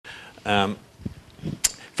Um,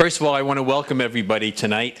 First of all, I want to welcome everybody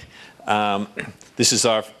tonight. This is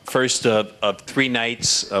our first of 3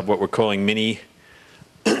 nights of what we're calling mini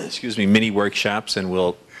workshops, and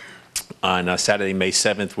we'll on Saturday, May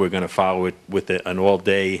 7th, we're going to follow it with an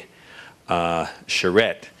all-day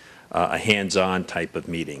charrette, a hands-on type of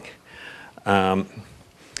meeting.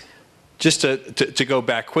 Just to go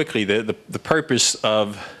back quickly, the purpose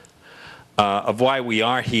of why we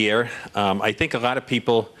are here, I think a lot of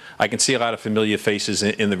people, I can see a lot of familiar faces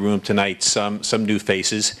in the room tonight, some new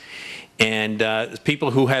faces, and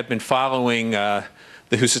people who have been following the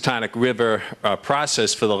Housatonic River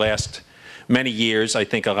process for the last many years. I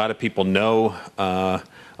think a lot of people know a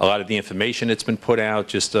lot of the information that's been put out,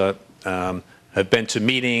 just have been to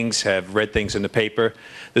meetings, have read things in the paper.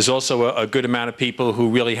 There's also a good amount of people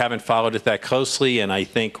who really haven't followed it that closely, and I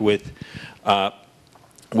think with now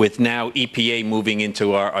EPA moving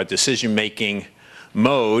into our decision-making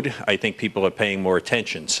mode, I think people are paying more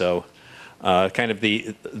attention. So kind of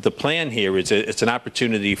the plan here is it's an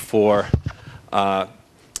opportunity for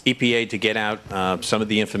EPA to get out some of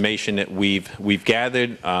the information that we've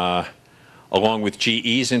gathered, along with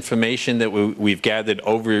GE's information that we've gathered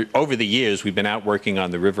over the years. We've been out working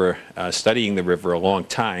on the river, studying the river a long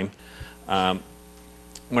time. I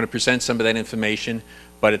want to present some of that information,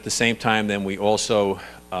 but at the same time, then we also,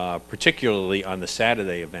 particularly on the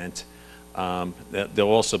Saturday event, there'll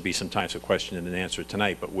also be some time for question and answer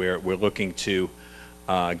tonight, but we're looking to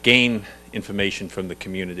gain information from the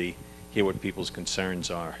community, hear what people's concerns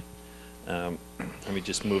are. Let me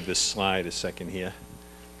just move this slide a second here.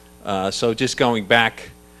 So just going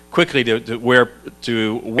back quickly to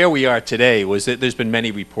where we are today, was that there's been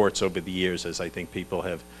many reports over the years, as I think people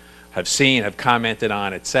have seen, have commented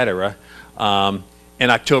on, etc. In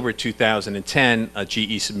October 2010,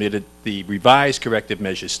 GE submitted the revised corrective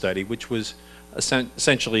measures study, which was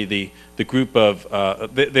essentially the group of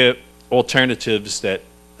the alternatives that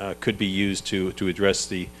could be used to address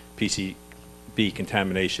the PCB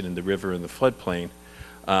contamination in the river and the floodplain.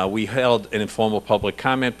 We held an informal public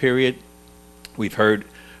comment period. We've heard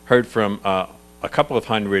from a couple of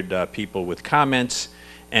hundred people with comments,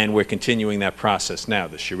 and we're continuing that process now.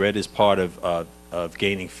 The charrette is part of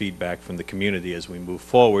gaining feedback from the community as we move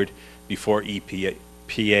forward before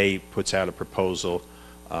EPA puts out a proposal,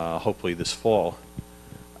 hopefully this fall.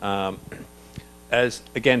 As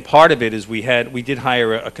again, part of it is we did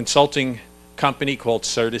hire a consulting company called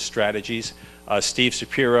Certus Strategies. Steve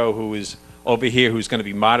Shapiro, who is over here, who's going to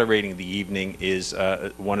be moderating the evening, is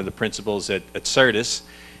one of the principals at Certus,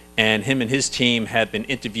 and him and his team have been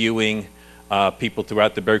interviewing people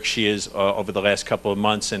throughout the Berkshires over the last couple of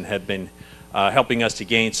months, and have been helping us to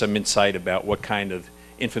gain some insight about what kind of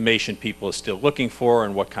information people are still looking for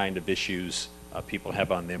and what kind of issues people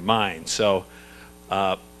have on their mind. So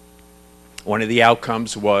one of the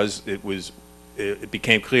outcomes was it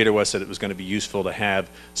became clear to us that it was going to be useful to have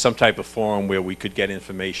some type of forum where we could get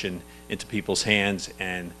information into people's hands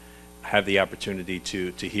and have the opportunity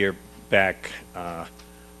to hear back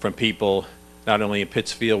from people, not only in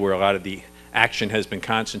Pittsfield, where a lot of the action has been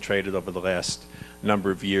concentrated over the last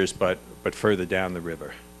number of years, but further down the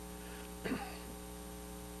river.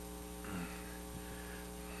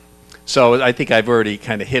 So I think I've already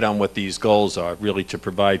kind of hit on what these goals are, really to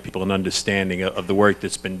provide people an understanding of the work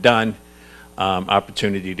that's been done,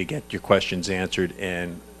 opportunity to get your questions answered,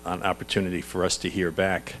 and an opportunity for us to hear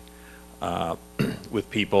back with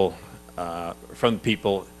people, from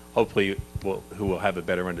people, hopefully who will have a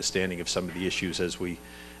better understanding of some of the issues as we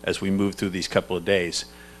move through these couple of days.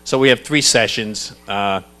 So we have 3 sessions.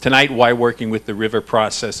 Tonight, why working with the river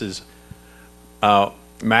processes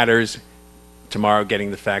matters. Tomorrow,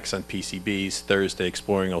 getting the facts on PCBs. Thursday,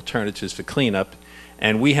 exploring alternatives for cleanup.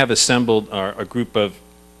 And we have assembled a group of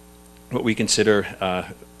what we consider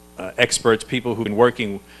experts, people who've been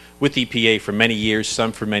working with EPA for many years,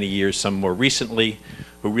 some more recently,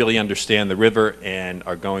 who really understand the river and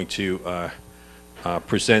are going to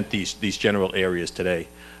present these general areas today.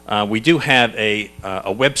 We do have a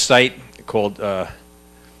website called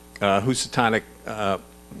Housatonic,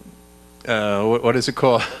 what is it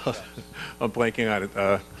called? I'm blanking on it,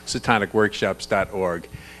 HousatonicWorkshops.org.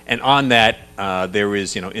 And on that, there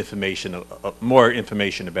is information, more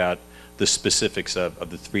information about the specifics of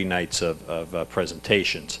the 3 nights of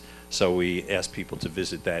presentations. So we ask people to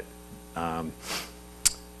visit that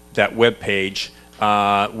web page.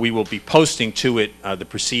 We will be posting to it the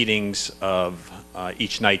proceedings of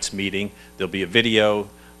each night's meeting. There'll be a video.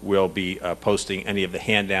 We'll be posting any of the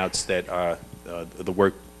handouts that are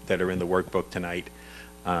that are in the workbook tonight.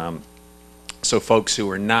 So folks who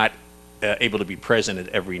are not able to be present at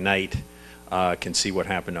every night can see what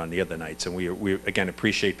happened on the other nights. And we again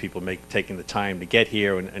appreciate people taking the time to get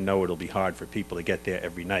here, and know it'll be hard for people to get there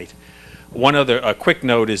every night. One other quick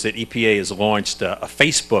note is that EPA has launched a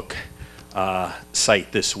Facebook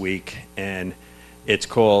site this week, and it's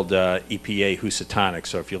called EPA Housatonic.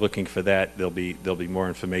 So if you're looking for that, there'll be more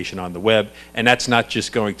information on the web, and that's not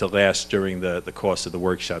just going to last during the course of the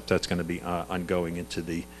workshop. That's going to be ongoing into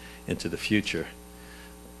the future.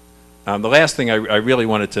 The last thing I really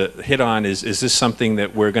wanted to hit on is this something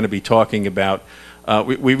that we're going to be talking about.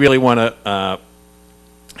 We really want to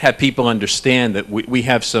have people understand that we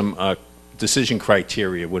have some decision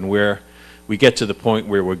criteria when we get to the point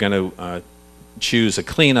where we're going to choose a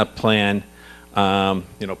cleanup plan,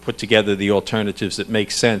 put together the alternatives that make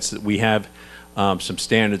sense, that we have some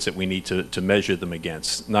standards that we need to measure them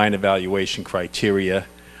against. 9 evaluation criteria.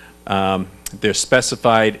 They're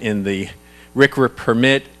specified in the RCRA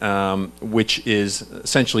permit, which is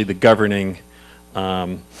essentially the governing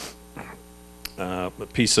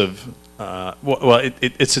piece of,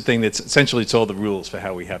 it's the thing that's essentially, it's all the rules for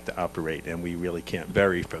how we have to operate, and we really can't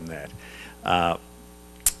vary from that.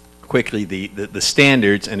 Quickly, the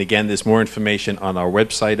standards, and again, there's more information on our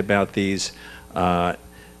website about these.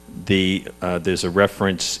 There's a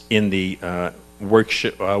reference in the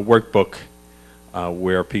workbook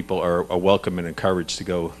where people are welcome and encouraged to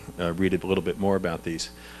go read a little bit more about these.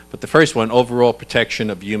 But the first one, overall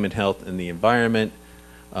protection of human health and the environment,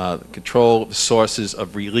 control the sources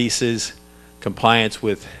of releases, compliance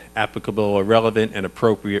with applicable or relevant and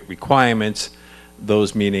appropriate requirements,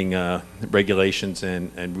 those meaning regulations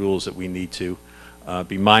and rules that we need to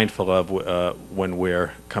be mindful of when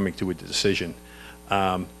we're coming to a decision.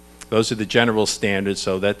 Those are the general standards,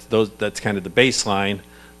 so that's kind of the baseline.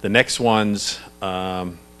 The next ones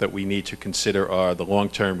that we need to consider are the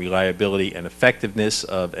long-term reliability and effectiveness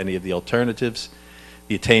of any of the alternatives,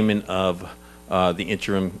 the attainment of the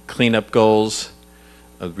interim cleanup goals,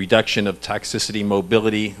 reduction of toxicity,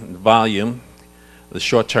 mobility, and volume, the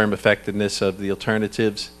short-term effectiveness of the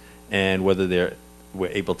alternatives, and whether we're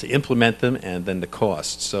able to implement them, and then the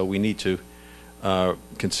cost. So we need to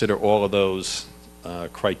consider all of those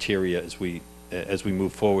criteria as we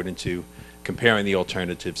move forward into comparing the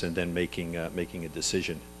alternatives and then making a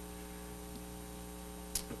decision.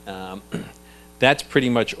 That's pretty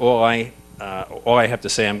much all I have to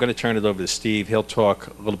say. I'm going to turn it over to Steve. He'll talk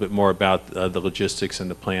a little bit more about the logistics and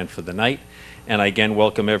the plan for the night. And I again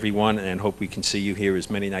welcome everyone and hope we can see you here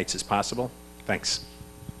as many nights as possible. Thanks.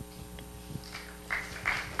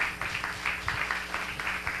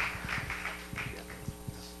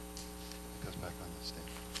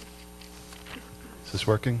 Is this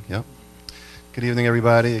working? Yep. Good evening,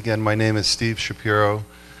 everybody. Again, my name is Steve Shapiro.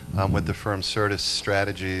 I'm with the firm Certus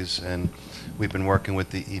Strategies, and we've been working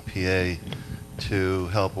with the EPA to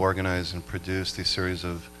help organize and produce these series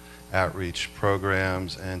of outreach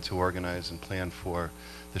programs and to organize and plan for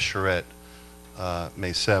the charrette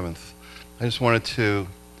May 7th. I just wanted to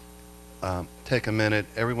take a minute.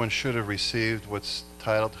 Everyone should have received what's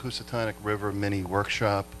titled Housatonic River Mini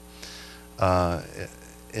Workshop.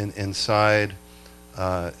 Inside,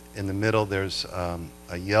 in the middle, there's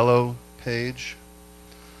a yellow page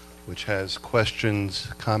which has questions,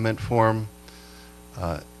 comment form.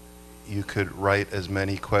 You could write as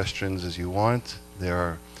many questions as you want. There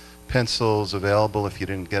are pencils available if you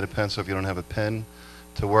didn't get a pencil, if you don't have a pen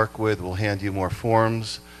to work with. We'll hand you more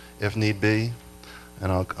forms if need be, and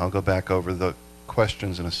I'll go back over the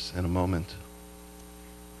questions in a moment.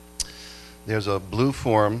 There's a blue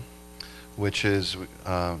form, which is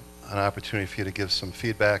an opportunity for you to give some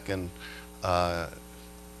feedback and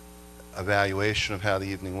evaluation of how the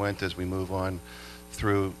evening went as we move on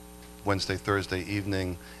through Wednesday, Thursday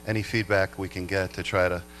evening. Any feedback we can get to try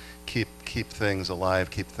to keep things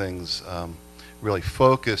alive, keep things really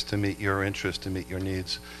focused to meet your interest, to meet your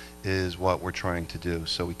needs, is what we're trying to do.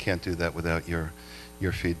 So we can't do that without your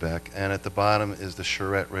feedback. And at the bottom is the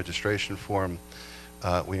charrette registration form.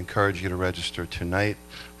 We encourage you to register tonight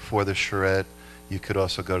for the charrette. You could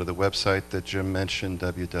also go to the website that Jim mentioned,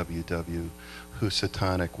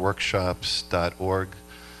 www.housatonicworkshops.org.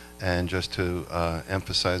 And just to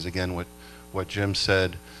emphasize again what Jim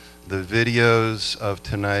said, the videos of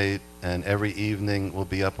tonight and every evening will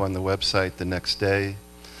be up on the website the next day.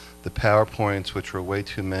 The PowerPoints, which were way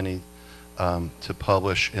too many to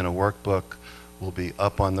publish in a workbook, will be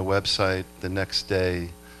up on the website the next day.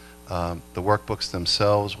 The workbooks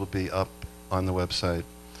themselves will be up on the website.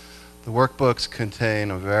 The workbooks contain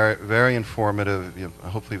a very, very informative,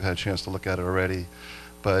 hopefully you've had a chance to look at it already,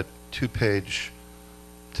 but 2-page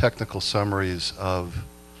technical summaries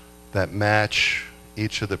that match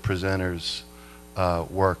each of the presenters'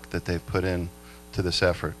 work that they've put in to this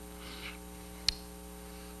effort.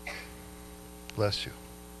 Bless you.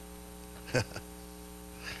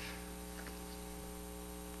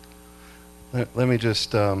 Let me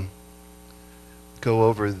just go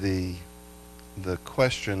over the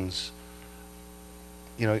questions.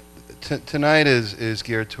 You know, tonight is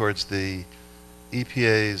geared towards the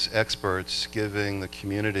EPA's experts giving the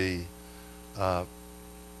community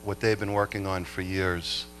what they've been working on for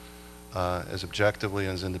years, as objectively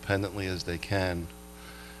and as independently as they can.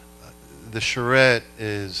 The charrette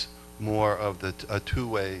is more of a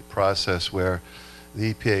two-way process where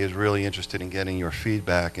the EPA is really interested in getting your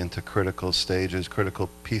feedback into critical stages, critical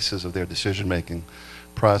pieces of their decision-making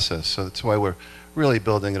process. So that's why we're really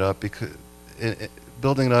building it up, because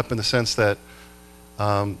building it up in the sense that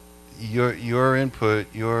your input,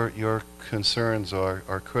 your concerns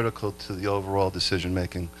are critical to the overall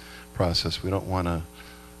decision-making process. We don't want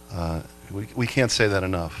to, we can't say that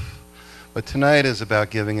enough. But tonight is about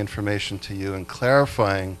giving information to you and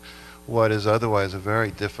clarifying what is otherwise a very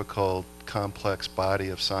difficult, complex body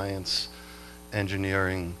of science,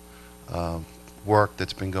 engineering work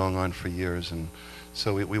that's been going on for years. And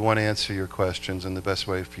so we want to answer your questions, and the best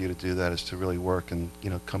way for you to do that is to really work and, you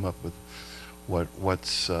know, come up with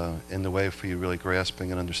what's in the way for you really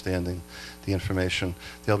grasping and understanding the information.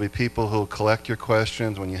 There'll be people who will collect your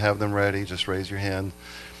questions. When you have them ready, just raise your hand.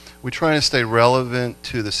 We're trying to stay relevant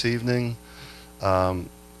to this evening.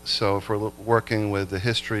 So if we're working with the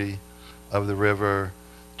history of the river,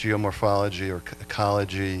 geomorphology or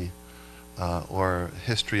ecology, or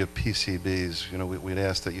history of PCBs, you know, we'd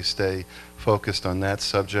ask that you stay focused on that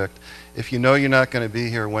subject. If you know you're not going to be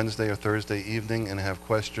here Wednesday or Thursday evening and have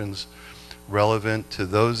questions relevant to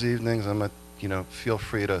those evenings, you know, feel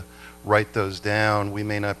free to write those down. We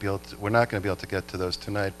may not be able to, we're not going to be able to get to those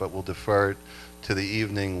tonight, but we'll defer it to the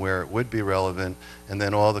evening where it would be relevant, and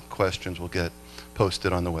then all the questions will get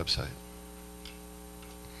posted on the website.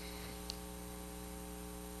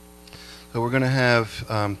 So we're going to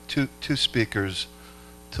have two speakers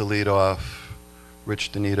to lead off.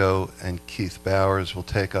 Rich Donito and Keith Bowers will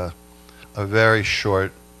take a very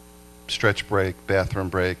short stretch break, bathroom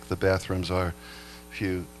break. The bathrooms are, if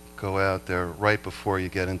you go out there right before you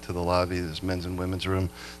get into the lobby, there's men's and women's room.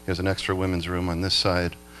 There's an extra women's room on this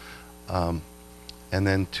side. And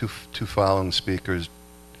then two following speakers,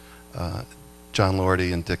 John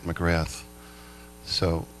Lordy and Dick McGrath.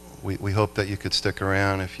 So we hope that you could stick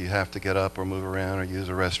around. If you have to get up or move around or use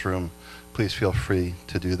a restroom, please feel free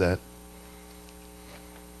to do that.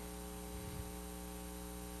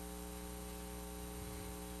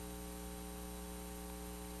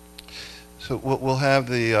 So we'll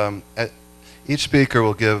have each speaker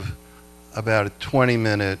will give about a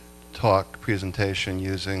 20-minute talk presentation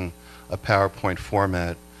using a PowerPoint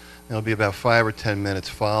format. There'll be about 5 or 10 minutes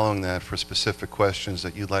following that for specific questions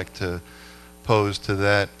that you'd like to pose to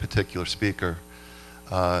that particular speaker.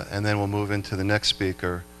 And then we'll move into the next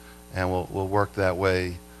speaker, and we'll work that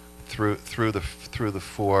way through the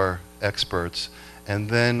 4 experts. And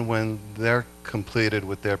then when they're completed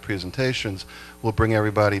with their presentations, we'll bring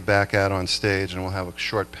everybody back out on stage, and we'll have a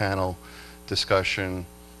short panel discussion,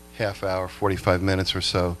 half hour, 45 minutes or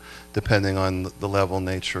so, depending on the level,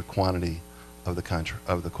 nature, quantity of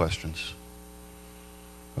the questions.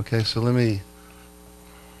 Okay, so let me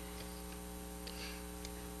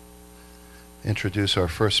introduce our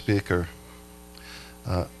first speaker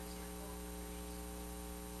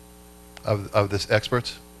of this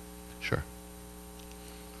experts. Sure.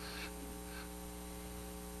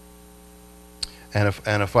 And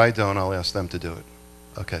if I don't, I'll ask them to do it.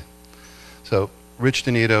 Okay. So Rich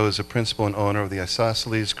Donito is a principal and owner of the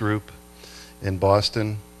Isosceles Group in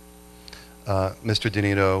Boston. Mr.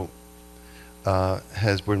 Donito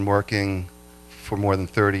has been working for more than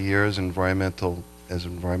 30 years as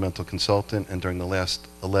an environmental consultant, and during the last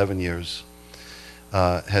 11 years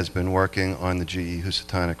has been working on the GE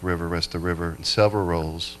Housatonic River, Rest of River in several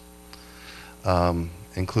roles,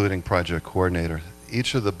 including project coordinator.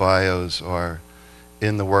 Each of the bios are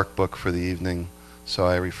in the workbook for the evening, so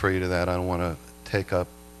I refer you to that. I don't want to take up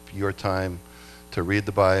your time to read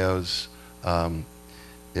the bios.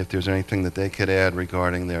 If there's anything that they could add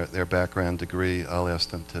regarding their background degree, I'll ask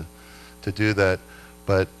them to do that.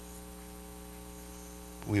 But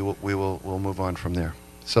we'll move on from there.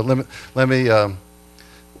 So let me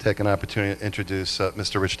take an opportunity to introduce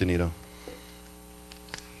Mr. Rich Donito.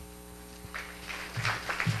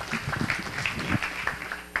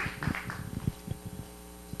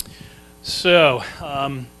 So,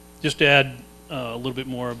 just to add a little bit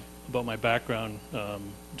more about my background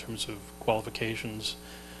in terms of qualifications.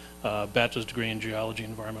 bachelor's degree in geology,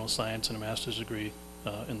 environmental science, and a master's degree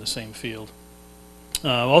in the same field.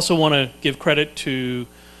 I also want to give credit to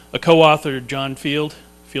a co-author, John Field,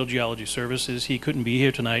 Field Geology Services. He couldn't be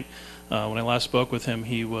here tonight. When I last spoke with him,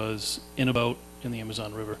 he was in a boat in the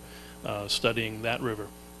Amazon River, studying that river.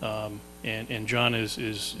 And John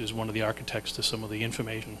is one of the architects to some of the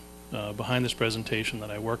information behind this presentation that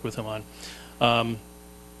I worked with him on.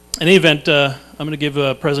 In any event, I'm going to give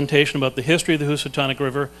a presentation about the history of the Housatonic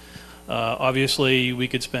River. Obviously, we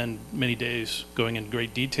could spend many days going into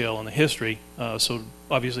great detail on the history, so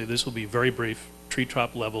obviously this will be very brief,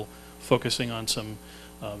 treetop level, focusing on some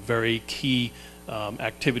very key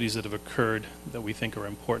activities that have occurred that we think are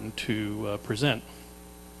important to present.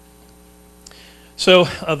 So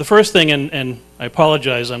the first thing, and I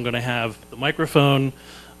apologize, I'm going to have the microphone,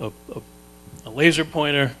 a laser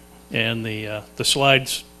pointer, and the slide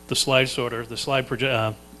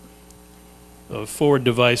forward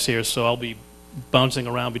device here, so I'll be bouncing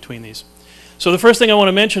around between these. So the first thing I want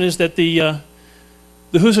to mention is that the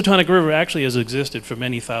Housatonic River actually has existed for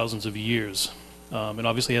many thousands of years. It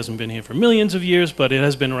obviously hasn't been here for millions of years, but it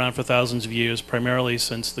has been around for thousands of years, primarily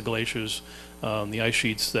since the glaciers, the ice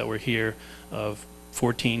sheets that were here of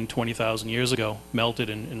 14, 20,000 years ago melted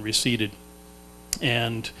and receded.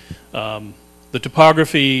 And the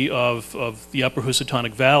topography of the upper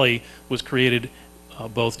Housatonic Valley was created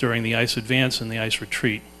both during the ice advance and the ice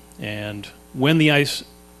retreat. And when the ice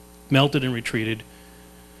melted and retreated,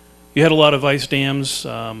 you had a lot of ice dams,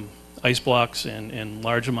 ice blocks, and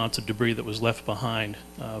large amounts of debris that was left behind,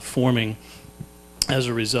 forming, as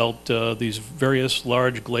a result, these various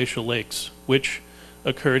large glacial lakes, which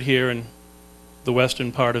occurred here in the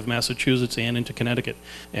western part of Massachusetts and into Connecticut.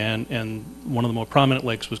 And one of the more prominent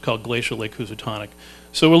lakes was called Glacial Lake Housatonic.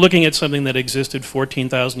 So we're looking at something that existed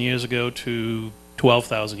 14,000 years ago to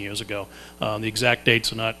 12,000 years ago. The exact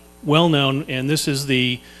dates are not well known, and this is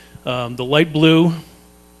the light blue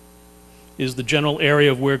is the general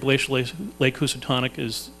area of where Glacial Lake Housatonic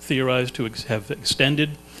is theorized to have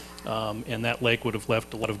extended, and that lake would have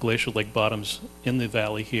left a lot of glacial lake bottoms in the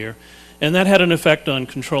valley here. And that had an effect on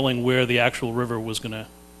controlling where the actual river was going to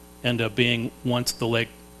end up being once the lake,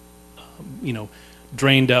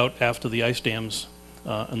 drained out after the ice dams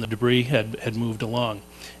and the debris had moved along.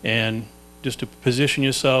 And just to position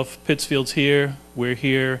yourself, Pittsfield's here, we're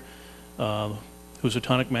here,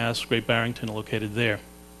 Housatonic, Mass, Great Barrington are located there.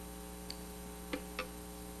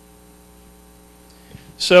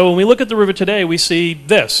 So when we look at the river today, we see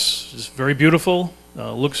this. It's very beautiful,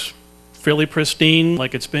 looks fairly pristine,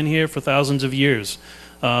 like it's been here for thousands of years.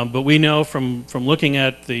 But we know from looking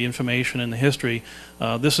at the information and the history,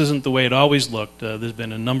 this isn't the way it always looked. There's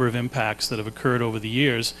been a number of impacts that have occurred over the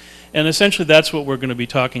years. And essentially that's what we're going to be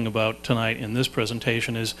talking about tonight in this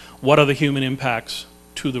presentation, is what are the human impacts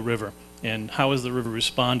to the river and how has the river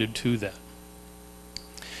responded to that.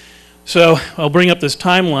 So I'll bring up this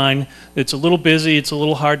timeline. It's a little busy, it's a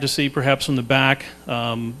little hard to see perhaps in the back,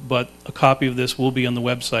 but a copy of this will be on the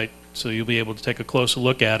website, so you'll be able to take a closer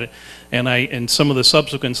look at it. And in some of the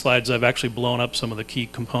subsequent slides, I've actually blown up some of the key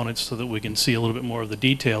components so that we can see a little bit more of the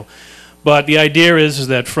detail. But the idea is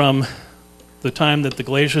that from the time that the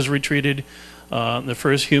glaciers retreated, the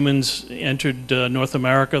first humans entered North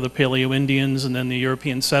America, the Paleo-Indians, and then the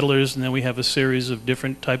European settlers, and then we have a series of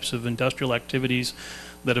different types of industrial activities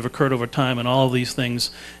that have occurred over time, and all of these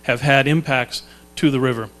things have had impacts to the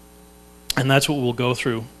river. And that's what we'll go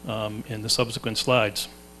through in the subsequent slides.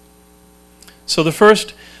 So the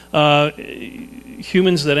first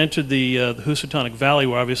humans that entered the Housatonic Valley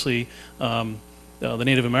were obviously the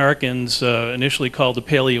Native Americans, initially called the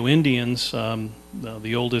Paleo-Indians.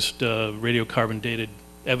 The oldest radiocarbon dated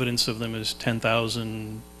evidence of them is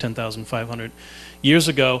 10,500 years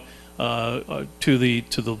ago.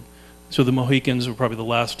 So the Mohicans were probably the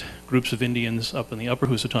last groups of Indians up in the upper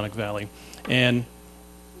Housatonic Valley. And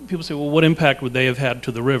people say, well, what impact would they have had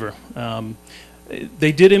to the river?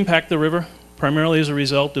 They did impact the river, primarily as a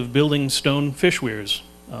result of building stone fish weirs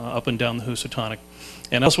up and down the Housatonic.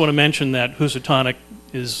 And I also want to mention that Housatonic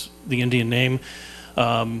is the Indian name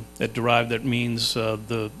that means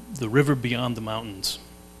the river beyond the mountains.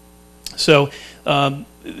 So the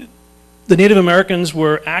Native Americans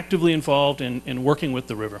were actively involved in working with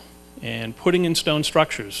the river and putting in stone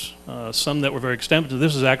structures, some that were very extensive.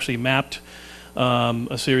 This is actually mapped,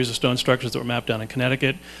 a series of stone structures that were mapped down in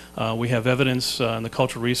Connecticut. We have evidence in the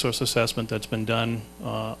cultural resource assessment that's been done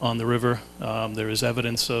on the river. There is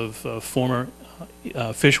evidence of former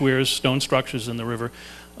fish weirs, stone structures in the river,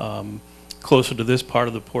 closer to this part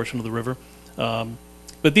of the portion of the river.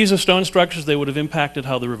 But these are stone structures. They would have impacted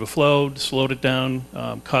how the river flowed, slowed it down,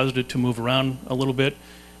 caused it to move around a little bit.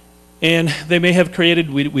 And they may have created,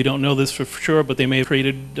 we don't know this for sure, but they may have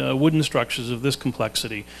created wooden structures of this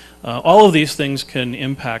complexity. All of these things can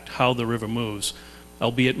impact how the river moves,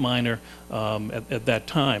 albeit minor at that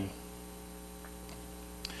time.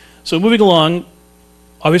 So moving along,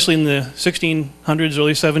 obviously in the 1600s,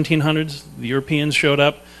 early 1700s, the Europeans showed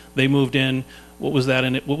up, they moved in. What was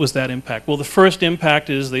that impact? Well, the first impact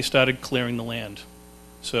is they started clearing the land.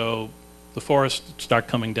 So the forests start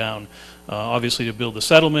coming down. Obviously to build the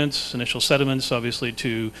settlements, initial settlements, obviously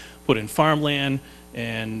to put in farmland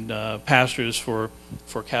and pastures for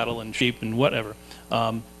cattle and sheep and whatever.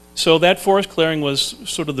 So that forest clearing was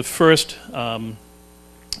sort of the first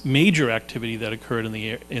major activity that occurred in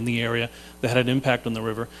the area that had an impact on the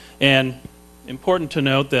river. And important to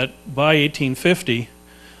note that by 1850,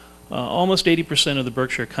 almost 80% of the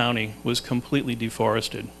Berkshire County was completely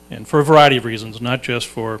deforested, and for a variety of reasons, not just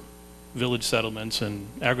for village settlements and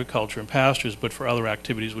agriculture and pastures, but for other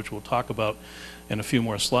activities which we'll talk about in a few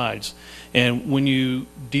more slides. And when you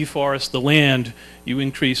deforest the land, you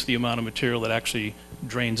increase the amount of material that actually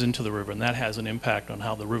drains into the river, and that has an impact on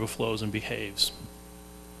how the river flows and behaves.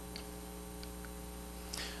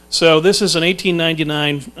 So this is an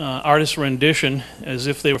 1899 artist's rendition, as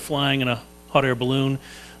if they were flying in a hot air balloon,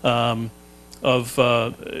 of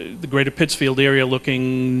the greater Pittsfield area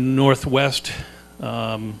looking northwest.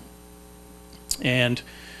 And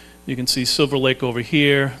you can see Silver Lake over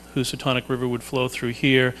here. Housatonic River would flow through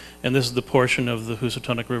here, and this is the portion of the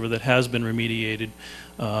Housatonic River that has been remediated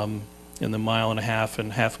in the 1.5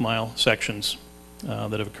 and half-mile sections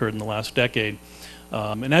that have occurred in the last decade.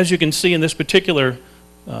 And as you can see in this particular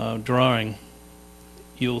drawing,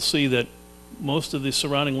 you'll see that most of the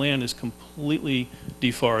surrounding land is completely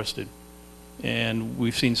deforested. And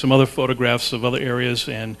we've seen some other photographs of other areas,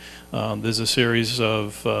 and there's a series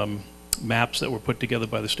of maps that were put together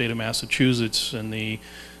by the state of Massachusetts in the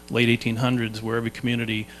late 1800s, where every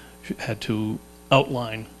community had to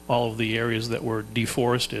outline all of the areas that were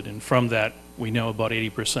deforested, and from that we know about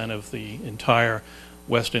 80% of the entire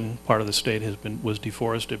western part of the state was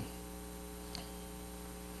deforested.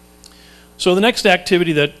 So the next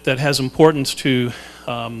activity that has importance to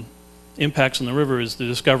impacts on the river is the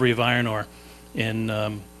discovery of iron ore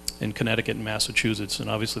in Connecticut and Massachusetts, and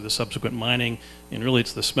obviously the subsequent mining, and really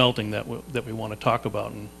it's the smelting that we want to talk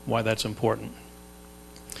about and why that's important.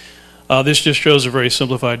 This just shows a very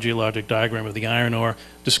simplified geologic diagram of the iron ore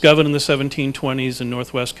discovered in the 1720s in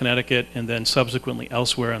northwest Connecticut, and then subsequently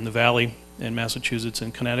elsewhere in the valley in Massachusetts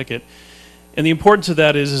and Connecticut. And the importance of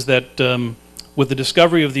that is that with the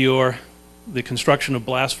discovery of the ore, the construction of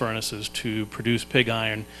blast furnaces to produce pig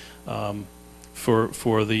iron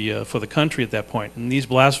for the country at that point. And these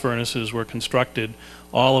blast furnaces were constructed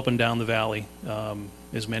all up and down the valley.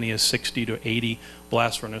 As many as 60 to 80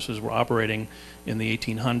 blast furnaces were operating in the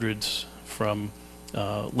 1800s from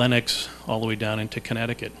Lenox all the way down into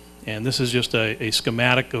Connecticut. And this is just a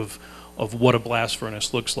schematic of what a blast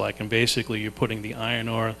furnace looks like. And basically you're putting the iron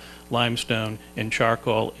ore, limestone, and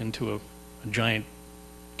charcoal into a giant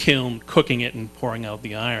kiln, cooking it and pouring out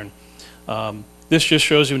the iron. This just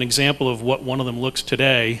shows you an example of what one of them looks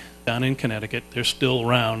today down in Connecticut. They're still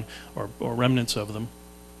around, or remnants of them.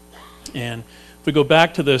 And if we go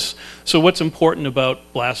back to this, so what's important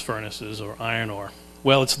about blast furnaces or iron ore?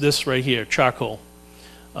 Well, it's this right here, charcoal.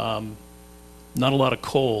 Not a lot of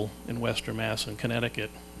coal in Western Mass and Connecticut.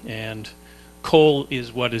 And coal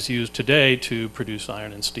is what is used today to produce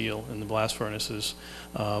iron and steel in the blast furnaces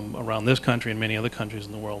around this country and many other countries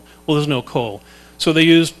in the world. Well, there's no coal. So they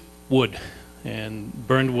used wood and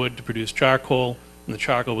burned wood to produce charcoal, and the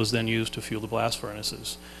charcoal was then used to fuel the blast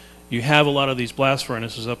furnaces. You have a lot of these blast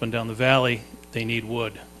furnaces up and down the valley, they need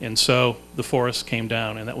wood. And so the forests came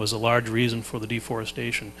down, and that was a large reason for the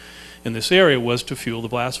deforestation in this area, was to fuel the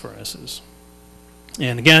blast furnaces.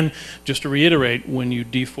 And again, just to reiterate, when you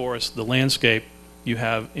deforest the landscape, you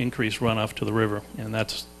have increased runoff to the river, and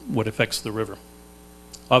that's what affects the river.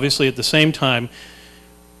 Obviously, at the same time,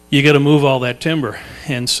 you got to move all that timber,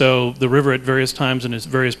 and so the river at various times and at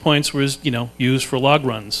various points was, used for log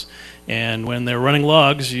runs. And when they're running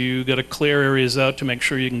logs, you got to clear areas out to make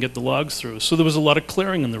sure you can get the logs through. So there was a lot of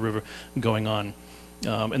clearing in the river going on,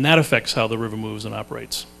 and that affects how the river moves and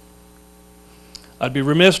operates. I'd be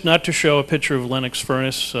remiss not to show a picture of Lenox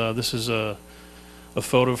Furnace. This is a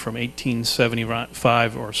photo from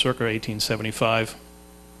 1875 or circa 1875,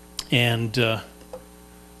 and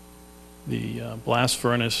the blast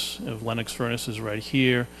furnace of Lenox Furnace is right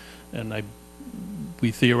here, and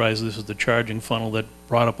we theorize this is the charging funnel that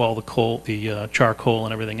brought up all the coal, the charcoal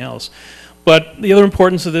and everything else. But the other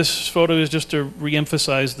importance of this photo is just to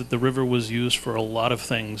re-emphasize that the river was used for a lot of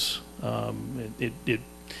things.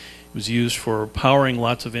 was used for powering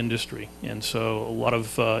lots of industry, and so a lot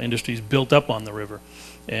of industries built up on the river,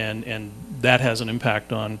 and that has an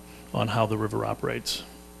impact on how the river operates.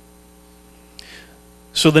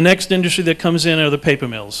 So the next industry that comes in are the paper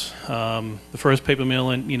mills. The first paper mill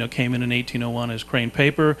came in 1801 as Crane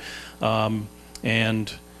Paper,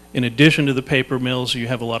 and in addition to the paper mills, you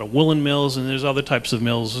have a lot of woolen mills, and there's other types of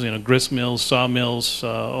mills, grist mills, sawmills,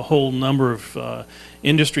 a whole number of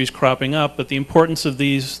industries cropping up. But the importance of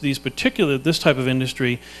this type of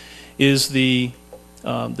industry is the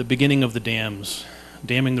beginning of the dams,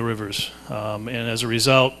 damming the rivers. And as a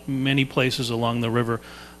result, many places along the river,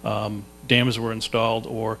 dams were installed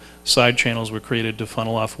or side channels were created to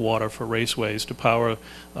funnel off water for raceways to power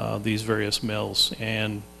these various mills.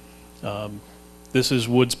 And this is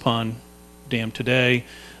Woods Pond Dam today.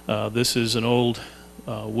 This is an old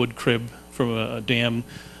wood crib from a dam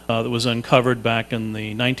that was uncovered back in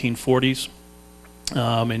the 1940s.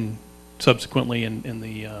 And subsequently in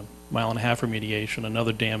the mile-and-a-half remediation,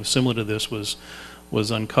 another dam similar to this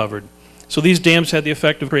was uncovered. So these dams had the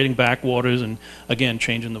effect of creating backwaters and, again,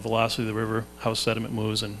 changing the velocity of the river, how sediment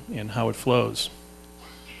moves, and how it flows.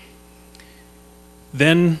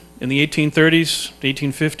 Then, in the 1830s,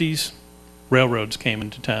 1850s, railroads came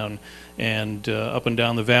into town, and up and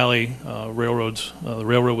down the valley, the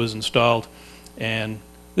railroad was installed, and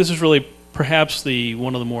this is really perhaps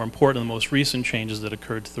one of the more important and most recent changes that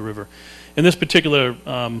occurred to the river. In this particular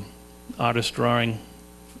artist drawing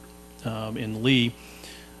in Lee,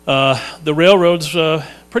 the railroads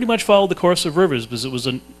pretty much followed the course of rivers because it was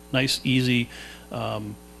a nice, easy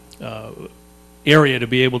area to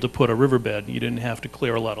be able to put a riverbed. You didn't have to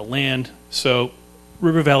clear a lot of land, so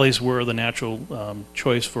river valleys were the natural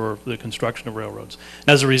choice for the construction of railroads.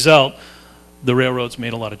 As a result, the railroads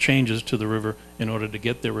made a lot of changes to the river in order to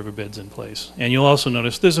get their riverbeds in place. And you'll also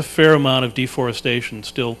notice there's a fair amount of deforestation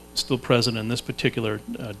still present in this particular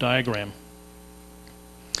diagram.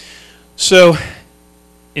 So,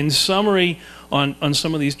 in summary, on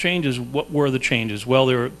some of these changes, what were the changes? Well,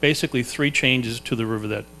 there are basically three changes to the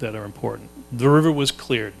river that are important. The river was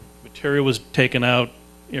cleared. Material was taken out.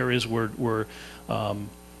 Areas were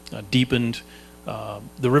deepened.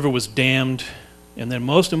 The river was dammed. And then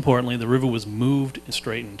most importantly, the river was moved and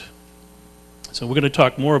straightened. So we're going to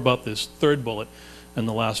talk more about this third bullet in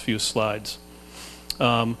the last few slides.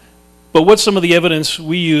 But what's some of the evidence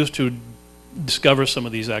we used to discover some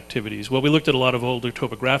of these activities? Well, we looked at a lot of older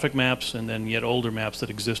topographic maps and then yet older maps that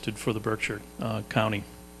existed for the Berkshire County.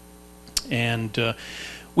 And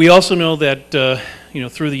we also know that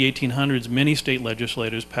through the 1800s, many state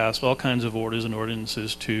legislators passed all kinds of orders and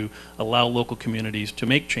ordinances to allow local communities to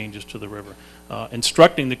make changes to the river,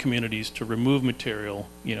 instructing the communities to remove material,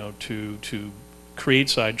 to create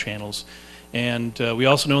side channels. And we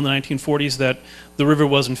also know in the 1940s that the river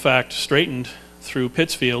was in fact straightened through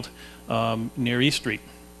Pittsfield near East Street.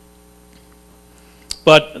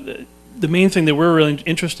 But the main thing that we're really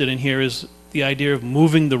interested in here is the idea of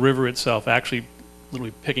moving the river itself, actually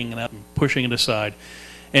literally picking it up and pushing it aside.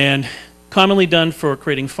 And commonly done for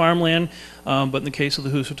creating farmland, but in the case of the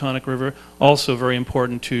Housatonic River, also very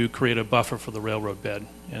important to create a buffer for the railroad bed.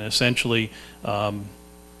 And essentially, in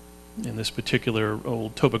this particular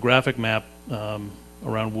old topographic map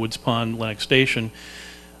around Woods Pond, Lennox Station,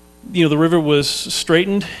 the river was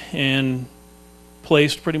straightened and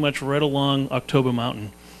placed pretty much right along October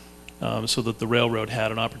Mountain so that the railroad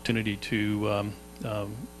had an opportunity to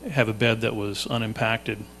have a bed that was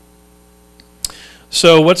unimpacted.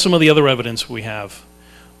 So what's some of the other evidence we have?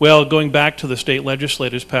 Well, going back to the state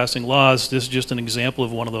legislators passing laws, this is just an example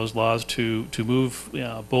of one of those laws to move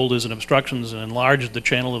boulders and obstructions and enlarge the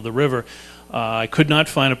channel of the river. I could not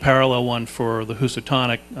find a parallel one for the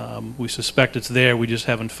Housatonic. We suspect it's there, we just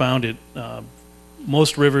haven't found it.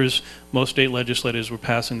 Most rivers, most state legislators were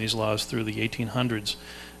passing these laws through the 1800s.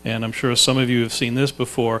 And I'm sure some of you have seen this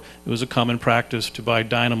before. It was a common practice to buy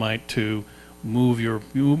dynamite to move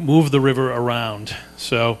the river around.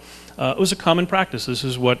 So it was a common practice. This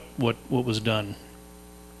is what was done.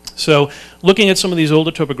 So looking at some of these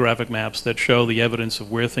older topographic maps that show the evidence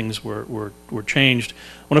of where things were changed,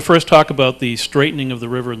 I want to first talk about the straightening of the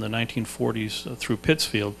river in the 1940s through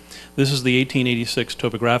Pittsfield. This is the 1886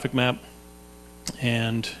 topographic map.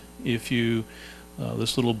 And if you,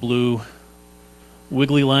 this little blue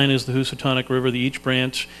wiggly line is the Housatonic River, the Each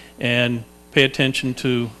Branch, and pay attention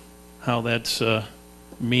to how that's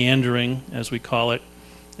meandering, as we call it.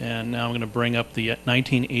 And now I'm going to bring up the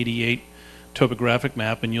 1988 topographic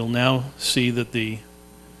map, and you'll now see that the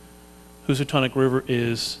Housatonic River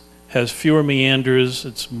has fewer meanders.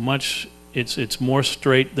 It's more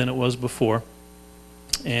straight than it was before,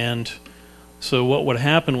 and So what would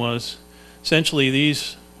happen was, essentially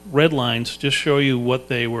these red lines just show you what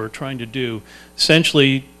they were trying to do.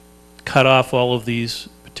 Essentially cut off all of these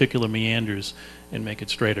particular meanders and make it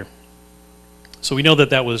straighter. So we know that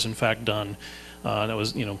that was in fact done. That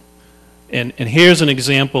was, you know, and here's an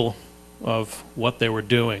example of what they were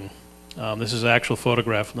doing. This is an actual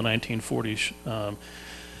photograph from the 1940s.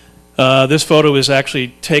 This photo is actually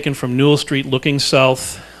taken from Newell Street looking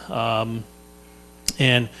south,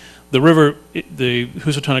 and the river, the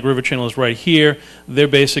Housatonic River Channel is right here. They're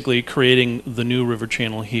basically creating the new river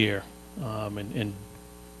channel here, and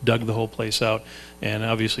dug the whole place out. And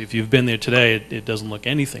obviously, if you've been there today, it doesn't look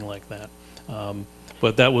anything like that.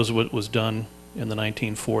 But that was what was done in the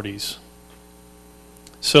 1940s.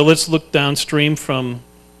 So let's look downstream from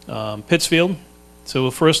Pittsfield. So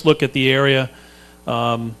we'll first look at the area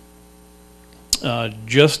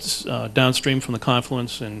just downstream from the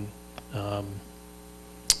confluence in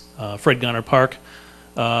Fred Gunner Park,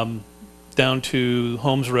 down to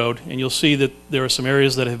Holmes Road, and you'll see that there are some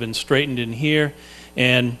areas that have been straightened in here,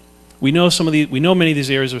 and we know many of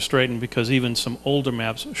these areas are straightened because even some older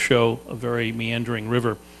maps show a very meandering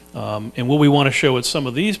river. And what we want to show with some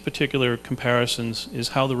of these particular comparisons is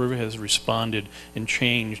how the river has responded and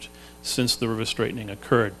changed since the river straightening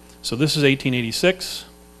occurred. So this is 1886.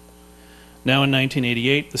 Now in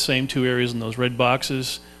 1988, the same two areas in those red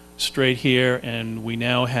boxes, straight here, and we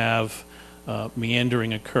now have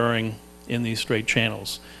meandering occurring in these straight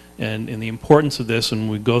channels. And the importance of this, and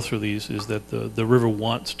we go through these, is that the river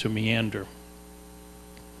wants to meander.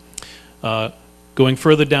 Going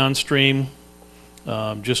further downstream,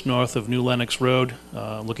 just north of New Lenox Road,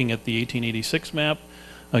 looking at the 1886 map.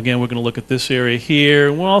 Again, we're going to look at this area here,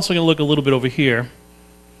 and we're also going to look a little bit over here.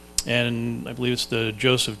 And I believe it's the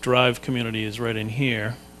Joseph Drive community is right in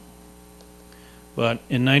here. But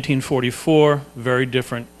in 1944, very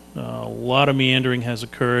different. A lot of meandering has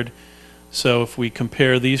occurred. So if we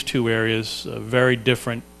compare these two areas, a very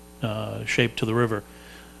different shape to the river.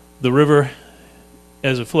 The river,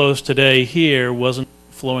 as it flows today here, wasn't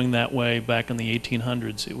flowing that way back in the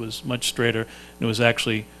 1800s. It was much straighter, and it was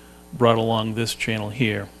actually brought along this channel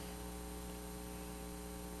here.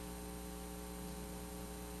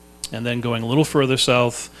 And then going a little further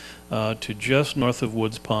south to just north of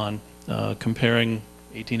Woods Pond, comparing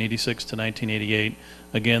 1886 to 1988.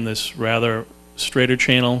 Again, this rather straighter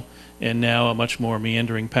channel, and now a much more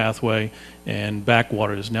meandering pathway and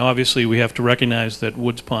backwaters. Now, obviously, we have to recognize that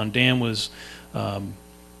Woods Pond Dam was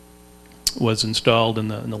installed in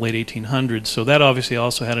the late 1800s, so that obviously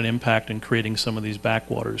also had an impact in creating some of these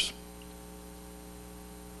backwaters.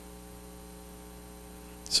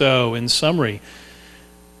 So, in summary,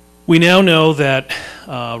 we now know that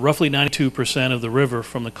roughly 92% of the river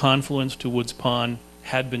from the confluence to Woods Pond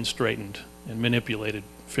had been straightened and manipulated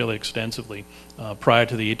fairly extensively prior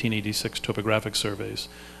to the 1886 topographic surveys.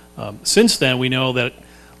 Since then, we know that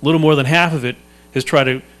a little more than half of it has tried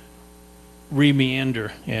to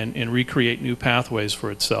re-meander and recreate new pathways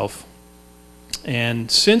for itself. And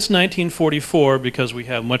since 1944, because we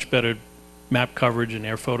have much better map coverage and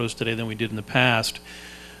air photos today than we did in the past,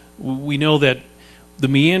 we know that the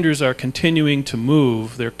meanders are continuing to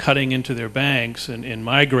move. They're cutting into their banks and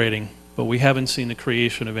migrating, but we haven't seen the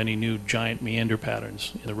creation of any new giant meander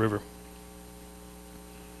patterns in the river.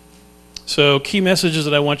 So key messages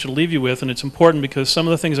that I want you to leave you with, and it's important because some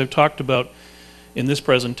of the things I've talked about in this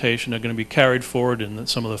presentation are going to be carried forward in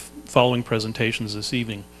some of the following presentations this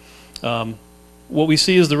evening. What we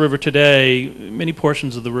see is the river today, many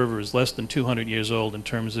portions of the river is less than 200 years old in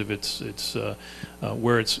terms of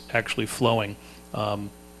where it's actually flowing.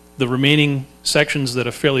 The remaining sections that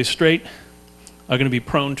are fairly straight are going to be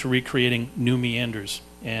prone to recreating new meanders.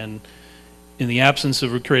 And in the absence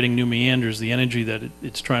of recreating new meanders, the energy that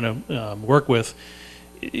it's trying to work with,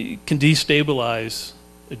 it can destabilize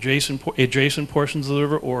adjacent portions of the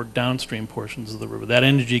river or downstream portions of the river. That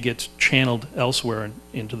energy gets channeled elsewhere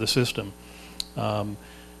into the system.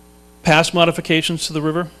 Past modifications to the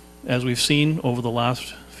river, as we've seen over the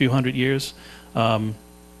last few hundred years,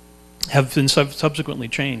 have been subsequently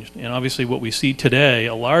changed. And obviously what we see today,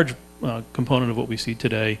 a large component of what we see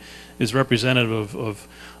today, is representative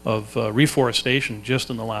of reforestation just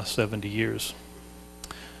in the last 70 years.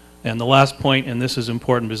 And the last point, and this is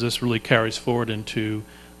important because this really carries forward into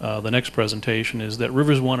the next presentation, is that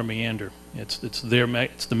rivers want to meander. It's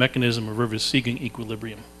the mechanism of rivers seeking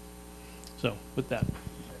equilibrium. So with that.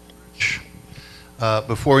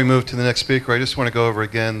 Before we move to the next speaker, I just want to go over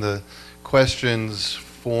again the questions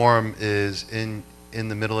form is in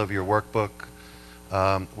the middle of your workbook.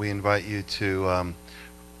 We invite you to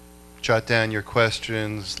jot down your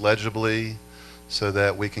questions legibly so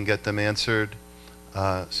that we can get them answered.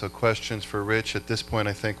 So questions for Rich. At this point,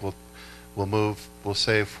 I think we'll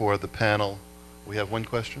save for the panel. We have one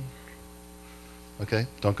question? Okay,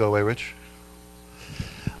 don't go away, Rich.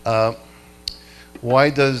 Why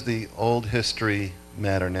does the old history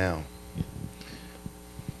matter now?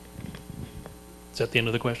 Is that the end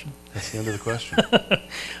of the question? That's the end of the question.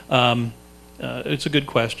 It's a good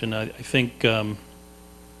question. I think there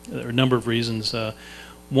are a number of reasons.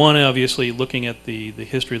 One, obviously, looking at the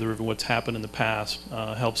history of the river, what's happened in the past,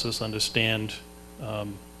 helps us understand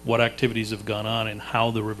what activities have gone on and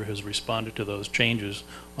how the river has responded to those changes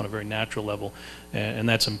on a very natural level. And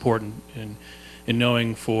that's important in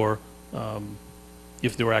knowing for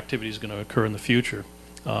if there are activities going to occur in the future.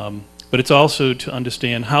 But it's also to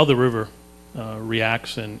understand how the river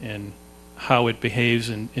reacts and how it behaves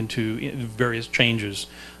into various changes.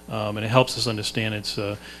 And it helps us understand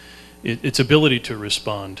its ability to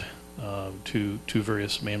respond to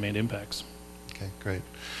various man-made impacts. Okay, great.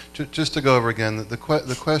 Just to go over again, the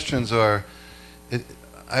questions are,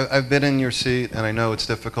 I've been in your seat, and I know it's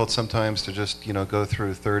difficult sometimes to just go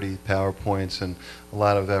through 30 PowerPoints, and a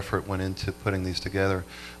lot of effort went into putting these together.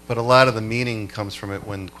 But a lot of the meaning comes from it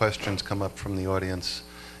when questions come up from the audience.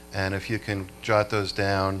 And if you can jot those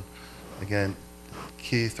down, again,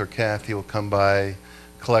 Keith or Kathy will come by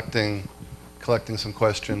collecting some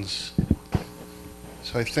questions.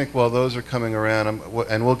 So I think while those are coming around,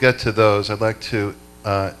 and we'll get to those, I'd like to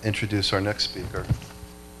introduce our next speaker.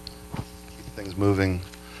 Keep things moving.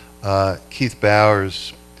 Keith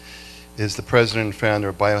Bowers is the president and founder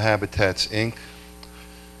of Biohabitats, Inc.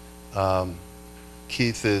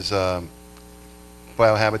 Keith is,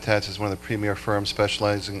 Biohabitats is one of the premier firms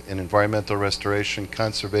specializing in environmental restoration,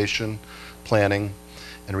 conservation, planning,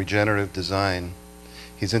 and regenerative design.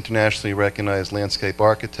 He's internationally recognized landscape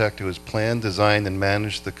architect who has planned, designed, and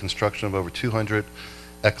managed the construction of over 200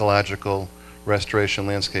 ecological restoration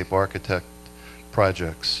landscape architect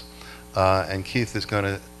projects. And Keith is going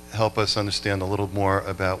to help us understand a little more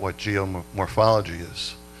about what geomorphology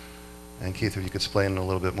is. And Keith, if you could explain a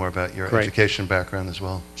little bit more about your education background as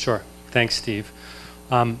well. Sure. Thanks, Steve.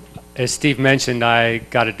 As Steve mentioned, I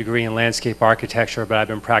got a degree in landscape architecture, but I've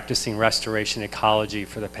been practicing restoration ecology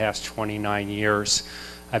for the past 29 years.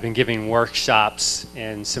 I've been giving workshops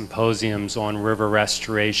and symposiums on river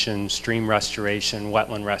restoration, stream restoration,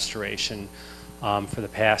 wetland restoration for the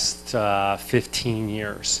past 15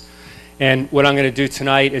 years. And what I'm going to do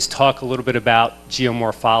tonight is talk a little bit about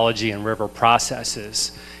geomorphology and river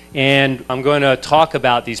processes. And I'm going to talk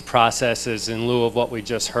about these processes in lieu of what we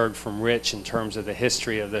just heard from Rich in terms of the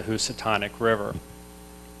history of the Housatonic River.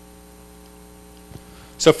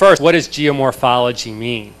 So first, what does geomorphology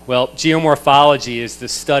mean? Well, geomorphology is the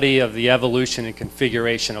study of the evolution and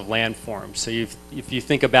configuration of landforms. So if you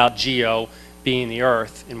think about geo being the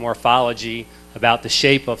earth and morphology about the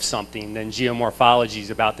shape of something, then geomorphology is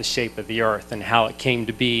about the shape of the earth and how it came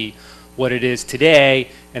to be what it is today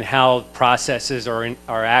and how processes are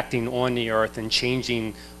acting on the earth and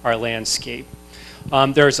changing our landscape.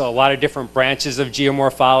 There's a lot of different branches of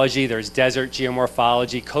geomorphology. There's desert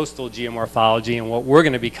geomorphology, coastal geomorphology, and what we're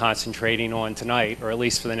going to be concentrating on tonight, or at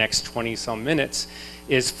least for the next 20-some minutes,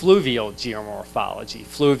 is fluvial geomorphology.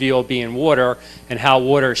 Fluvial being water and how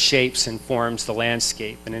water shapes and forms the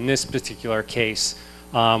landscape. And in this particular case,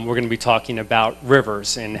 we're going to be talking about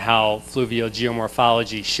rivers and how fluvial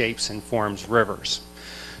geomorphology shapes and forms rivers.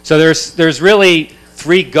 So there's really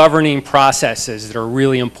three governing processes that are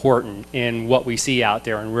really important in what we see out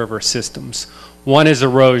there in river systems. One is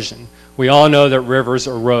erosion. We all know that rivers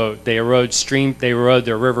erode. They erode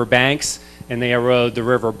their river banks, and they erode the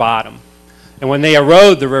river bottom. And when they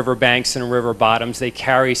erode the river banks and river bottoms, they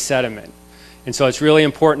carry sediment. And so it's really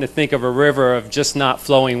important to think of a river of just not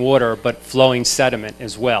flowing water, but flowing sediment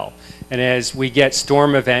as well. And as we get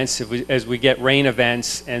storm events, as we get rain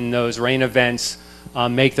events, and those rain events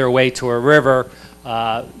make their way to a river,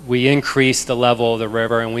 we increase the level of the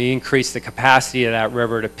river, and we increase the capacity of that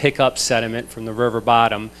river to pick up sediment from the river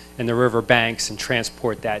bottom and the river banks and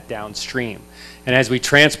transport that downstream. And as we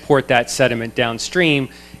transport that sediment downstream,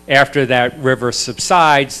 after that river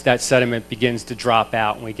subsides, that sediment begins to drop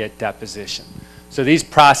out and we get deposition. So these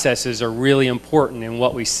processes are really important in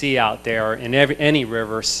what we see out there in any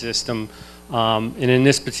river system, and in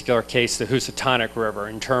this particular case, the Housatonic River,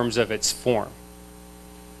 in terms of its form.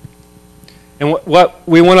 And what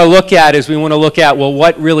we want to look at is well,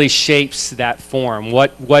 what really shapes that form?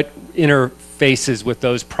 What interfaces with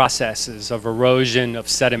those processes of erosion, of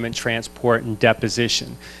sediment transport, and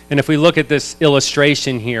deposition? And if we look at this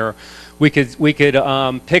illustration here, we could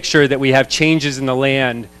picture that we have changes in the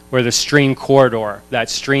land where the stream corridor,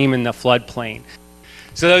 that stream in the floodplain,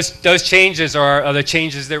 So those changes are the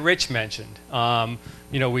changes that Rich mentioned.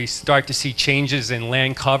 You know, we start to see changes in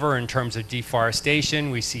land cover in terms of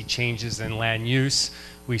deforestation. We see changes in land use.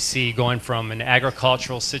 We see going from an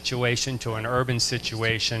agricultural situation to an urban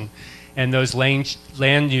situation. And those land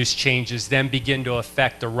use changes then begin to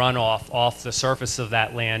affect the runoff off the surface of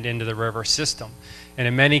that land into the river system. And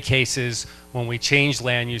in many cases, when we change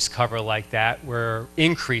land use cover like that, we're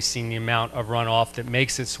increasing the amount of runoff that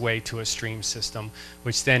makes its way to a stream system,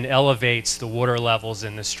 which then elevates the water levels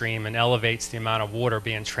in the stream and elevates the amount of water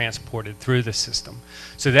being transported through the system.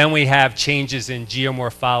 So then we have changes in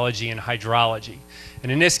geomorphology and hydrology.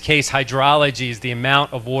 And in this case, hydrology is the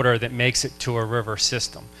amount of water that makes it to a river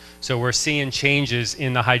system. So we're seeing changes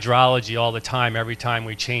in the hydrology all the time, every time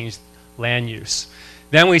we change land use.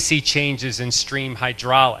 Then we see changes in stream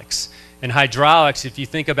hydraulics. And hydraulics, if you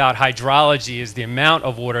think about hydrology is the amount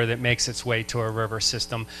of water that makes its way to a river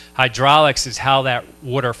system, hydraulics is how that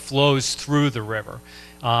water flows through the river.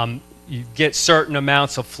 You get certain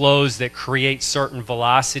amounts of flows that create certain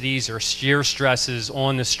velocities or shear stresses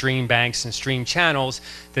on the stream banks and stream channels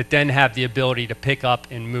that then have the ability to pick up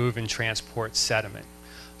and move and transport sediment.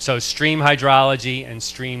 So stream hydrology and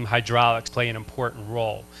stream hydraulics play an important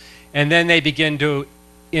role. And then they begin to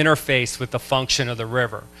interface with the function of the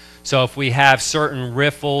river. So if we have certain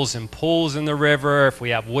riffles and pools in the river, if we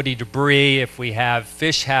have woody debris, if we have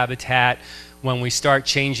fish habitat, when we start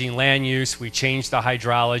changing land use, we change the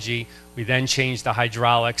hydrology, we then change the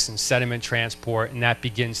hydraulics and sediment transport, and that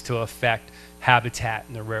begins to affect habitat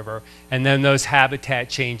in the river. And then those habitat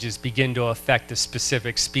changes begin to affect the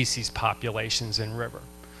specific species populations in river.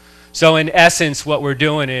 So in essence, what we're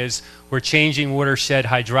doing is we're changing watershed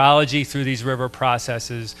hydrology through these river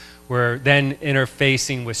processes. We're then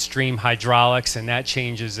interfacing with stream hydraulics, and that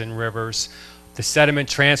changes in rivers. The sediment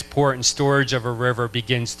transport and storage of a river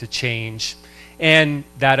begins to change, and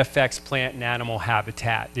that affects plant and animal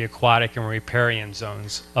habitat, the aquatic and riparian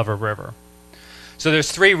zones of a river. So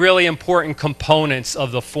there's three really important components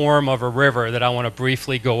of the form of a river that I want to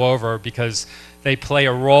briefly go over because they play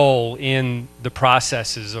a role in the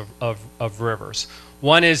processes of rivers.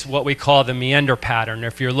 One is what we call the meander pattern.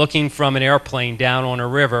 If you're looking from an airplane down on a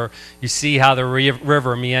river, you see how the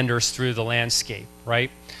river meanders through the landscape,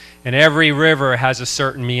 right? And every river has a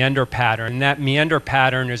certain meander pattern. And that meander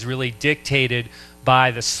pattern is really dictated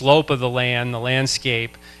by the slope of the land, the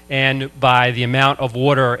landscape, and by the amount of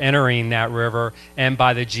water entering that river, and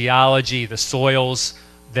by the geology, the soils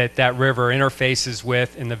that that river interfaces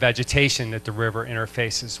with, and the vegetation that the river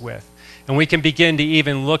interfaces with. And we can begin to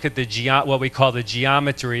even look at what we call the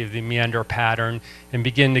geometry of the meander pattern and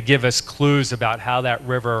begin to give us clues about how that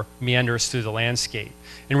river meanders through the landscape.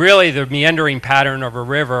 And really, the meandering pattern of a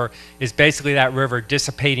river is basically that river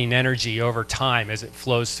dissipating energy over time as it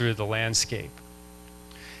flows through the landscape.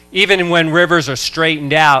 Even when rivers are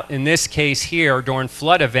straightened out, in this case here, during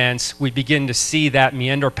flood events, we begin to see that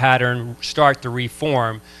meander pattern start to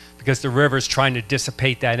reform because the river's trying to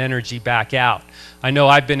dissipate that energy back out. I know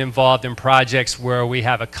I've been involved in projects where we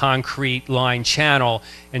have a concrete line channel,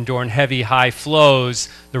 and during heavy high flows,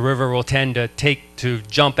 the river will tend to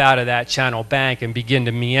jump out of that channel bank and begin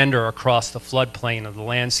to meander across the floodplain of the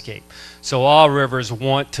landscape. So all rivers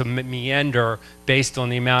want to meander based on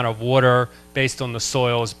the amount of water, based on the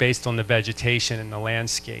soils, based on the vegetation in the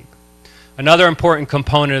landscape. Another important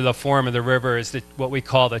component of the form of the river is what we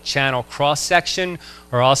call the channel cross-section,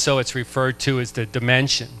 or also it's referred to as the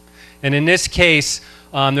dimension. And in this case,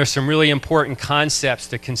 there's some really important concepts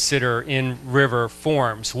to consider in river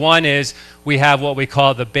forms. One is we have what we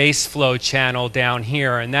call the base flow channel down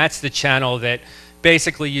here, and that's the channel that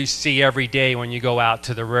basically you see every day when you go out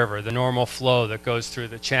to the river, the normal flow that goes through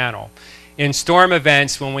the channel. In storm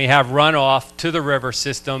events, when we have runoff to the river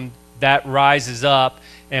system, that rises up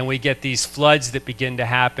and we get these floods that begin to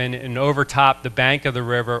happen and overtop the bank of the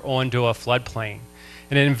river onto a floodplain.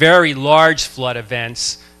 And in very large flood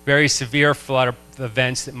events, very severe flood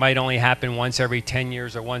events that might only happen once every 10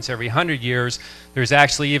 years or once every 100 years, there's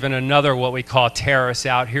actually even another what we call terrace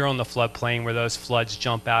out here on the floodplain where those floods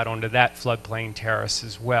jump out onto that floodplain terrace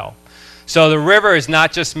as well. So the river is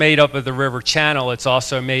not just made up of the river channel, it's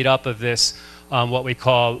also made up of this what we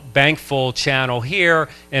call bankful channel here,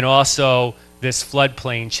 and also this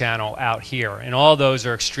floodplain channel out here. And all those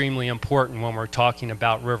are extremely important when we're talking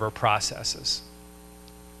about river processes.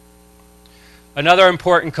 Another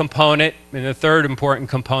important component, and the third important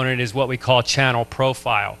component, is what we call channel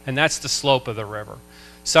profile, and that's the slope of the river.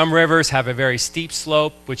 Some rivers have a very steep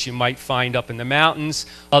slope, which you might find up in the mountains.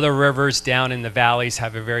 Other rivers down in the valleys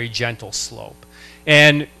have a very gentle slope.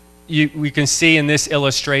 And we can see in this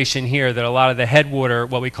illustration here that a lot of the headwater,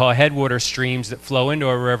 what we call headwater streams that flow into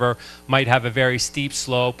a river, might have a very steep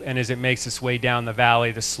slope, and as it makes its way down the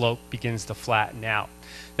valley, the slope begins to flatten out.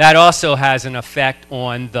 That also has an effect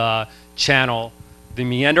on the channel, the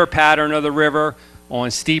meander pattern of the river. On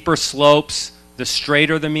steeper slopes, the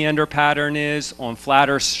straighter the meander pattern is. On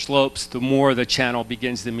flatter slopes, the more the channel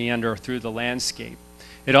begins to meander through the landscape.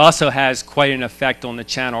 It also has quite an effect on the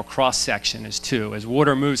channel cross-section too. As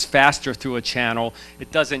water moves faster through a channel,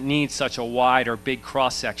 it doesn't need such a wide or big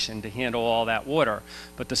cross-section to handle all that water.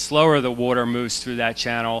 But the slower the water moves through that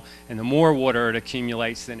channel and the more water it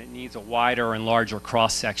accumulates, then it needs a wider and larger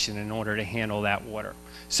cross-section in order to handle that water.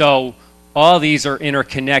 So all these are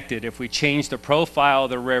interconnected. If we change the profile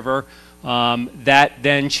of the river, that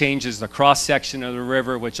then changes the cross-section of the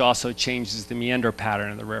river, which also changes the meander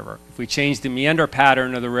pattern of the river. If we change the meander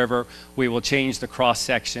pattern of the river, we will change the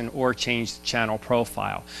cross-section or change the channel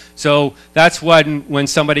profile. So that's when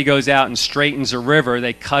somebody goes out and straightens a river,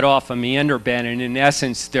 they cut off a meander bed, and in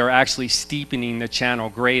essence, they're actually steepening the channel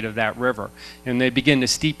grade of that river. And they begin to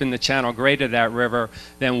steepen the channel grade of that river,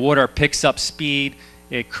 then water picks up speed,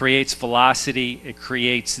 it creates velocity, it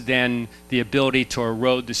creates then the ability to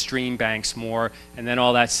erode the stream banks more, and then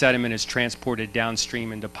all that sediment is transported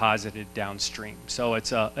downstream and deposited downstream. So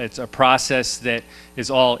it's a process that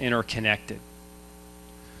is all interconnected.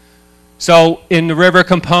 So in the river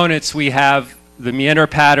components, we have the meander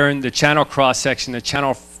pattern, the channel cross-section, the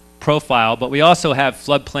channel profile, but we also have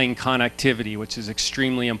floodplain connectivity, which is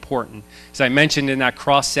extremely important. As I mentioned in that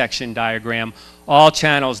cross-section diagram, all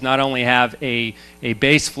channels not only have a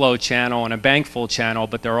base flow channel and a bank flow channel,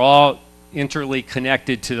 but they're all interly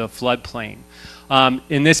connected to the floodplain.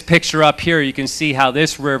 In this picture up here, you can see how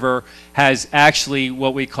this river has actually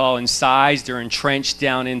what we call incised or entrenched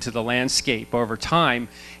down into the landscape over time.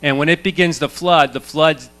 And when it begins to flood, the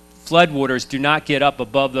floodwaters do not get up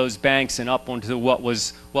above those banks and up onto what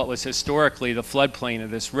was historically the floodplain of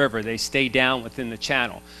this river. They stay down within the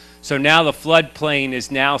channel. So now the floodplain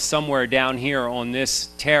is now somewhere down here on this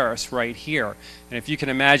terrace right here. And if you can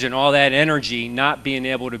imagine all that energy not being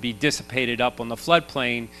able to be dissipated up on the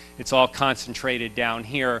floodplain, it's all concentrated down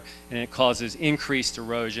here, and it causes increased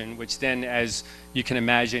erosion, which then, as you can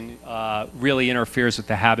imagine, really interferes with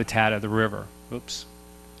the habitat of the river. Oops.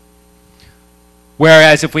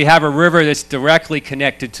 Whereas if we have a river that's directly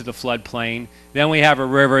connected to the floodplain, then we have a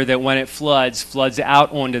river that when it floods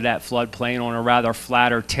out onto that floodplain on a rather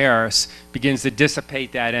flatter terrace, begins to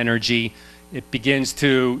dissipate that energy. It begins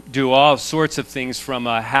to do all sorts of things from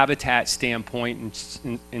a habitat standpoint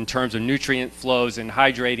in terms of nutrient flows and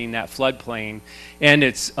hydrating that floodplain, and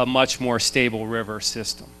it's a much more stable river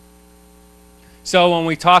system. So when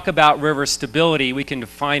we talk about river stability, we can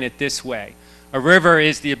define it this way. A river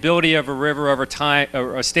is the ability of a river over time,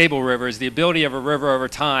 or a stable river is the ability of a river over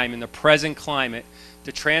time in the present climate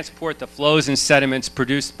to transport the flows and sediments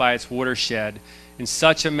produced by its watershed in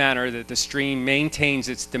such a manner that the stream maintains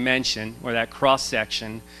its dimension, or that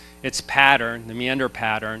cross-section, its pattern, the meander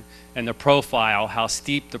pattern, and the profile, how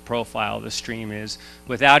steep the profile of the stream is,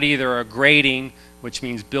 without either a grading, which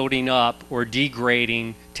means building up, or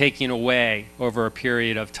degrading, taking away over a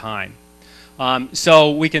period of time.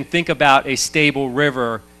 So we can think about a stable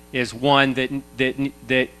river as one that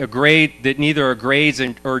neither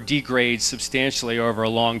aggrades or degrades substantially over a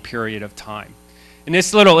long period of time. And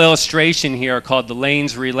this little illustration here called the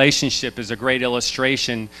Lane's relationship is a great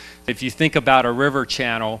illustration. If you think about a river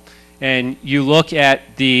channel and you look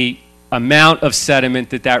at the amount of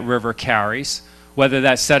sediment that river carries, whether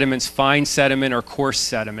that sediment's fine sediment or coarse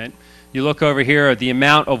sediment, you look over here at the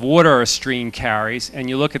amount of water a stream carries, and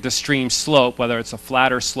you look at the stream slope, whether it's a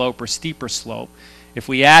flatter slope or steeper slope. If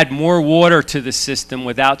we add more water to the system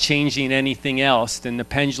without changing anything else, then the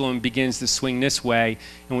pendulum begins to swing this way,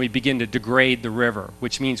 and we begin to degrade the river,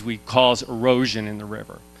 which means we cause erosion in the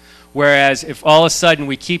river. Whereas if all of a sudden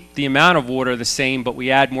we keep the amount of water the same, but we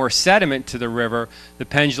add more sediment to the river, the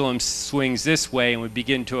pendulum swings this way and we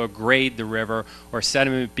begin to erode the river, or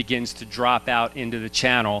sediment begins to drop out into the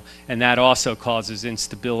channel, and that also causes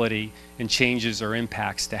instability and changes or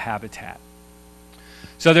impacts to habitat.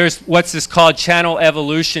 So there's what's this called channel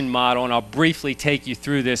evolution model, and I'll briefly take you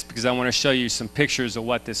through this because I want to show you some pictures of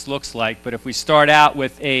what this looks like. But if we start out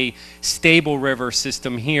with a stable river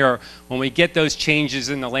system here, when we get those changes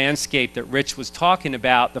in the landscape that Rich was talking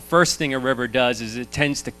about, the first thing a river does is it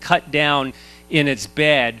tends to cut down in its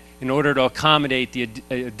bed in order to accommodate the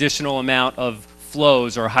additional amount of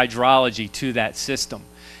flows or hydrology to that system.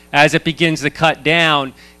 As it begins to cut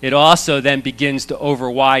down, it also then begins to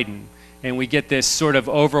over-widen. And we get this sort of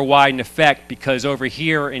over-widened effect because over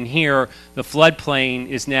here and here, the floodplain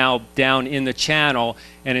is now down in the channel,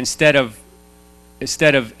 and instead of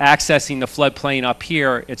accessing the floodplain up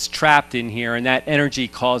here, it's trapped in here, and that energy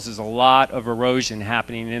causes a lot of erosion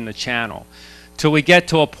happening in the channel. Till we get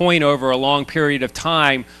to a point over a long period of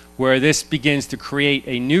time where this begins to create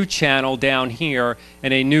a new channel down here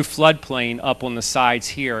and a new floodplain up on the sides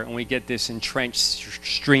here, and we get this entrenched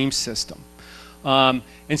stream system.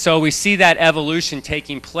 And so we see that evolution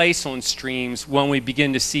taking place on streams when we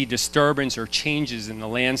begin to see disturbance or changes in the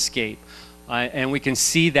landscape. And we can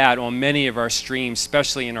see that on many of our streams,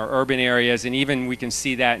 especially in our urban areas, and even we can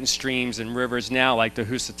see that in streams and rivers now like the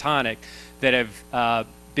Housatonic that have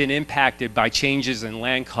been impacted by changes in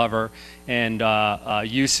land cover and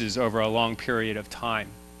uses over a long period of time.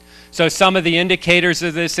 So some of the indicators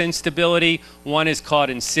of this instability, one is called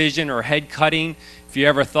incision or head cutting. If you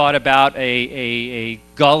ever thought about a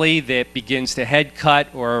gully that begins to head cut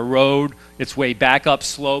or erode its way back up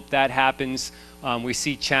slope, that happens. We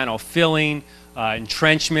see channel filling,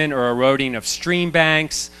 entrenchment or eroding of stream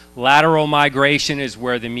banks. Lateral migration is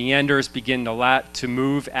where the meanders begin to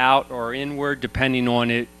move out or inward, depending on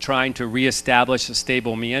it trying to reestablish a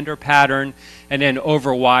stable meander pattern, and then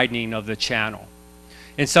over-widening of the channel.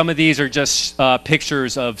 And some of these are just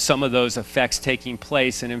pictures of some of those effects taking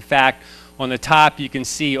place. And in fact, on the top, you can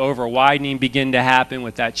see over-widening begin to happen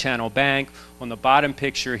with that channel bank. On the bottom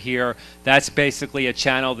picture here, that's basically a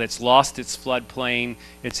channel that's lost its floodplain.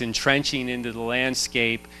 It's entrenching into the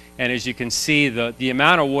landscape. And as you can see, the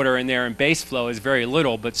amount of water in there in base flow is very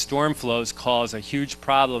little, but storm flows cause a huge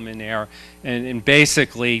problem in there and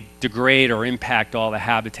basically degrade or impact all the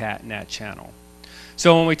habitat in that channel.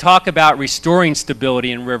 So when we talk about restoring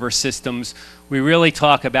stability in river systems, we really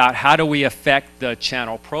talk about how do we affect the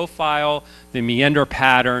channel profile, the meander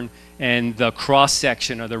pattern, and the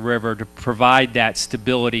cross-section of the river to provide that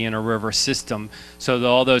stability in a river system so that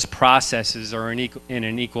all those processes are in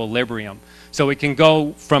an equilibrium. So we can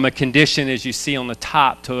go from a condition, as you see on the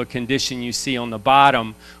top, to a condition you see on the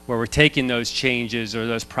bottom, where we're taking those changes or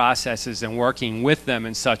those processes and working with them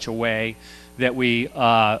in such a way that we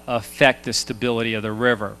affect the stability of the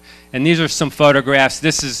river. And these are some photographs.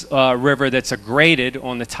 This is a river that's graded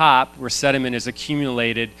on the top where sediment is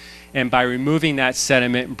accumulated, and by removing that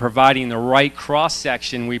sediment and providing the right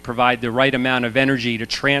cross-section, we provide the right amount of energy to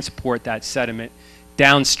transport that sediment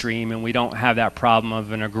downstream, and we don't have that problem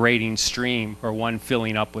of an aggrading stream or one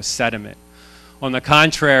filling up with sediment. On the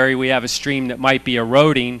contrary, we have a stream that might be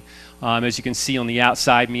eroding, as you can see on the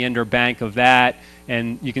outside meander bank of that,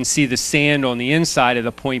 and you can see the sand on the inside of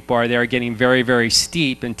the point bar there getting very, very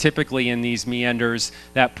steep, and typically in these meanders,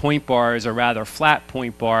 that point bar is a rather flat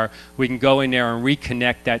point bar. We can go in there and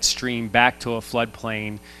reconnect that stream back to a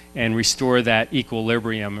floodplain and restore that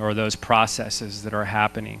equilibrium or those processes that are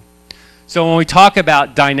happening. So when we talk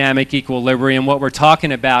about dynamic equilibrium, what we're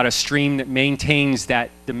talking about a stream that maintains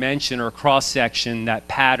that dimension or cross-section, that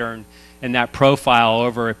pattern, and that profile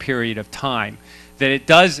over a period of time. That it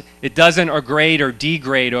doesn't aggrade or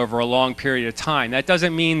degrade over a long period of time. That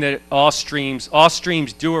doesn't mean that all streams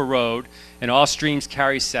do erode, and all streams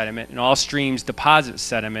carry sediment, and all streams deposit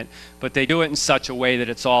sediment, but they do it in such a way that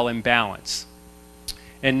it's all in balance.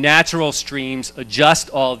 And natural streams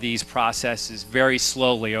adjust all these processes very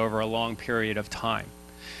slowly over a long period of time.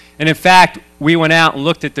 And in fact, we went out and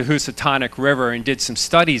looked at the Housatonic River and did some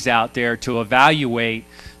studies out there to evaluate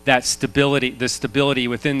that stability, the stability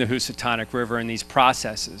within the Housatonic River in these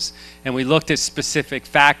processes. And we looked at specific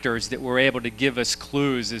factors that were able to give us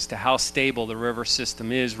clues as to how stable the river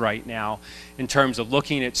system is right now in terms of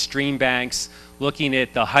looking at stream banks, looking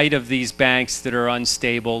at the height of these banks that are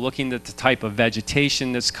unstable, looking at the type of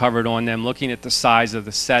vegetation that's covered on them, looking at the size of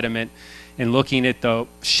the sediment, and looking at the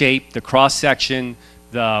shape, the cross-section,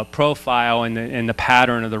 the profile, and the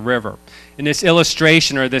pattern of the river. And this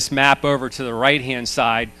illustration or this map over to the right-hand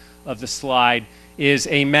side of the slide is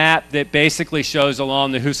a map that basically shows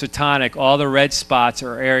along the Housatonic all the red spots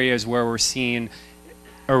are areas where we're seeing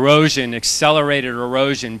erosion, accelerated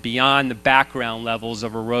erosion beyond the background levels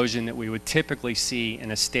of erosion that we would typically see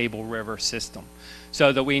in a stable river system.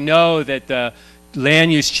 So that we know that the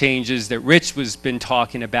land use changes that Rich has been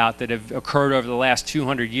talking about that have occurred over the last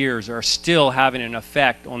 200 years are still having an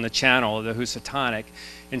effect on the channel of the Housatonic,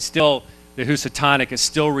 and still the Housatonic is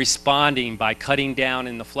still responding by cutting down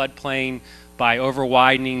in the floodplain, by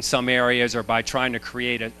over-widening some areas, or by trying to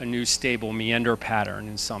create a new stable meander pattern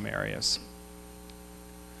in some areas.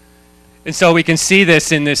 And so we can see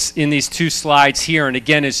this in these two slides here, and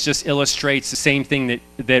again it just illustrates the same thing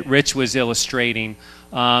that Rich was illustrating.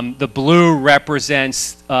 The blue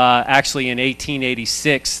represents actually in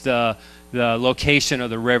 1886 the the location of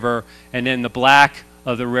the river, and then the black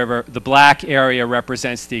of the river, the black area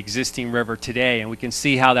represents the existing river today, and we can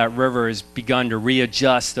see how that river has begun to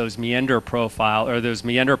readjust those meander profile or those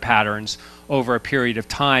meander patterns over a period of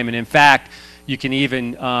time. And in fact, you can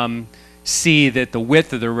even see that the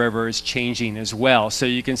width of the river is changing as well. So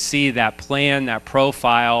you can see that plan, that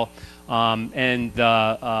profile, and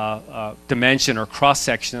the dimension or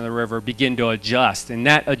cross-section of the river begin to adjust. And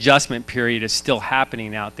that adjustment period is still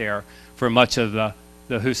happening out there for much of the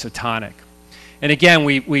Housatonic. And again,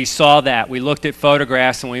 we saw that. We looked at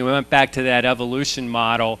photographs and we went back to that evolution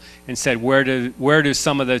model and said, where do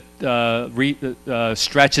some of the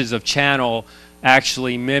stretches of channel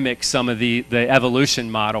actually mimic some of the evolution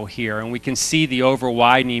model here? And we can see the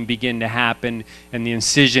over-widening begin to happen and the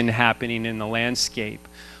incision happening in the landscape.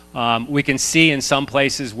 We can see in some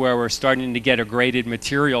places where we're starting to get a graded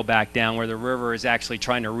material back down, where the river is actually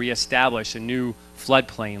trying to reestablish a new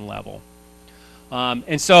floodplain level.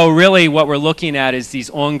 And so really what we're looking at is these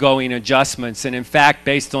ongoing adjustments. And in fact,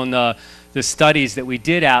 based on the studies that we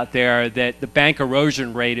did out there, that the bank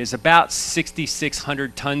erosion rate is about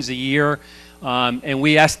 6,600 tons a year. And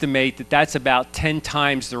we estimate that that's about 10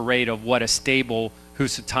 times the rate of what a stable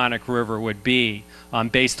Housatonic river would be,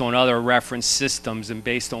 based on other reference systems and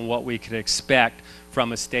based on what we could expect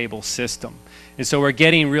from a stable system. And so we're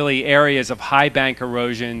getting really areas of high bank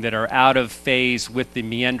erosion that are out of phase with the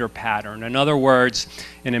meander pattern. In other words,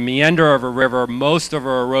 in a meander of a river, most of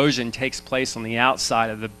our erosion takes place on the outside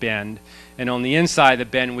of the bend, and on the inside of the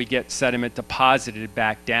bend we get sediment deposited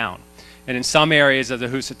back down. And in some areas of the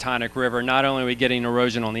Housatonic River, not only are we getting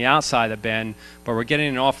erosion on the outside of the bend, but we're getting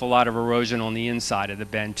an awful lot of erosion on the inside of the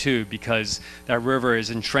bend too, because that river is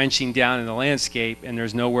entrenching down in the landscape and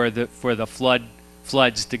there's nowhere for the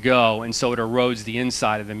floods to go, and so it erodes the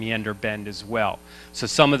inside of the meander bend as well. So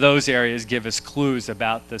some of those areas give us clues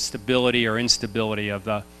about the stability or instability of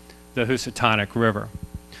the Housatonic River.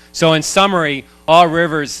 So in summary, all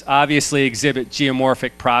rivers obviously exhibit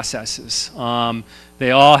geomorphic processes.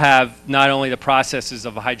 They all have not only the processes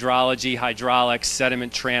of hydrology, hydraulics,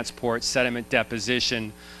 sediment transport, sediment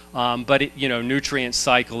deposition, but nutrient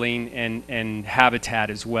cycling and habitat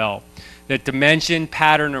as well. That dimension,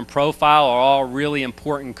 pattern, and profile are all really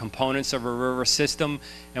important components of a river system,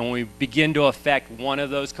 and when we begin to affect one of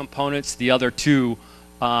those components, the other two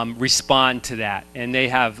respond to that, and they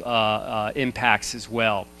have impacts as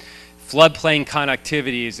well. Floodplain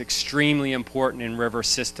connectivity is extremely important in river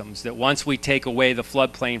systems, that once we take away the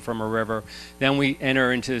floodplain from a river, then we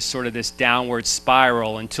enter into sort of this downward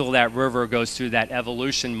spiral until that river goes through that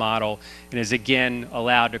evolution model and is again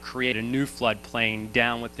allowed to create a new floodplain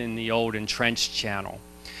down within the old entrenched channel.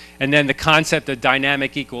 And then the concept of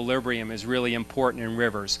dynamic equilibrium is really important in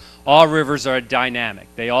rivers. All rivers are dynamic.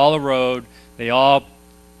 They all erode, they all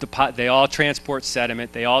transport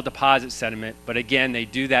sediment, they all deposit sediment, but again, they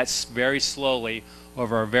do that very slowly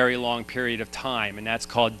over a very long period of time, and that's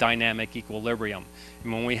called dynamic equilibrium.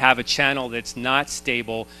 And when we have a channel that's not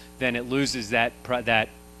stable, then it loses that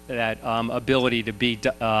ability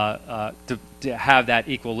to have that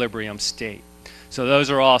equilibrium state. So those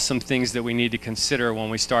are all some things that we need to consider when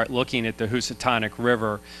we start looking at the Housatonic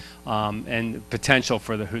River and the potential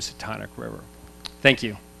for the Housatonic River. Thank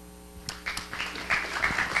you.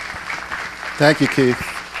 Thank you, Keith.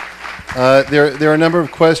 There are a number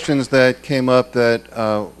of questions that came up that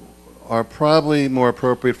are probably more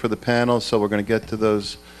appropriate for the panel, so we're going to get to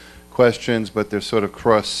those questions, but they're sort of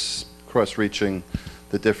cross-reaching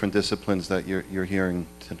the different disciplines that you're hearing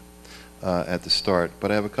at the start.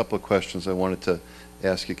 But I have a couple of questions I wanted to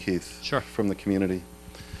ask you, Keith, Sure. from the community.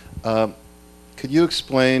 Could you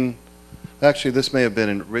explain? Actually, this may have been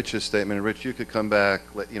in Rich's statement. And Rich, you could come back,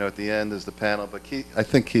 at the end as the panel. But Keith, I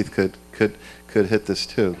think Keith could hit this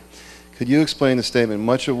too. Could you explain the statement?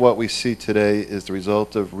 Much of what we see today is the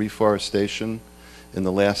result of reforestation in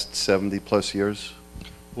the last 70+ years.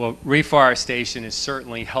 Well, reforestation is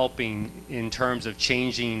certainly helping in terms of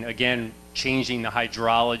changing the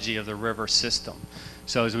hydrology of the river system.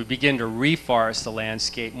 So as we begin to reforest the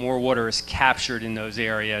landscape, more water is captured in those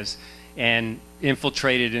areas and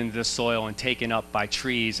infiltrated into the soil and taken up by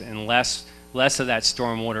trees, and less of that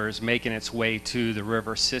stormwater is making its way to the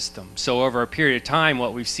river system. So over a period of time,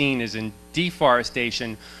 what we've seen is in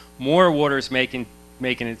deforestation, more water is making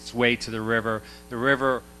its way to the river. The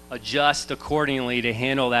river adjusts accordingly to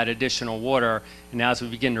handle that additional water, and as we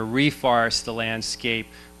begin to reforest the landscape,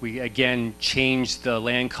 we again change the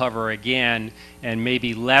land cover again, and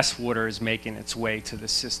maybe less water is making its way to the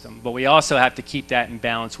system. But we also have to keep that in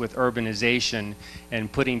balance with urbanization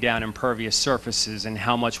and putting down impervious surfaces and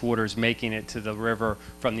how much water is making it to the river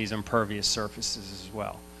from these impervious surfaces as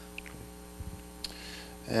well.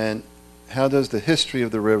 And how does the history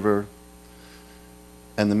of the river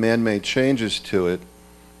and the man-made changes to it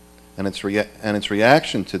and its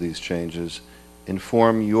reaction to these changes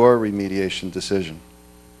inform your remediation decision?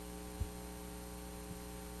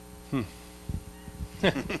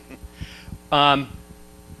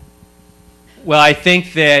 Well, I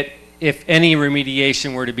think that if any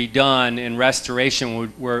remediation were to be done and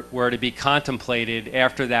restoration were to be contemplated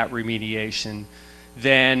after that remediation,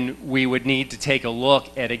 then we would need to take a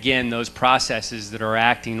look at, again, those processes that are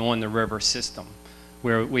acting on the river system,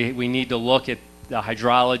 where we need to look at the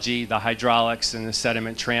hydrology, the hydraulics, and the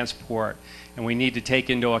sediment transport. And we need to take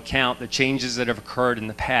into account the changes that have occurred in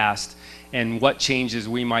the past and what changes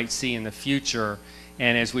we might see in the future.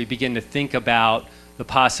 And as we begin to think about the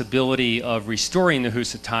possibility of restoring the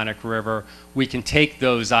Housatonic River, we can take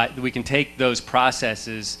those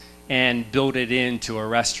processes and build it into a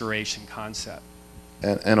restoration concept.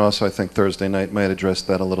 And also, I think Thursday night might address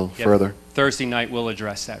that a little further. Thursday night will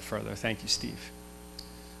address that further. Thank you, Steve.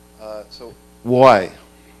 So why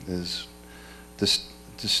is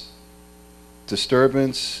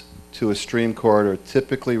disturbance to a stream corridor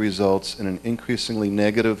typically results in an increasingly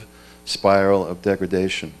negative spiral of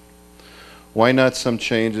degradation? Why not some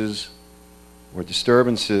changes or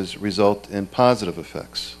disturbances result in positive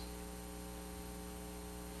effects?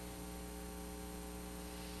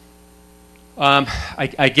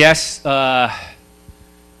 I guess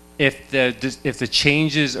if the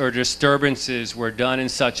changes or disturbances were done in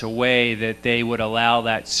such a way that they would allow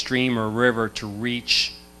that stream or river to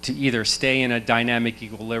either stay in a dynamic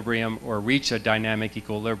equilibrium or reach a dynamic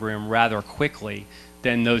equilibrium rather quickly,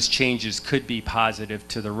 then those changes could be positive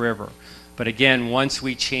to the river. But again, once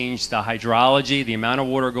we change the hydrology, the amount of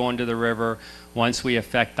water going to the river, once we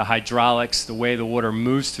affect the hydraulics, the way the water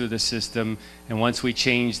moves through the system, and once we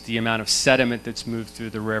change the amount of sediment that's moved through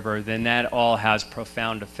the river, then that all has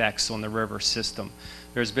profound effects on the river system.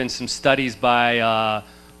 There's been some studies by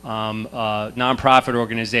nonprofit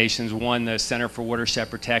organizations. One, the Center for Watershed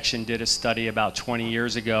Protection, did a study about 20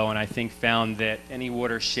 years ago, and I think found that any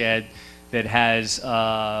watershed that has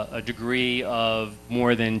a degree of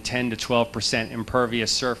more than 10 to 12% impervious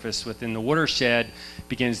surface within the watershed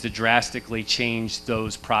begins to drastically change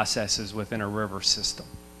those processes within a river system.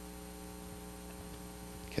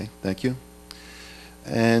 Okay, thank you.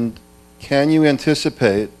 And can you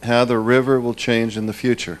anticipate how the river will change in the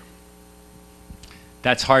future?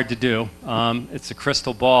 That's hard to do. It's a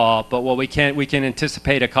crystal ball, but what we can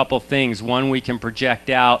anticipate a couple things. One, we can project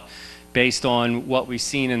out based on what we've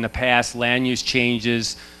seen in the past, land use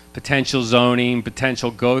changes, potential zoning,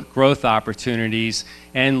 potential growth opportunities,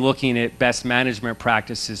 and looking at best management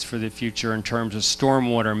practices for the future in terms of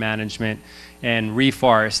stormwater management and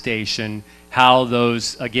reforestation, how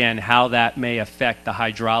those, again, how that may affect the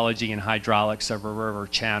hydrology and hydraulics of a river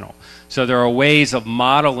channel. So there are ways of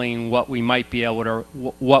modeling what we might be able to,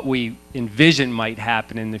 what we envision might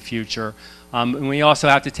happen in the future. And we also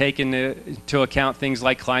have to take into account things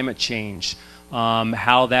like climate change,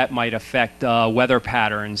 how that might affect weather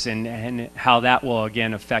patterns, and how that will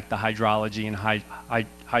again affect the hydrology and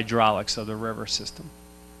hydraulics of the river system.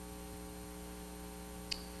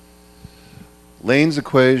 Lane's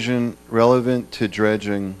equation relevant to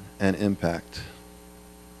dredging and impact.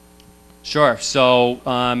 Sure. So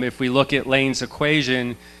if we look at Lane's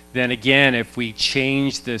equation, then again, if we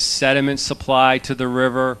change the sediment supply to the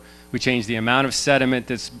river, we change the amount of sediment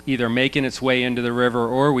that's either making its way into the river,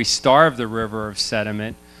 or we starve the river of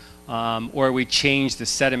sediment, or we change the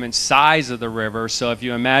sediment size of the river. So if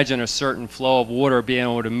you imagine a certain flow of water being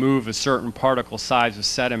able to move a certain particle size of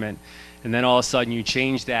sediment, and then all of a sudden you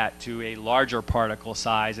change that to a larger particle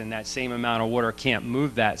size, and that same amount of water can't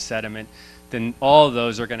move that sediment, then all of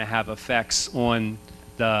those are going to have effects on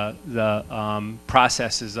the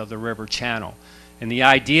processes of the river channel. And the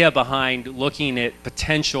idea behind looking at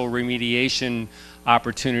potential remediation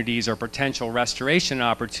opportunities or potential restoration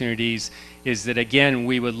opportunities is that, again,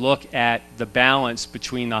 we would look at the balance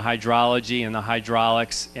between the hydrology and the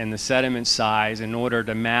hydraulics and the sediment size in order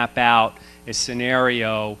to map out a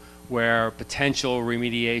scenario where potential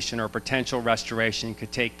remediation or potential restoration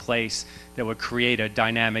could take place that would create a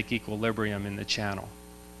dynamic equilibrium in the channel.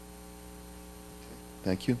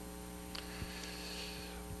 Thank you.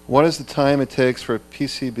 What is the time it takes for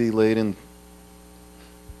PCB-laden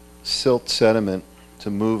silt sediment to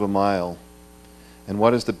move a mile? And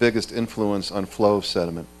what is the biggest influence on flow of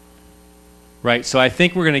sediment? Right, so I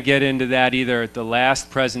think we're going to get into that either at the last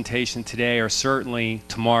presentation today or certainly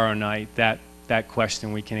tomorrow night. That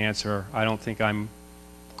question we can answer. I don't think I'm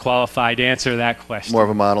qualified to answer that question. More of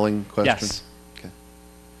a modeling question? Yes. Okay.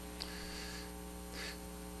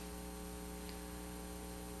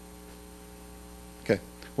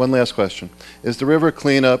 One last question. Is the river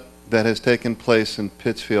cleanup that has taken place in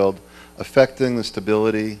Pittsfield affecting the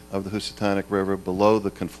stability of the Housatonic River below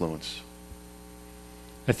the confluence?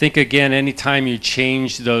 I think, again, anytime you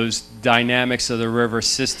change those dynamics of the river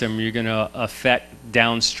system, you're going to affect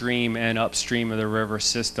downstream and upstream of the river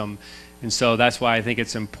system. And so that's why I think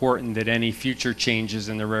it's important that any future changes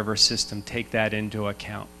in the river system take that into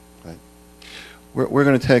account. Right. We're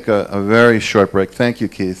going to take a very short break. Thank you,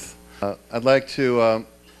 Keith. I'd like to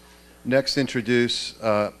next introduce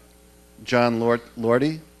John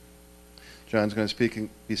Lordy. John's going to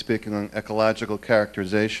be speaking on ecological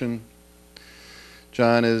characterization.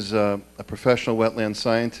 John is a professional wetland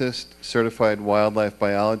scientist, certified wildlife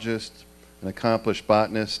biologist, an accomplished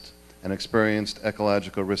botanist, an experienced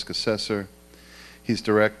ecological risk assessor. He's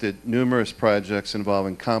directed numerous projects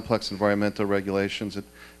involving complex environmental regulations at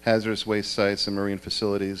hazardous waste sites and marine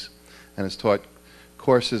facilities, and has taught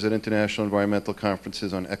courses at international environmental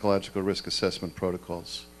conferences on ecological risk assessment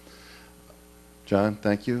protocols. John,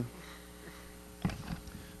 thank you.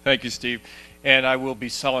 Thank you, Steve. And I will be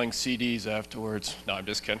selling CDs afterwards. No, I'm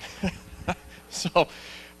just kidding. So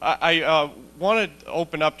I want to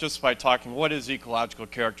open up just by talking what is ecological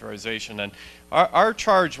characterization. And our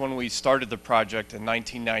charge when we started the project in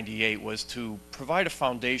 1998 was to provide a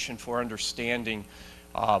foundation for understanding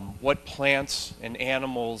what plants and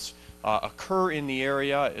animals occur in the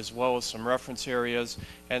area, as well as some reference areas,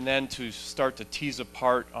 and then to start to tease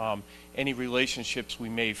apart any relationships we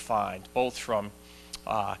may find, both from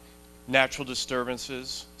natural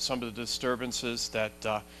disturbances, some of the disturbances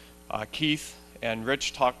that Keith and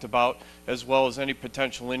Rich talked about, as well as any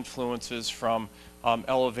potential influences from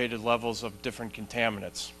elevated levels of different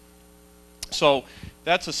contaminants. So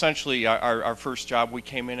that's essentially our first job. We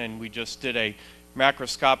came in and we just did a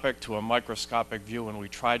macroscopic to a microscopic view, and we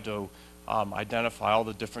tried to identify all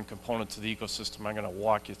the different components of the ecosystem. I'm going to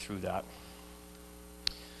walk you through that.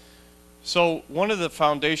 So one of the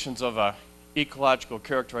foundations of a ecological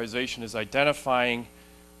characterization is identifying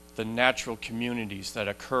the natural communities that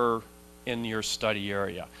occur in your study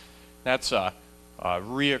area. That's a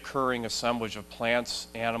reoccurring assemblage of plants,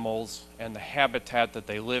 animals, and the habitat that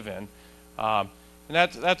they live in. And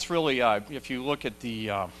that's really, if you look at the,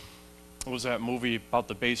 what was that movie about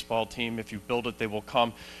the baseball team, if you build it, they will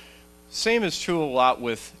come. Same is true a lot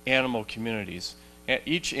with animal communities.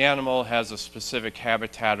 Each animal has a specific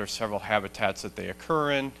habitat or several habitats that they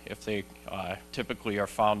occur in. If they typically are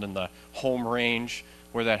found in the home range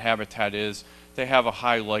where that habitat is, they have a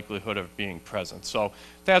high likelihood of being present. So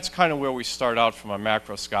that's kind of where we start out from a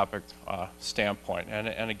macroscopic standpoint.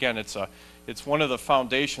 And again, it's one of the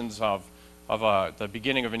foundations of the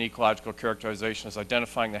beginning of an ecological characterization is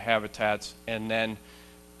identifying the habitats and then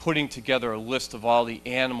putting together a list of all the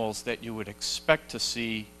animals that you would expect to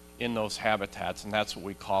see in those habitats, and that's what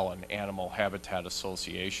we call an animal habitat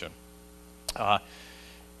association. A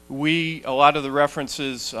lot of the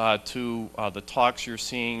references to the talks you're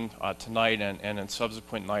seeing tonight and in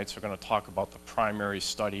subsequent nights are going to talk about the primary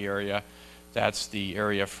study area. That's the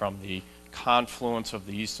area from the confluence of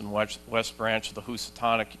the east and west branch of the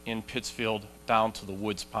Housatonic in Pittsfield down to the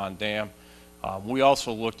Woods Pond Dam. We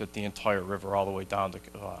also looked at the entire river all the way down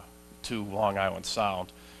to Long Island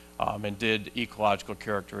Sound. And did ecological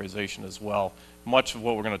characterization as well. Much of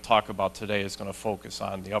what we're going to talk about today is going to focus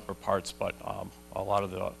on the upper parts, but a lot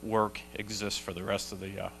of the work exists for the rest of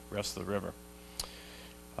the river.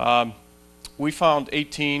 We found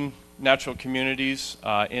 18 natural communities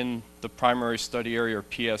in the primary study area, or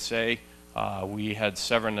PSA. We had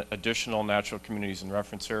 7 additional natural communities and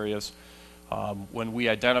reference areas. When we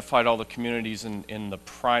identified all the communities in the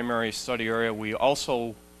primary study area, we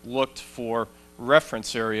also looked for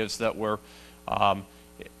reference areas that were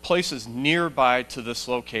places nearby to this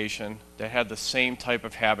location that had the same type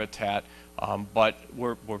of habitat, but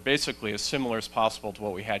were basically as similar as possible to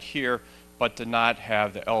what we had here, but did not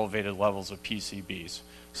have the elevated levels of PCBs.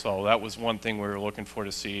 So that was one thing we were looking for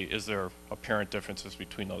to see, is there apparent differences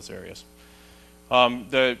between those areas.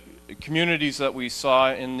 The communities that we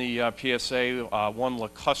saw in the PSA, one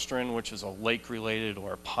lacustrine, which is a lake-related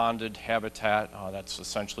or ponded habitat, that's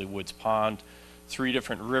essentially Woods Pond. 3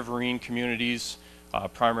 different riverine communities,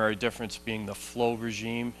 primary difference being the flow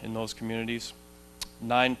regime in those communities.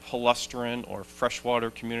 9 palustrine or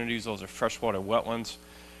freshwater communities, those are freshwater wetlands.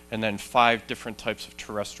 And then 5 different types of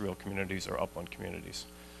terrestrial communities or upland communities.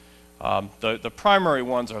 The primary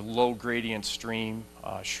ones are low gradient stream,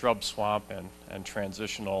 shrub swamp, and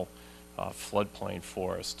transitional floodplain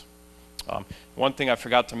forest. One thing I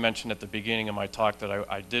forgot to mention at the beginning of my talk that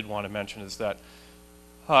I did want to mention is that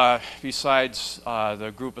besides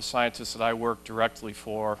the group of scientists that I work directly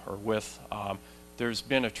for or with, there's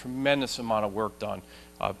been a tremendous amount of work done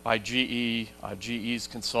by GE, GE's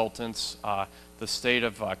consultants, the state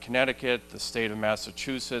of Connecticut, the state of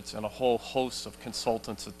Massachusetts, and a whole host of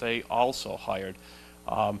consultants that they also hired.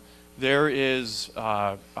 There is,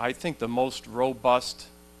 I think, the most robust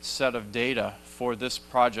set of data for this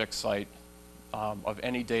project site of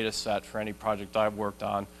any data set for any project I've worked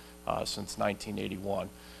on since 1981.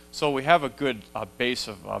 So we have a good base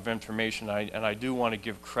of information, and I do want to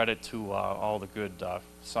give credit to all the good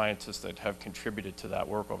scientists that have contributed to that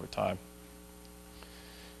work over time.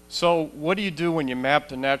 So what do you do when you map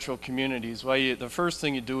the natural communities? Well, the first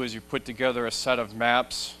thing you do is you put together a set of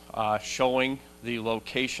maps showing the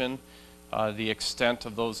location, the extent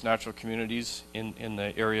of those natural communities in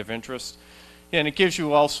the area of interest. And it gives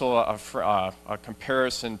you also a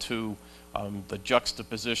comparison to the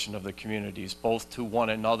juxtaposition of the communities, both to one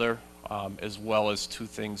another as well as to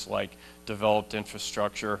things like developed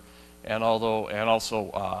infrastructure and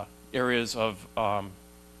also areas of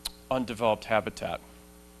undeveloped habitat.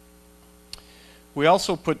 We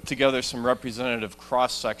also put together some representative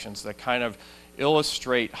cross sections that kind of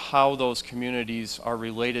illustrate how those communities are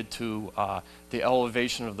related to the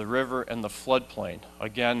elevation of the river and the floodplain.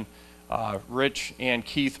 Again, Rich and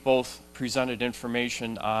Keith both presented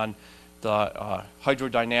information on the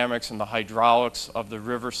hydrodynamics and the hydraulics of the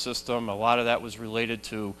river system. A lot of that was related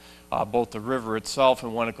to both the river itself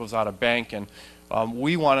and when it goes out of bank. And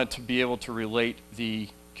we wanted to be able to relate the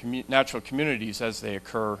natural communities as they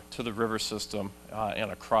occur to the river system in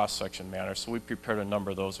a cross-section manner. So we prepared a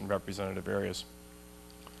number of those in representative areas.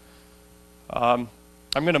 I'm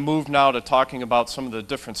going to move now to talking about some of the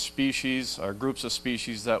different species or groups of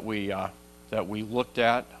species that we looked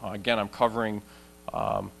at. Again, I'm covering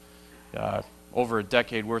over a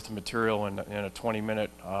decade worth of material in a 20-minute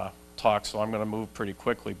talk, so I'm going to move pretty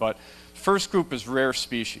quickly. But first group is rare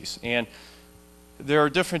species, and there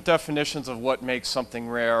are different definitions of what makes something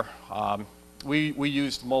rare. We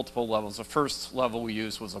used multiple levels. The first level we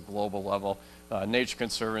used was a global level. Nature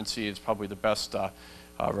Conservancy is probably the best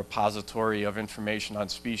repository of information on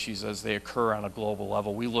species as they occur on a global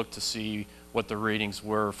level. We looked to see what the ratings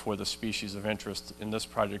were for the species of interest in this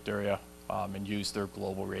project area and used their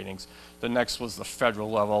global ratings. The next was the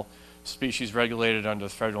federal level. Species regulated under the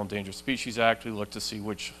Federal Endangered Species Act. We looked to see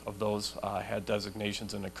which of those had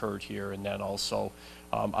designations and occurred here, and then also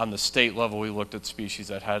on the state level we looked at species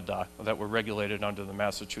that had that were regulated under the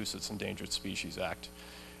Massachusetts Endangered Species Act.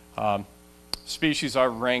 Species are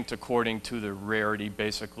ranked according to the rarity,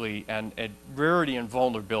 basically, and rarity and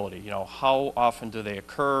vulnerability. You know, how often do they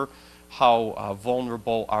occur? How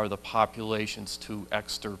vulnerable are the populations to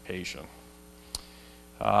extirpation?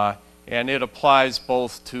 And it applies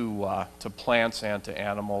both to plants and to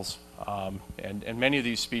animals. And many of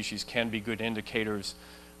these species can be good indicators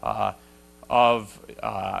of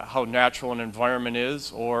how natural an environment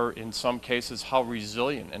is, or in some cases, how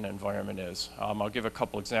resilient an environment is. I'll give a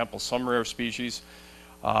couple examples. Some rare species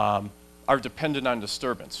are dependent on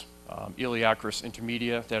disturbance. Elaeacris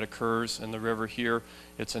intermedia that occurs in the river here.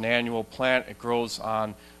 It's an annual plant. It grows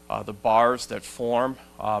on the bars that form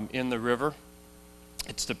in the river.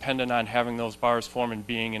 It's dependent on having those bars form and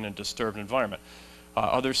being in a disturbed environment.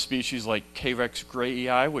 Other species like Carex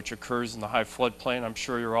grayi, which occurs in the high floodplain, I'm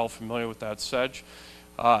sure you're all familiar with that sedge.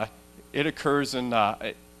 It occurs in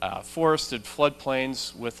forested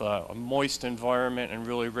floodplains with a moist environment and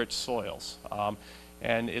really rich soils.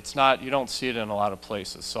 And it's not, you don't see it in a lot of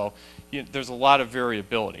places. So there's a lot of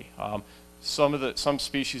variability. Some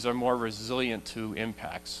species are more resilient to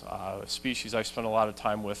impacts. Species I spent a lot of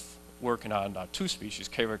time with working on two species,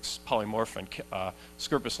 Carex polymorpha and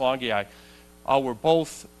Scirpus longii, were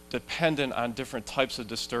both dependent on different types of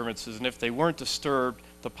disturbances, and if they weren't disturbed,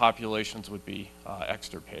 the populations would be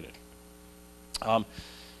extirpated.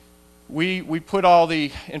 We put all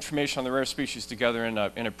the information on the rare species together in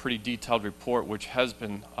a pretty detailed report, which has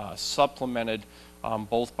been supplemented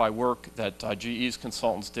both by work that GE's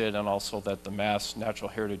consultants did and also that the Mass Natural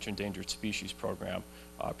Heritage Endangered Species Program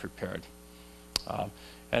prepared.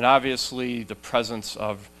 And obviously, the presence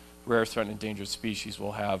of rare, threatened, endangered species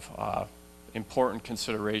will have important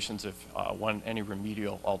considerations if when any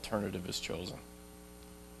remedial alternative is chosen.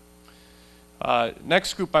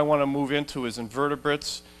 Next group I want to move into is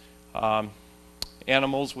invertebrates,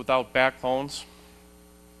 animals without backbones.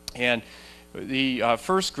 And the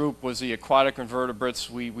first group was the aquatic invertebrates.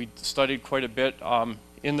 We studied quite a bit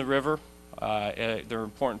in the river. They're an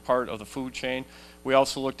important part of the food chain. We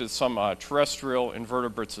also looked at some terrestrial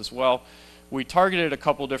invertebrates as well. We targeted a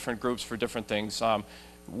couple different groups for different things.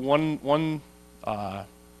 One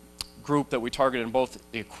group that we targeted in both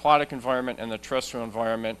the aquatic environment and the terrestrial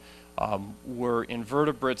environment were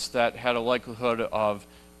invertebrates that had a likelihood of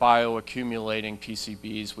bioaccumulating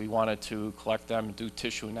PCBs. We wanted to collect them and do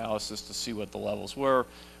tissue analysis to see what the levels were,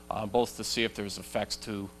 both to see if there's effects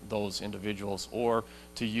to those individuals or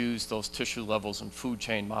to use those tissue levels in food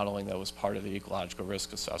chain modeling that was part of the ecological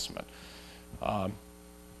risk assessment.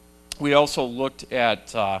 We also looked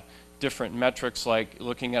at different metrics, like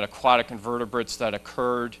looking at aquatic invertebrates that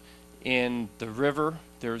occurred in the river.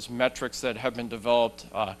 There's metrics that have been developed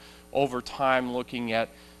over time looking at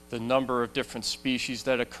the number of different species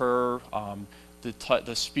that occur,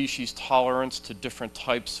 the species tolerance to different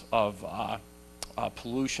types of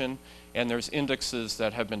pollution, and there's indexes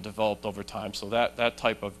that have been developed over time. So that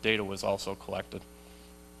type of data was also collected.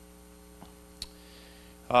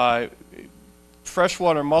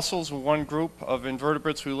 Freshwater mussels were one group of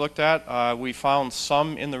invertebrates we looked at. We found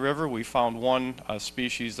some in the river. We found one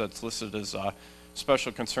species that's listed as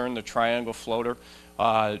special concern, the triangle floater.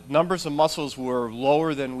 Numbers of mussels were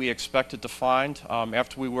lower than we expected to find.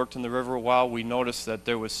 After we worked in the river a while, we noticed that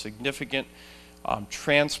there was significant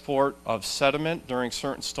transport of sediment during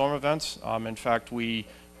certain storm events. In fact, we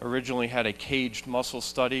originally had a caged mussel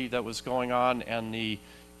study that was going on, and the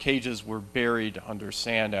cages were buried under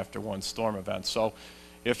sand after one storm event. So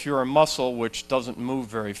if you're a mussel which doesn't move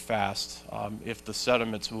very fast, if the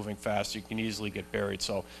sediment's moving fast, you can easily get buried.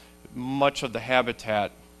 So much of the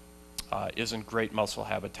habitat isn't great mussel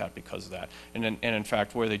habitat because of that. And in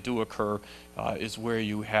fact, where they do occur is where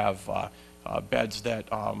you have beds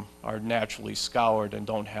that are naturally scoured and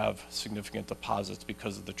don't have significant deposits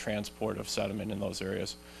because of the transport of sediment in those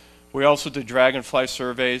areas. We also did dragonfly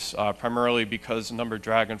surveys, primarily because a number of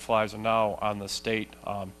dragonflies are now on the state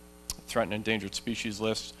threatened and endangered species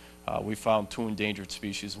list. We found 2 endangered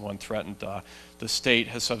species, 1 threatened. The state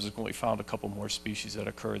has subsequently found a couple more species that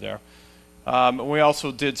occur there. We also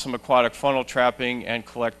did some aquatic funnel trapping and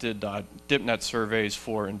collected dip net surveys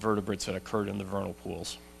for invertebrates that occurred in the vernal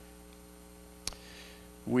pools.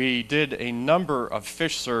 We did a number of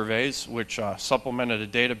fish surveys which supplemented a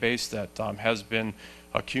database that has been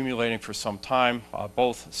accumulating for some time.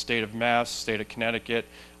 Both State of Mass, State of Connecticut,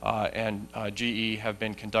 and GE have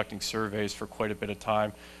been conducting surveys for quite a bit of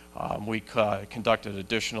time. We conducted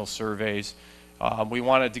additional surveys. We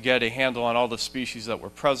wanted to get a handle on all the species that were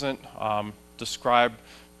present, describe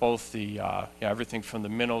both the everything from the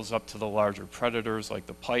minnows up to the larger predators like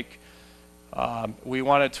the pike. We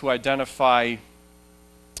wanted to identify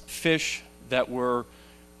fish that were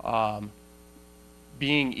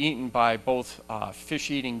being eaten by both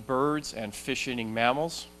fish-eating birds and fish-eating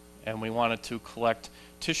mammals, and we wanted to collect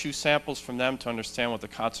tissue samples from them to understand what the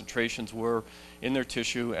concentrations were in their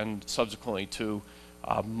tissue and subsequently to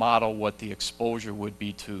model what the exposure would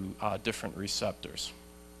be to different receptors.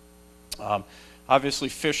 Obviously,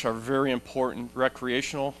 fish are a very important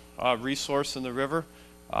recreational resource in the river,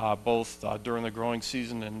 both during the growing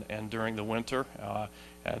season and during the winter,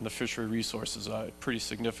 and the fishery resource is pretty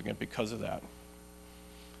significant because of that.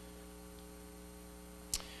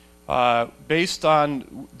 Based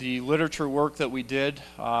on the literature work that we did,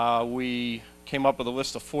 we came up with a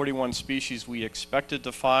list of 41 species we expected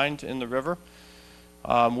to find in the river.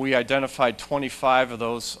 We identified 25 of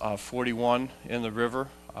those 41 in the river,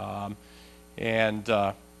 and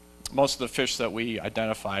most of the fish that we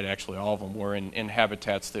identified, actually all of them, were in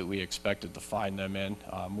habitats that we expected to find them in.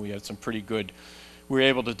 We had some pretty good, we were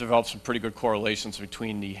able to develop some pretty good correlations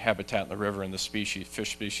between the habitat in the river and the species,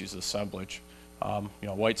 fish species assemblage. You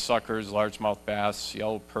know, white suckers, largemouth bass,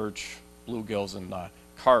 yellow perch, bluegills, and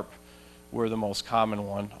carp were the most common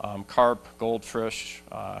one. Carp, goldfish,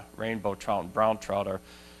 rainbow trout, and brown trout are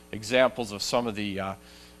examples of some of the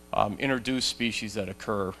introduced species that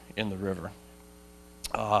occur in the river.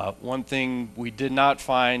 One thing we did not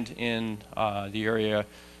find in the area,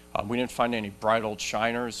 we didn't find any bridled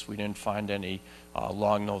shiners, we didn't find any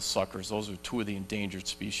long-nosed suckers. Those are 2 of the endangered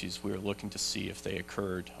species we were looking to see if they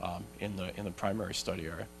occurred in the primary study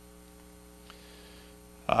area.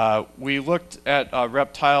 We looked at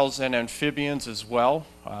reptiles and amphibians as well.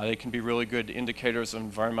 They can be really good indicators of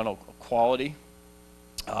environmental quality.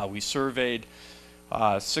 We surveyed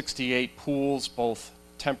 68 pools, both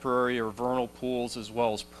temporary or vernal pools as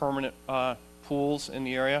well as permanent pools in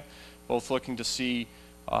the area, both looking to see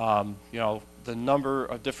you know, the number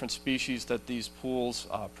of different species that these pools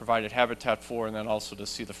provided habitat for, and then also to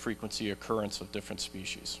see the frequency occurrence of different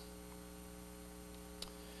species.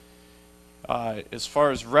 As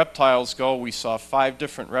far as reptiles go, we saw 5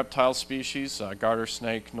 different reptile species, garter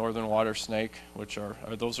snake, northern water snake, which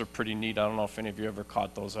those are pretty neat. I don't know if any of you ever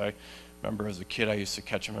caught those. I remember as a kid I used to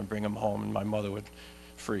catch them and bring them home, and my mother would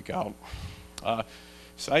freak out.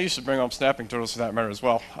 So I used to bring home snapping turtles for that matter as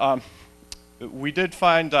well. We did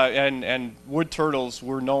find, and wood turtles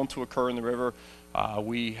were known to occur in the river.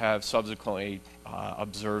 We have subsequently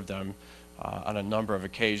observed them on a number of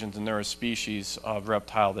occasions, and they're a species of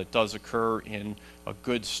reptile that does occur in a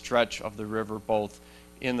good stretch of the river, both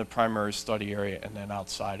in the primary study area and then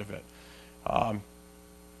outside of it.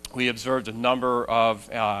 We observed a number of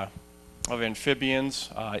amphibians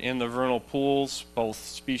in the vernal pools, both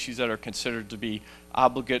species that are considered to be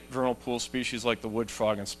obligate vernal pool species like the wood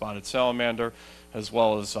frog and spotted salamander, as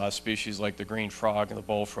well as species like the green frog and the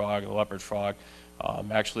bullfrog and the leopard frog.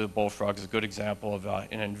 Actually, the bullfrog is a good example of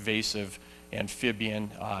an invasive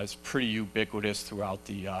amphibian. It's pretty ubiquitous throughout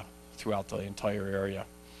the entire area.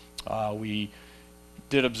 We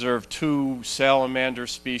did observe 2 salamander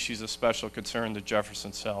species of special concern, the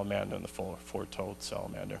Jefferson salamander and the four-toed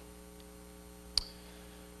salamander.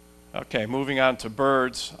 Okay, moving on to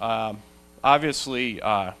birds. Obviously,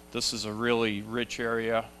 this is a really rich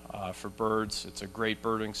area for birds. It's a great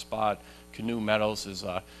birding spot. Canoe Meadows is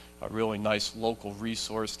a really nice local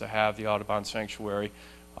resource to have, the Audubon Sanctuary.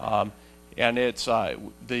 And it's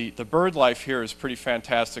the bird life here is pretty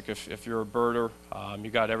fantastic if you're a birder. You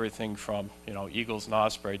got everything from eagles and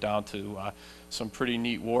osprey down to some pretty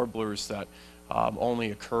neat warblers that only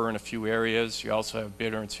occur in a few areas. You also have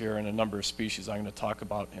bitterns here and a number of species I'm going to talk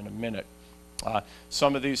about in a minute.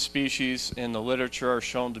 Some of these species in the literature are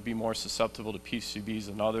shown to be more susceptible to PCBs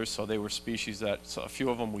than others, so they were species that a few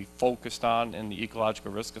of them we focused on in the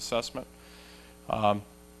ecological risk assessment.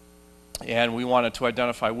 And we wanted to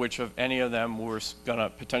identify which of any of them were going to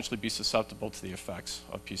potentially be susceptible to the effects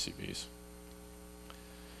of PCBs.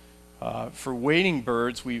 For wading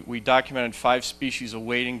birds, we documented 5 species of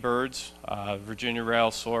wading birds: Virginia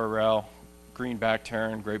rail, Sora rail, greenback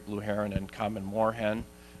heron, great blue heron, and common moorhen.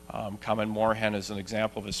 Common moorhen is an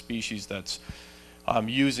example of a species that's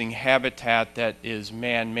using habitat that is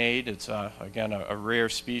man-made. It's, again, a rare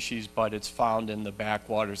species, but it's found in the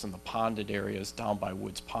backwaters and the ponded areas down by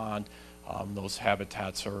Woods Pond. Those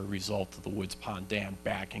habitats are a result of the Woods Pond Dam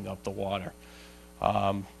backing up the water.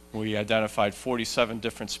 We identified 47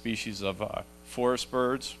 different species of forest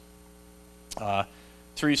birds,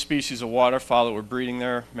 3 species of waterfowl that were breeding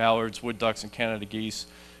there: mallards, wood ducks, and Canada geese.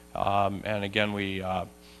 And again, we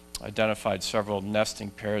identified several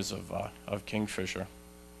nesting pairs of kingfisher.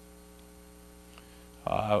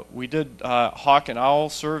 We did hawk and owl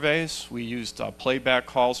surveys. We used playback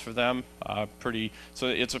calls for them. So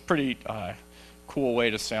it's a pretty cool way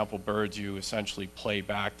to sample birds. You essentially play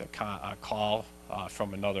back the call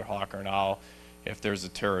from another hawk or an owl. If there's a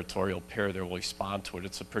territorial pair, they'll respond to it.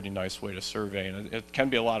 It's a pretty nice way to survey, and it can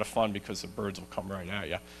be a lot of fun because the birds will come right at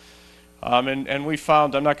you. And we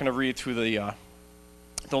found, I'm not going to read through the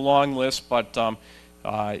long list, but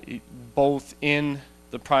both in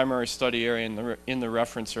the primary study area and in the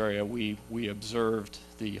reference area, we observed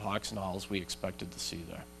the hawks and owls we expected to see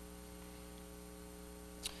there.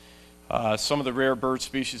 Some of the rare bird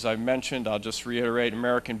species I've mentioned, I'll just reiterate: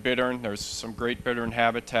 American bittern. There's some great bittern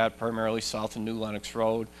habitat, primarily south of New Lenox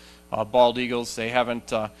Road. Bald eagles, they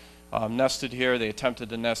haven't nested here. They attempted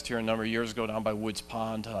to nest here a number of years ago down by Woods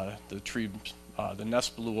Pond. The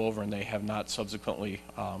nest blew over, and they have not subsequently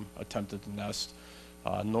attempted to nest.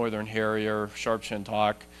 Northern harrier, sharp-shinned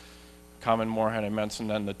hawk, common moorhen I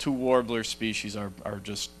mentioned, and the 2 warbler species are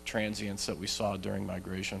just transients that we saw during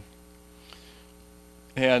migration.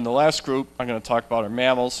 And the last group I'm going to talk about are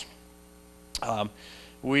mammals.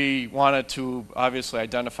 We wanted to obviously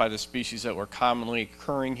identify the species that were commonly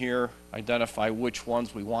occurring here, identify which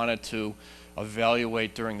ones we wanted to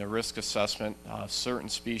evaluate during the risk assessment. Certain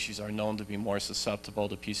species are known to be more susceptible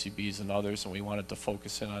to PCBs than others, and we wanted to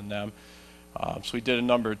focus in on them. So we did a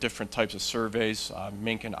number of different types of surveys.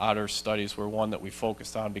 Mink and otter studies were one that we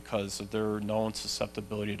focused on because of their known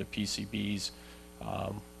susceptibility to PCBs.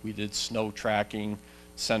 We did snow tracking,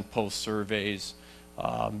 scent post surveys,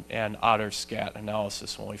 and otter scat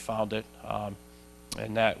analysis when we found it.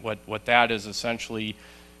 And that what that is essentially,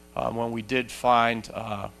 when we did find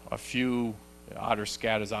a few, otter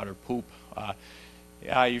scat is otter poop.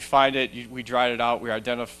 You find it, we dried it out, we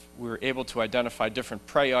were able to identify different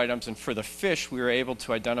prey items, and for the fish, we were able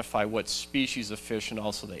to identify what species of fish and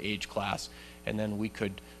also the age class, and then we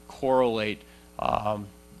could correlate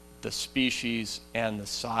the species and the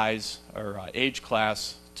size or age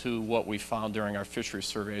class to what we found during our fishery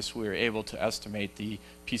surveys. We were able to estimate the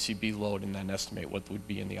PCB load and then estimate what would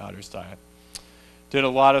be in the otter's diet. Did a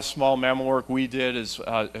lot of small mammal work. We did as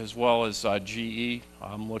well as GE,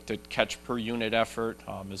 looked at catch per unit effort,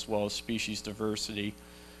 as well as species diversity.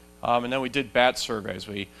 And then we did bat surveys.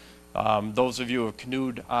 We Those of you who have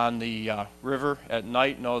canoed on the river at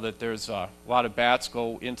night know that there's a lot of bats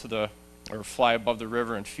go into the, or fly above the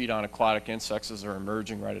river and feed on aquatic insects as they're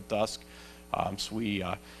emerging right at dusk. So we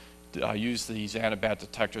use these antibat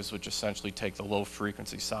detectors, which essentially take the low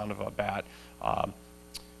frequency sound of a bat,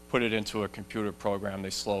 put it into a computer program, they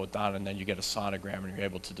slow it down, and then you get a sonogram and you're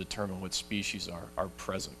able to determine what species are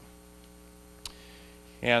present.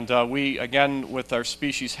 And we, again, with our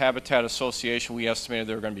Species Habitat Association, we estimated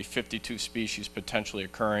there were going to be 52 species potentially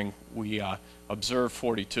occurring. We observed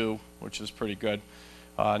 42, which is pretty good.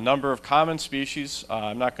 Number of common species,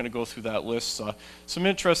 I'm not going to go through that list. Some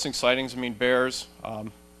interesting sightings. I mean, bears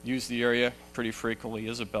use the area pretty frequently.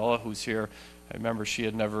 Isabella, who's here, I remember she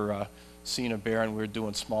had never seen a bear, and we were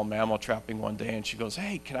doing small mammal trapping one day, and she goes,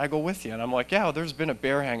 "Hey, can I go with you?" And I'm like, "Yeah, well, there's been a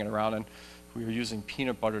bear hanging around." And we were using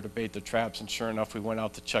peanut butter to bait the traps, and sure enough, we went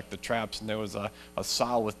out to check the traps, and there was a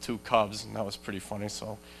sow with 2 cubs, and that was pretty funny,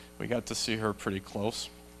 so we got to see her pretty close.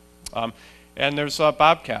 And there's a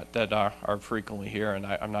bobcat that are frequently here, and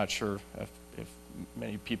I'm not sure if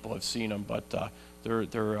many people have seen them, but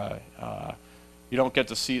you don't get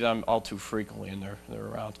to see them all too frequently, and they're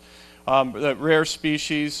around. The rare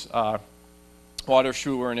species, water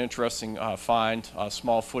shrew were an interesting find.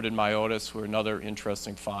 Small-footed myotis were another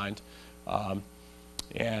interesting find.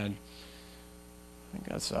 And I think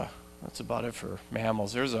that's about it for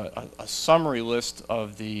mammals. There's a summary list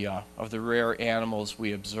of the rare animals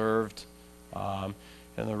we observed, and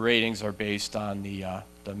the ratings are based on the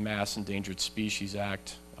Mass Endangered Species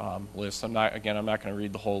Act list. I'm not going to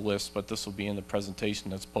read the whole list, but this will be in the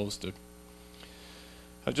presentation that's posted.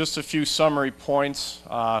 Just a few summary points.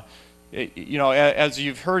 You know, as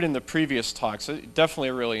you've heard in the previous talks, definitely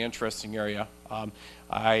a really interesting area.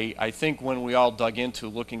 I think when we all dug into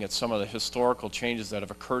looking at some of the historical changes that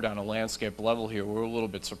have occurred on a landscape level here, we were a little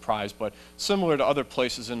bit surprised, but similar to other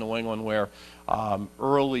places in New England where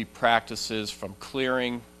early practices from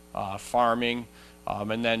clearing, farming,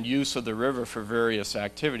 and then use of the river for various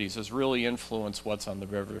activities has really influenced what's on the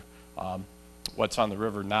river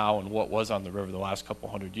now and what was on the river the last couple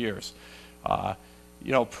hundred years.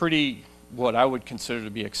 You know, pretty, what I would consider to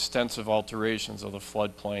be extensive alterations of the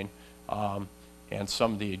floodplain and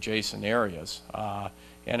some of the adjacent areas.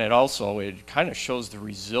 And it kind of shows the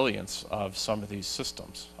resilience of some of these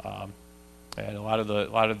systems. And a lot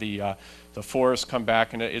of the forests come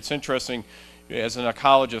back, and it's interesting. As an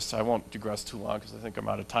ecologist, I won't digress too long because I think I'm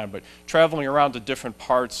out of time, but traveling around to different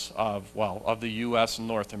parts of the U.S. and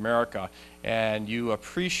North America, and you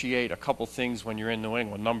appreciate a couple things when you're in New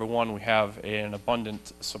England. Number one, we have an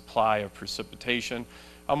abundant supply of precipitation.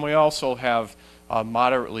 We also have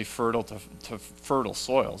moderately fertile to fertile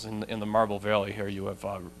soils. In the Marble Valley here, you have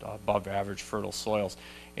above average fertile soils.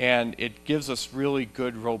 And it gives us really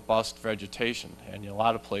good, robust vegetation. And in a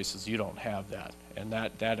lot of places, you don't have that. And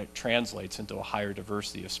that it translates into a higher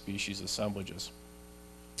diversity of species assemblages.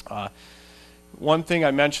 One thing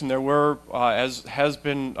I mentioned, there were, as has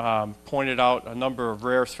been pointed out, a number of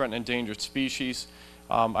rare, threatened, endangered species.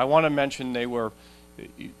 I want to mention they were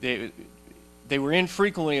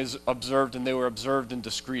infrequently observed, and they were observed in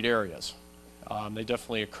discrete areas. They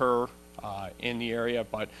definitely occur in the area,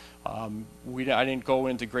 but I didn't go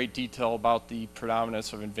into great detail about the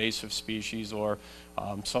predominance of invasive species or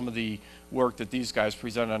some of the work that these guys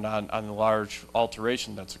presented on the large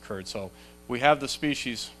alteration that's occurred. So we have the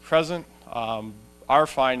species present. Our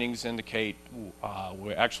findings indicate,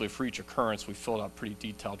 actually for each occurrence, we filled out pretty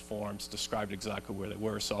detailed forms, described exactly where they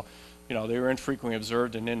were. So, you know, they were infrequently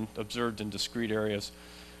observed and observed in discrete areas.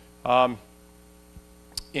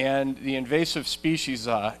 And the invasive species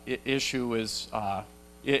issue is,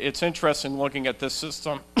 it's interesting looking at this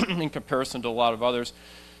system in comparison to a lot of others.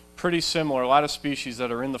 Pretty similar, a lot of species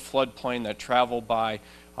that are in the floodplain that travel by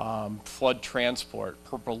flood transport.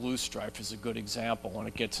 Purple loosestrife is a good example. When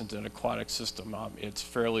it gets into an aquatic system, it's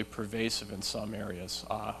fairly pervasive in some areas.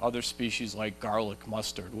 Other species like garlic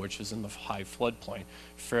mustard, which is in the high floodplain,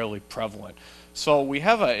 fairly prevalent. So we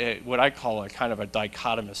have what I call a kind of a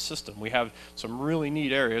dichotomous system. We have some really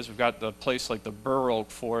neat areas. We've got the place like the Bur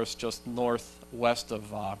Oak Forest just northwest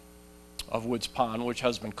of Woods Pond, which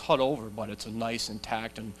has been cut over, but it's a nice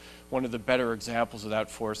intact and one of the better examples of that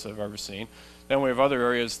forest I've ever seen. Then we have other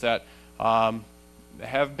areas that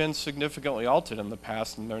have been significantly altered in the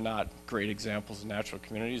past, and they're not great examples of natural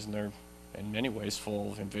communities, and they're in many ways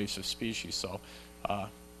full of invasive species. So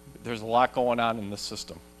there's a lot going on in this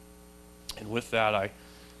system. And with that, I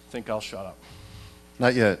think I'll shut up.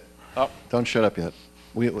 Not yet. Oh. Don't shut up yet.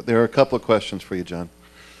 There are a couple of questions for you, John.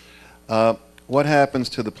 What happens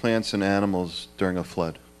to the plants and animals during a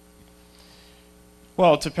flood?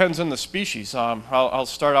 Well, it depends on the species. I'll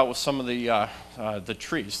start out with some of the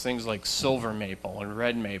trees. Things like silver maple and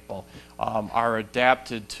red maple are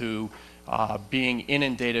adapted to being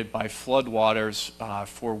inundated by floodwaters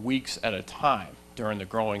for weeks at a time during the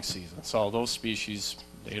growing season. So those species,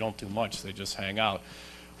 they don't do much, they just hang out.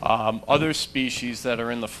 Other species that are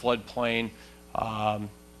in the floodplain,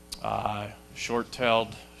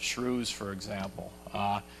 short-tailed shrews, for example,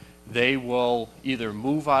 they will either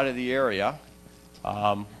move out of the area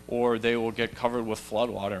or they will get covered with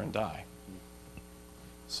floodwater and die.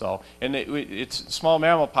 So, and small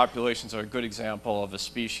mammal populations are a good example of a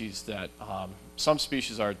species that some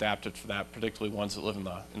species are adapted for that, particularly ones that live in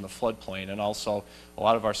the floodplain, and also a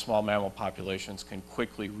lot of our small mammal populations can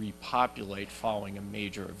quickly repopulate following a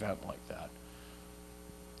major event like that.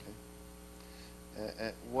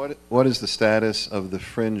 What is the status of the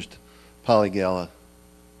fringed polygala?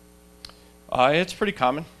 It's pretty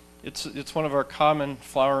common. It's one of our common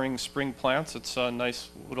flowering spring plants. It's a nice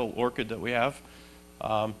little orchid that we have.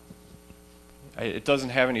 It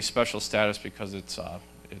doesn't have any special status because it's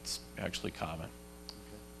actually common.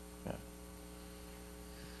 Yeah.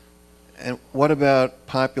 And what about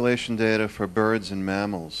population data for birds and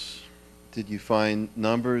mammals? Did you find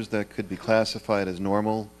numbers that could be classified as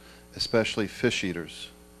normal, especially fish eaters?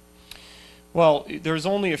 Well, there's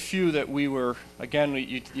only a few that we were, again,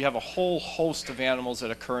 you have a whole host of animals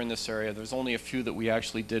that occur in this area. There's only a few that we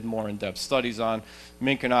actually did more in-depth studies on.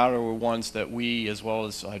 Mink and otter were ones that we, as well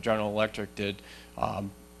as General Electric, did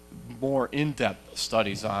more in-depth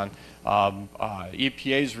studies on.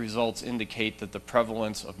 EPA's results indicate that the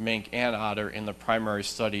prevalence of mink and otter in the primary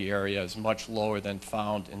study area is much lower than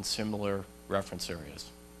found in similar reference areas.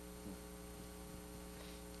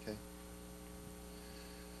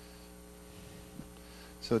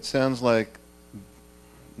 So it sounds like,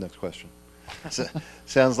 next question.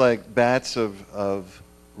 Sounds like bats of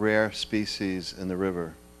rare species in the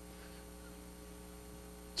river.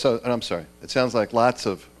 So, I'm sorry, it sounds like lots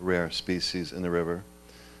of rare species in the river.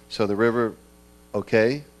 So the river,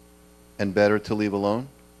 okay, and better to leave alone?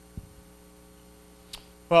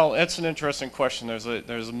 Well, that's an interesting question.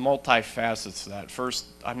 There's multi-facets to that. First,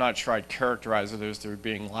 I'm not sure I'd characterize it as there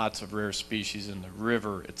being lots of rare species in the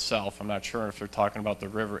river itself. I'm not sure if they're talking about the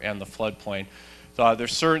river and the floodplain. There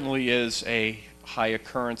certainly is a high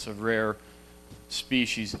occurrence of rare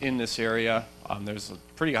species in this area. There's a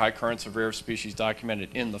pretty high occurrence of rare species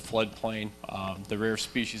documented in the floodplain. The rare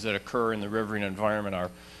species that occur in the riverine environment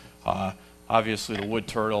are obviously the wood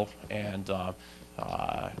turtle and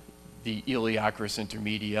the Elaeochorus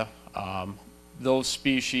intermedia. Those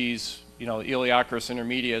species, Elaeochorus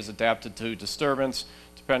intermedia is adapted to disturbance.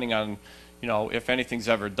 Depending on, if anything's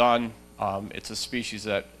ever done, it's a species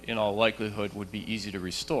that, in all likelihood, would be easy to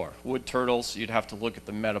restore. Wood turtles, you'd have to look at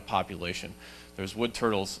the metapopulation. There's wood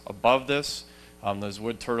turtles above this. There's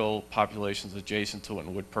wood turtle populations adjacent to it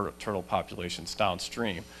and wood turtle populations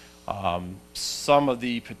downstream. Some of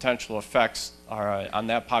the potential effects on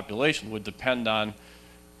that population would depend on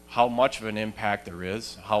how much of an impact there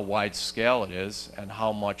is, how wide scale it is, and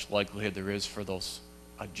how much likelihood there is for those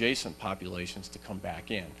adjacent populations to come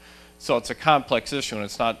back in. So it's a complex issue, and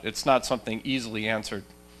it's not something easily answered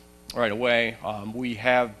right away. We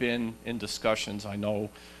have been in discussions, I know,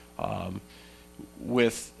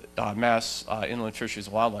 with Mass Inland Fisheries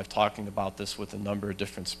and Wildlife talking about this with a number of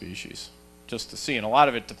different species, just to see. And a lot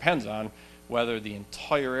of it depends on whether the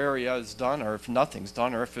entire area is done or if nothing's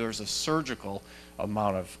done or if there's a surgical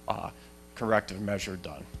amount of corrective measure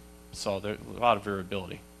done. So there's a lot of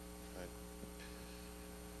variability.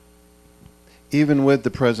 Even with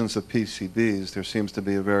the presence of PCBs, there seems to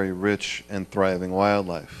be a very rich and thriving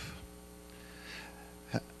wildlife.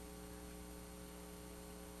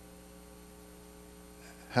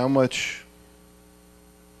 How much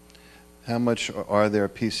are there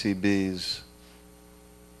PCBs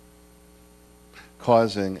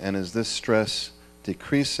causing, and is this stress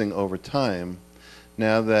decreasing over time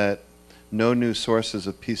now that no new sources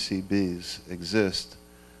of PCBs exist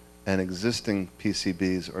and existing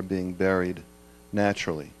PCBs are being buried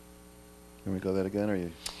naturally? Can we go that again? Or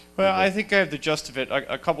you? Well, I think I have the gist of it.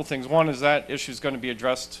 A couple things. One is that issue is going to be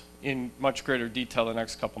addressed in much greater detail the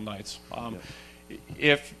next couple nights.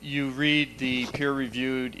 If you read the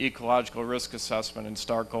peer-reviewed ecological risk assessment and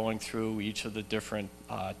start going through each of the different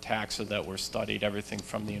taxa that were studied, everything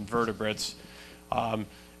from the invertebrates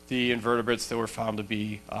that were found to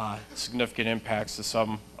be significant impacts to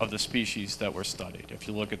some of the species that were studied. If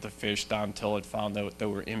you look at the fish, Don Tillett found that there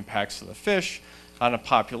were impacts to the fish. On a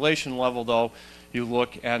population level, though, you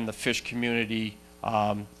look and the fish community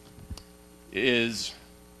is,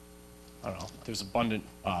 I don't know, there's abundant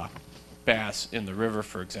bass in the river,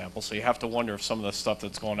 for example. So you have to wonder if some of the stuff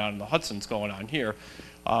that's going on in the Hudson's going on here.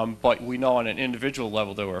 But we know on an individual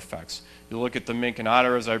level there were effects. You look at the mink and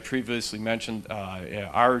otter, as I previously mentioned,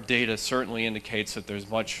 our data certainly indicates that there's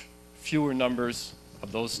much fewer numbers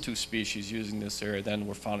of those two species using this area than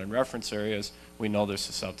were found in reference areas. We know they're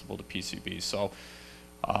susceptible to PCBs. So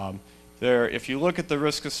if you look at the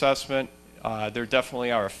risk assessment, there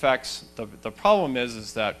definitely are effects. The problem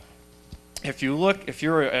is that if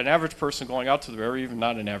you're an average person going out to the river, even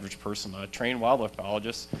not an average person, a trained wildlife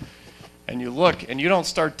biologist, and you look and you don't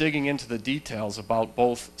start digging into the details about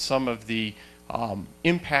both some of the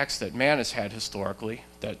impacts that man has had historically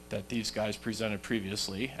that these guys presented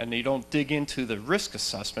previously, and you don't dig into the risk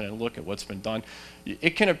assessment and look at what's been done,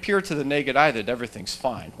 it can appear to the naked eye that everything's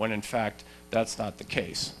fine, when in fact that's not the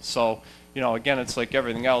case. So, you know, again, it's like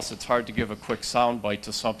everything else. It's hard to give a quick soundbite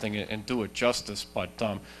to something and do it justice, but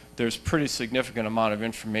there's pretty significant amount of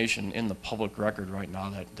information in the public record right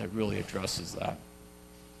now that really addresses that.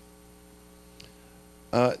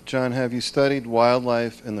 John, have you studied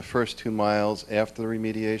wildlife in the first 2 miles after the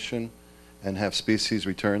remediation, and have species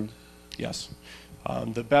returned? Yes.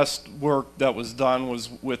 The best work that was done was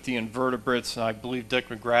with the invertebrates, and I believe Dick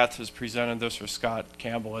McGrath has presented this, or Scott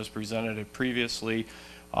Campbell has presented it previously.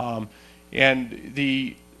 And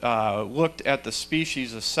the looked at the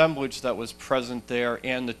species assemblage that was present there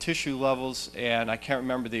and the tissue levels, and I can't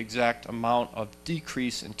remember the exact amount of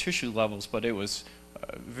decrease in tissue levels, but it was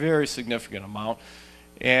a very significant amount.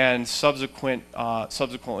 And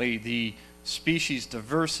subsequently, the species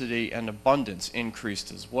diversity and abundance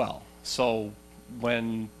increased as well. So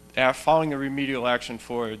when following the remedial action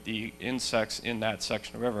for the insects in that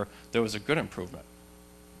section of the river, there was a good improvement.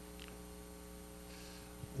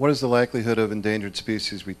 What is the likelihood of endangered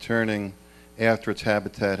species returning after its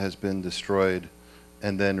habitat has been destroyed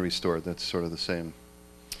and then restored? That's sort of the same.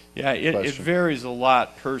 Yeah, it varies a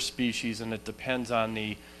lot per species, and it depends on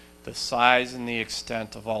the size and the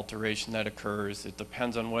extent of alteration that occurs. It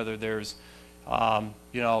depends on whether there's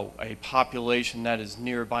you know, a population that is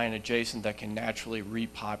nearby and adjacent that can naturally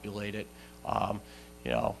repopulate it. You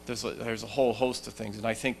know, there's a whole host of things, and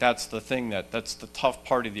I think that's the thing that's the tough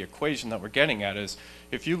part of the equation that we're getting at is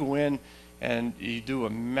if you go in and you do a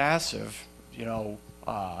massive, you know,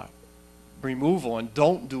 removal and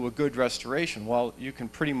don't do a good restoration, well, you can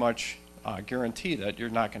pretty much guarantee that you're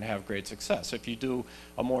not going to have great success. If you do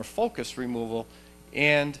a more focused removal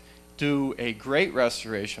and do a great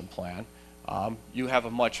restoration plan, you have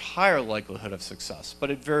a much higher likelihood of success. But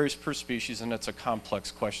it varies per species, and it's a complex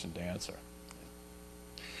question to answer.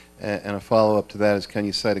 And a follow-up to that is, can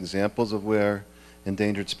you cite examples of where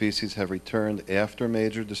endangered species have returned after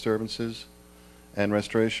major disturbances and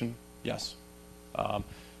restoration? Yes.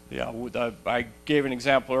 Yeah, I gave an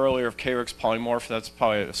example earlier of Carex polymorph. That's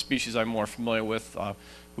probably a species I'm more familiar with.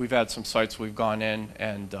 We've had some sites we've gone in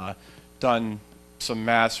and done some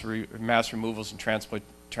mass removals and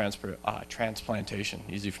transplantation,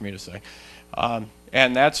 easy for me to say.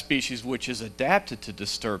 And that species, which is adapted to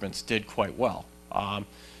disturbance, did quite well.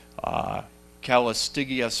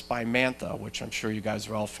 Calistigia spimantha, which I'm sure you guys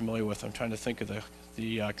are all familiar with. I'm trying to think of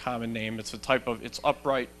the common name. It's a type of, it's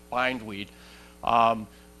upright bindweed.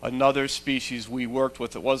 Another species we worked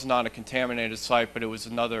with, it wasn't on a contaminated site, but it was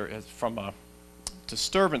another, from a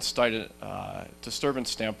disturbance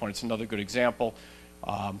standpoint, it's another good example.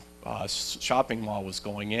 Shopping mall was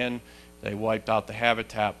going in, they wiped out the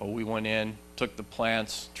habitat, but we went in, took the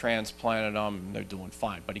plants, transplanted them, and they're doing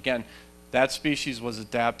fine. But again, that species was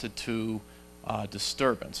adapted to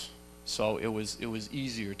disturbance, so it was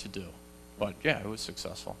easier to do. But yeah, it was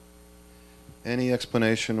successful. Any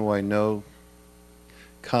explanation why no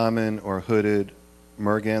common or hooded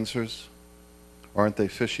mergansers? Aren't they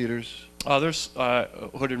fish eaters? There's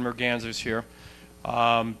hooded mergansers here,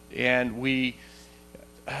 and we've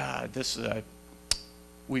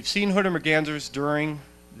seen hooded mergansers during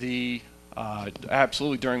the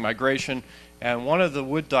absolutely during migration. And one of the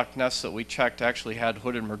wood duck nests that we checked actually had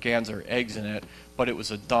hooded merganser eggs in it, but it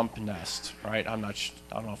was a dump nest, right? I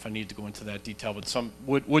don't know if I need to go into that detail, but some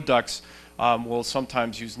wood ducks will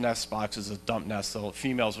sometimes use nest boxes as dump nests. So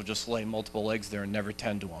females will just lay multiple eggs there and never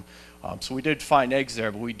tend to them. So we did find eggs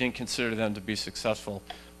there, but we didn't consider them to be successful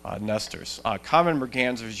nesters. Common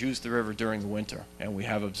mergansers use the river during the winter, and we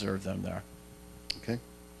have observed them there. Okay,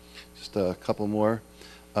 just a couple more.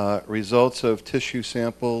 Results of tissue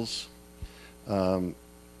samples. Do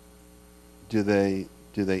they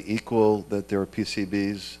equal that there are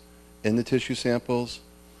PCBs in the tissue samples?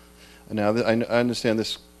 Now, I understand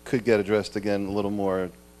this could get addressed again a little more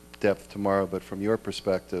depth tomorrow, but from your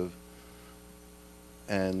perspective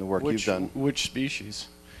and the work you've done. Which species?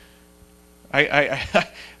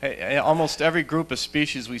 Almost every group of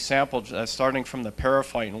species we sampled, starting from the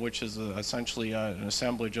periphyton, which is essentially an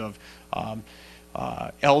assemblage of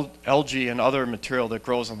algae and other material that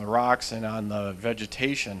grows on the rocks and on the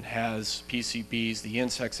vegetation, has PCBs. The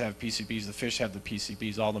insects have PCBs. The fish have the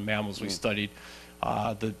PCBs. All the mammals we studied.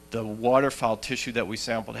 The waterfowl tissue that we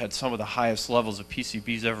sampled had some of the highest levels of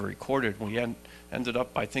PCBs ever recorded. We ended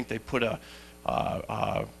up, I think they put a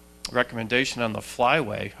recommendation on the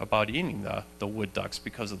flyway about eating the wood ducks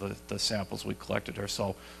because of the samples we collected there.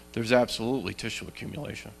 So there's absolutely tissue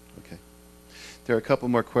accumulation. Okay. There are a couple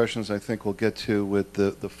more questions I think we'll get to with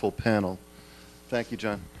the full panel. Thank you,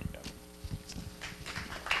 John.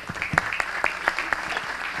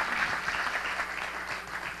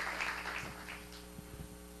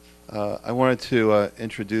 I wanted to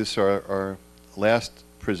introduce our last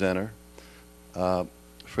presenter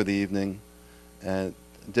for the evening, and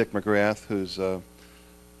Dick McGrath, who's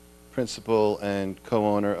principal and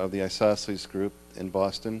co-owner of the Isosceles Group in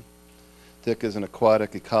Boston. Dick is an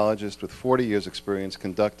aquatic ecologist with 40 years experience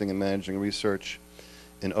conducting and managing research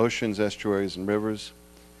in oceans, estuaries, and rivers.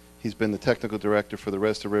 He's been the technical director for the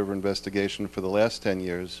Rest of River investigation for the last 10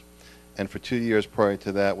 years, and for 2 years prior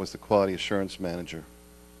to that was the quality assurance manager.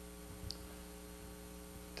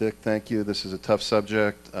 Dick, thank you. This is a tough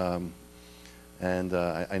subject, and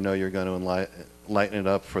I know you're going to lighten it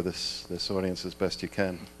up for this audience as best you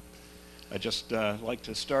can. I'd just like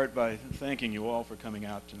to start by thanking you all for coming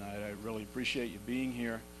out tonight. I really appreciate you being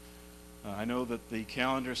here. I know that the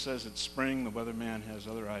calendar says it's spring. The weatherman has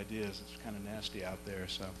other ideas. It's kind of nasty out there.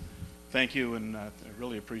 So thank you, and I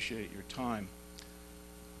really appreciate your time.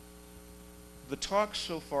 The talks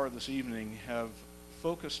so far this evening have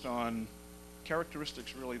focused on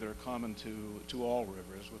characteristics really that are common to all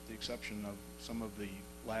rivers, with the exception of some of the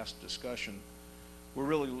last discussion. We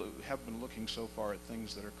really have been looking so far at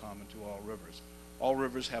things that are common to all rivers. All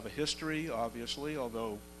rivers have a history, obviously,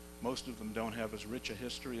 although most of them don't have as rich a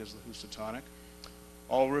history as the Housatonic.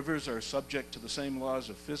 All rivers are subject to the same laws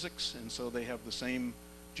of physics, and so they have the same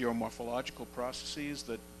geomorphological processes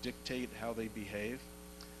that dictate how they behave.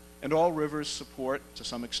 And all rivers support, to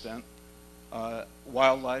some extent,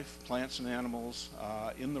 wildlife, plants and animals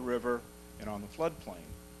in the river and on the floodplain.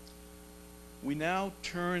 We now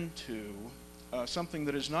turn to something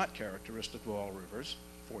that is not characteristic of all rivers,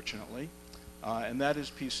 fortunately, and that is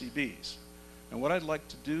PCBs. And what I'd like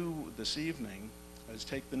to do this evening is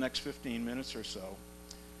take the next 15 minutes or so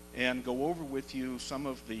and go over with you some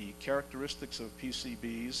of the characteristics of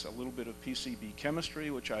PCBs, a little bit of PCB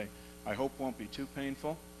chemistry, which I hope won't be too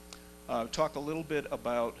painful, talk a little bit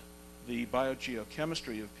about the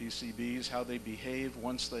biogeochemistry of PCBs, how they behave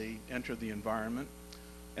once they enter the environment,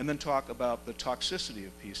 and then talk about the toxicity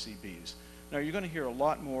of PCBs. Now, you're going to hear a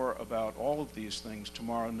lot more about all of these things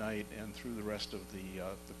tomorrow night and through the rest of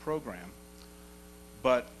the program.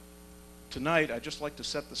 But tonight, I'd just like to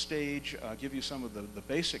set the stage, give you some of the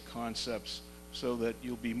basic concepts so that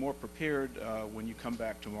you'll be more prepared when you come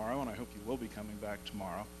back tomorrow, and I hope you will be coming back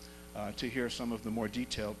tomorrow, to hear some of the more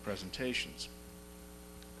detailed presentations.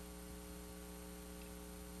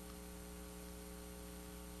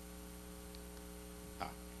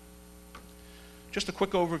 Just a quick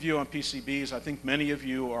overview on PCBs. I think many of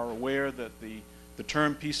you are aware that the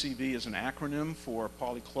term PCB is an acronym for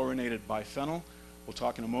polychlorinated biphenyl. We'll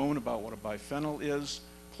talk in a moment about what a biphenyl is.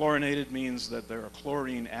 Chlorinated means that there are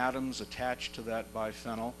chlorine atoms attached to that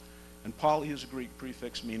biphenyl, and poly is a Greek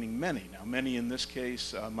prefix meaning many. Now, many in this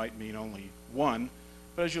case might mean only one,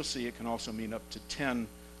 but as you'll see, it can also mean up to 10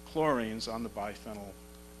 chlorines on the biphenyl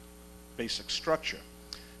basic structure.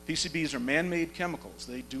 PCBs are man-made chemicals.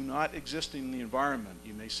 They do not exist in the environment.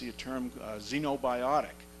 You may see a term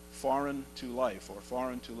xenobiotic, foreign to life or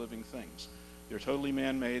foreign to living things. They're totally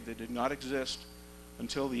man-made. They did not exist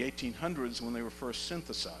until the 1800s when they were first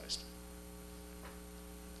synthesized.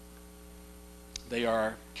 They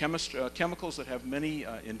are chemicals that have many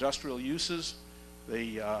industrial uses.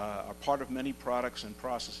 They are part of many products and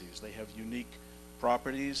processes. They have unique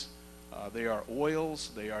properties. They are oils.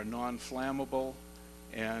 They are non-flammable,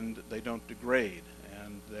 and they don't degrade.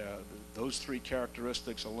 And those three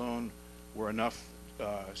characteristics alone were enough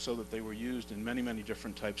so that they were used in many, many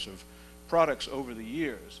different types of products over the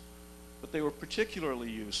years. But they were particularly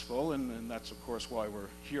useful, and that's of course why we're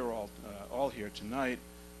here all here tonight.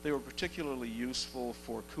 They were particularly useful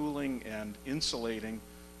for cooling and insulating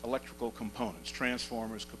electrical components,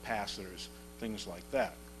 transformers, capacitors, things like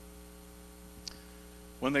that.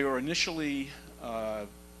 When they were initially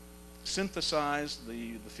synthesized,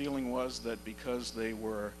 the feeling was that because they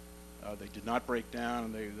did not break down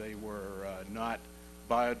and they were not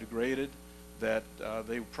biodegraded, that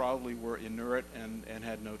they probably were inert and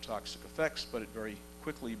had no toxic effects, but it very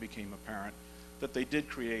quickly became apparent that they did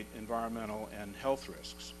create environmental and health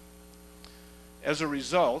risks. As a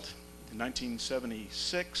result, in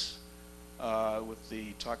 1976, with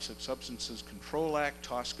the Toxic Substances Control Act,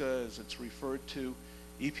 TSCA as it's referred to,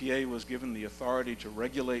 EPA was given the authority to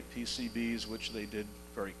regulate PCBs, which they did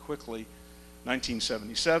very quickly.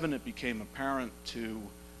 1977, it became apparent to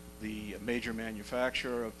the major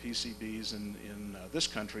manufacturer of PCBs in this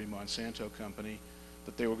country, Monsanto Company,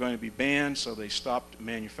 that they were going to be banned, so they stopped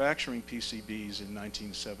manufacturing PCBs in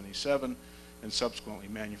 1977, and subsequently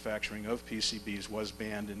manufacturing of PCBs was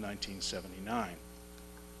banned in 1979.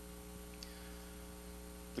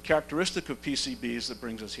 The characteristic of PCBs that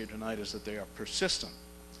brings us here tonight is that they are persistent.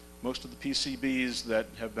 Most of the PCBs that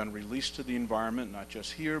have been released to the environment, not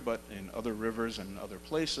just here, but in other rivers and other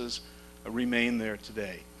places, remain there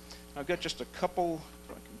today. I've got just a couple,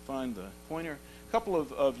 if I can find the pointer, a couple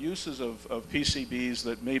of uses of PCBs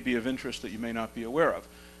that may be of interest that you may not be aware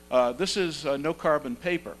of. This is no carbon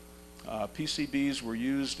paper. PCBs were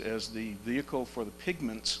used as the vehicle for the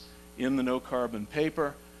pigments in the no carbon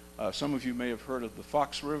paper. Some of you may have heard of the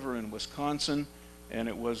Fox River in Wisconsin, and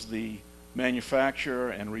it was the manufacture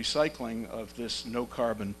and recycling of this no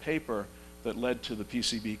carbon paper that led to the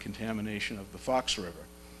PCB contamination of the Fox River.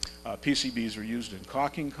 PCBs are used in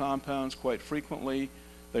caulking compounds quite frequently.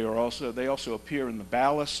 They also appear in the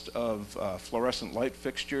ballast of fluorescent light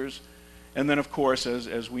fixtures, and then of course,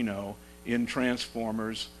 as we know, in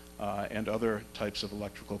transformers and other types of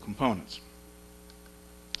electrical components.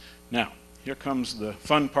 Now, here comes the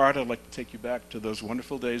fun part. I'd like to take you back to those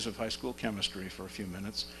wonderful days of high school chemistry for a few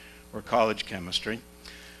minutes, or college chemistry.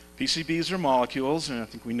 PCBs are molecules, and I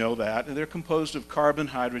think we know that, and they're composed of carbon,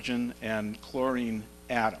 hydrogen, and chlorine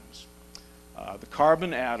atoms. The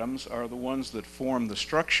carbon atoms are the ones that form the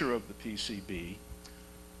structure of the PCB.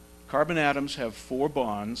 Carbon atoms have 4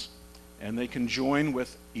 bonds, and they can join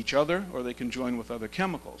with each other or they can join with other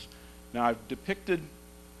chemicals. Now, I've depicted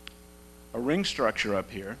a ring structure up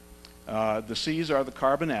here. The C's are the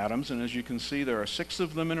carbon atoms, and as you can see, there are 6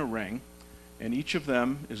 of them in a ring, and each of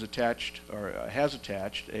them is attached, or has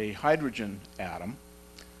attached, a hydrogen atom.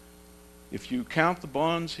 If you count the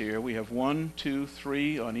bonds here, we have 1, 2,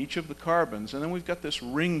 3 on each of the carbons, and then we've got this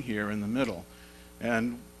ring here in the middle.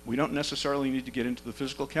 And we don't necessarily need to get into the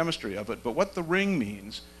physical chemistry of it, but what the ring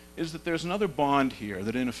means is that there's another bond here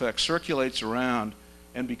that in effect circulates around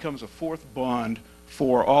and becomes a 4th bond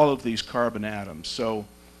for all of these carbon atoms. So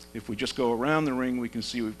if we just go around the ring, we can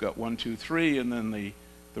see we've got 1, 2, 3, and then the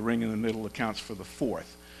ring in the middle accounts for the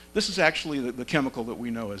 4th. This is actually the chemical that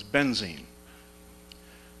we know as benzene.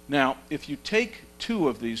 Now, if you take 2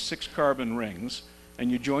 of these 6 carbon rings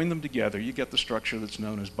and you join them together, you get the structure that's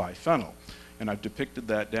known as biphenyl. And I've depicted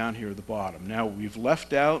that down here at the bottom. Now, we've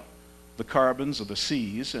left out the carbons, or the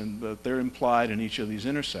C's, and they're implied in each of these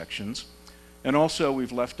intersections. And also,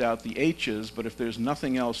 we've left out the H's, but if there's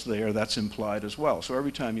nothing else there, that's implied as well. So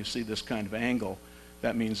every time you see this kind of angle,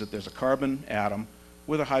 that means that there's a carbon atom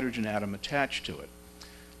with a hydrogen atom attached to it.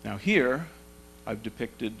 Now here, I've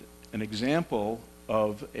depicted an example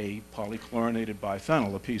of a polychlorinated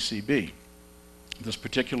biphenyl, a PCB. This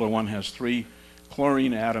particular one has 3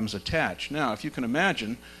 chlorine atoms attached. Now, if you can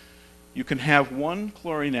imagine, you can have 1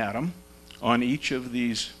 chlorine atom on each of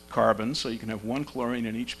these carbons, so you can have 1 chlorine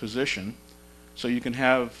in each position. So you can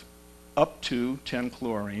have up to 10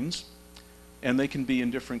 chlorines, and they can be in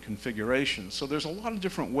different configurations. So there's a lot of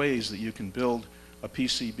different ways that you can build a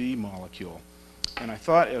PCB molecule. And I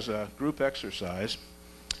thought as a group exercise,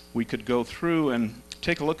 we could go through and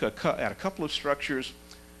take a look at a couple of structures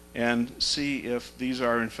and see if these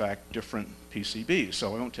are in fact different PCBs.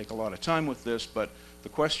 So I won't take a lot of time with this, but the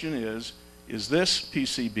question is this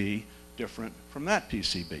PCB different from that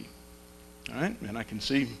PCB? All right, and I can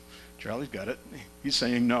see Charlie's got it. He's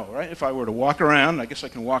saying no, right? If I were to walk around, I guess I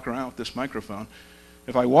can walk around with this microphone.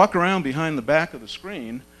 If I walk around behind the back of the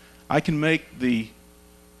screen, I can make the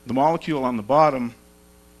molecule on the bottom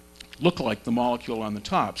look like the molecule on the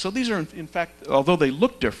top. So these are, in fact, although they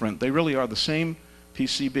look different, they really are the same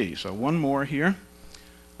PCB. So one more here.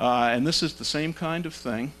 And this is the same kind of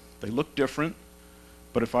thing. They look different,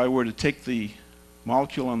 but if I were to take the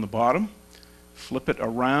molecule on the bottom, flip it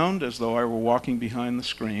around as though I were walking behind the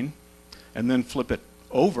screen, and then flip it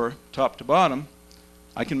over top to bottom,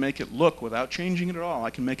 I can make it look, without changing it at all, I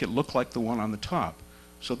can make it look like the one on the top.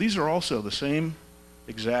 So these are also the same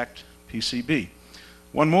exact PCB.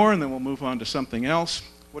 One more and then we'll move on to something else.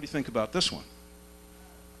 What do you think about this one?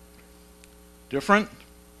 Different?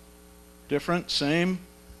 Different? Same?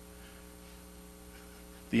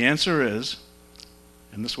 The answer is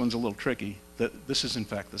and this one's a little tricky, that this is in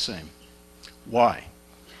fact the same. Why?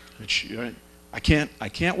 I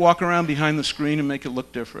can't walk around behind the screen and make it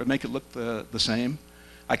look different, make it look the same.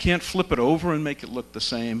 I can't flip it over and make it look the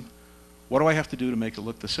same. What do I have to do to make it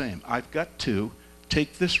look the same? I've got to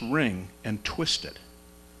take this ring and twist it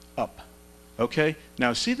up. Okay?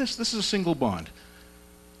 Now see this? This is a single bond.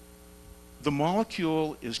 The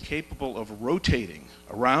molecule is capable of rotating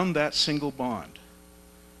around that single bond.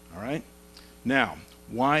 All right? Now,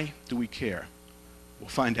 why do we care? We'll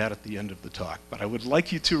find out at the end of the talk. But I would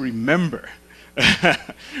like you to remember,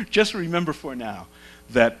 just remember for now,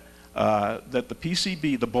 that the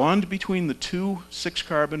PCB, the bond between the two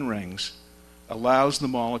 6-carbon rings, allows the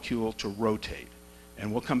molecule to rotate.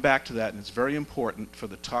 And we'll come back to that, and it's very important for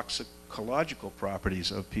the toxicological properties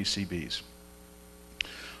of PCBs.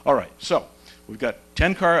 All right, so we've got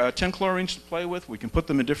 10 chlorines to play with. We can put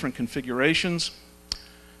them in different configurations.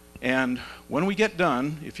 And when we get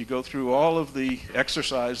done, if you go through all of the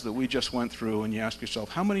exercise that we just went through and you ask yourself,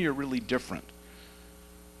 how many are really different?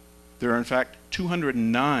 There are, in fact,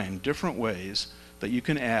 209 different ways that you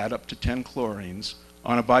can add up to 10 chlorines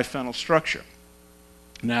on a biphenyl structure.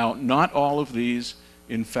 Now, not all of these,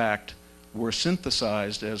 in fact, were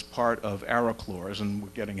synthesized as part of aerochlors, and we're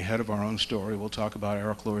getting ahead of our own story. We'll talk about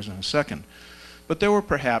aerochlors in a second. But there were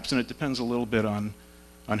perhaps, and it depends a little bit on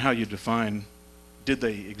how you define, did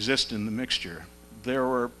they exist in the mixture? There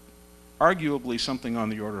were arguably something on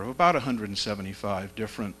the order of about 175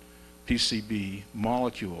 different PCB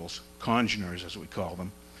molecules, congeners as we call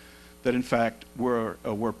them, that in fact were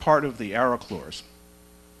part of the aerochlors.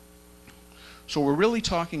 So we're really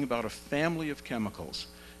talking about a family of chemicals,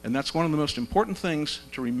 and that's one of the most important things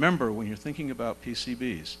to remember when you're thinking about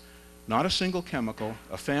PCBs. Not a single chemical,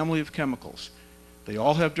 a family of chemicals. They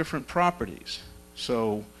all have different properties.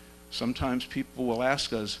 So sometimes people will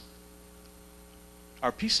ask us,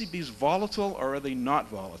 are PCBs volatile or are they not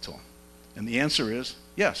volatile? And the answer is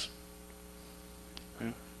yes.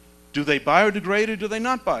 Okay. Do they biodegrade or do they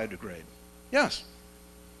not biodegrade? Yes.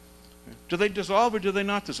 Okay. Do they dissolve or do they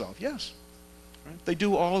not dissolve? Yes. Right? They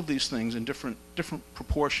do all of these things in different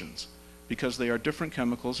proportions because they are different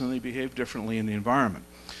chemicals and they behave differently in the environment.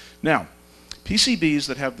 Now, PCBs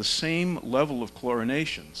that have the same level of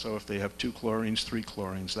chlorination, so if they have 2 chlorines, 3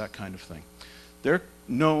 chlorines, that kind of thing, they're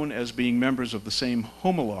known as being members of the same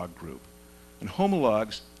homolog group. And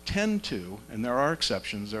homologs tend to, and there are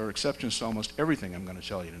exceptions to almost everything I'm going to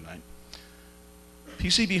tell you tonight,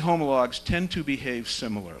 PCB homologs tend to behave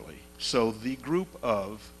similarly. So the group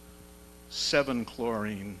of 7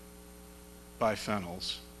 chlorine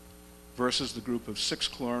biphenyls versus the group of 6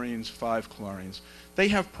 chlorines, 5 chlorines, they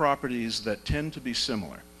have properties that tend to be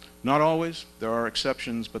similar. Not always, there are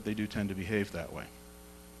exceptions, but they do tend to behave that way.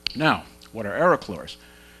 Now, what are aerochlors?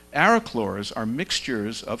 Aerochlors are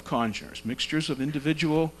mixtures of congeners, mixtures of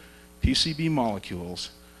individual PCB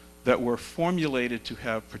molecules that were formulated to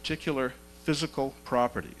have particular physical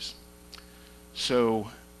properties. So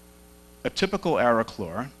a typical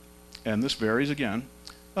aerochlor, and this varies again,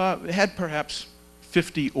 had perhaps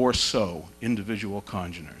 50 or so individual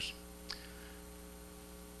congeners.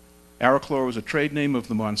 Aerochlor was a trade name of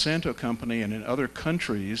the Monsanto company, and in other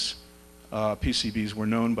countries, PCBs were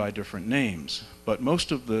known by different names. But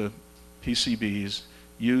most of the PCBs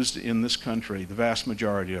used in this country, the vast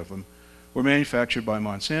majority of them, were manufactured by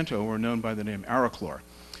Monsanto and were known by the name aerochlor.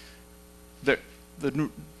 The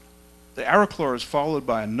aerochlor is followed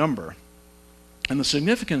by a number, and the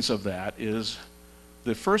significance of that is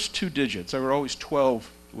the first 2 digits, there were always 12,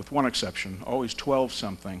 with one exception, always 12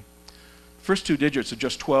 something. First 2 digits are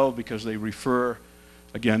just 12 because they refer,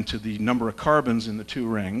 again, to the number of carbons in the 2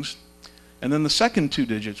 rings. And then the second 2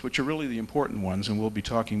 digits, which are really the important ones, and we'll be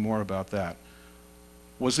talking more about that,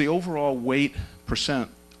 was the overall weight percent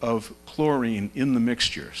of chlorine in the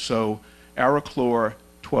mixture. So aerochlor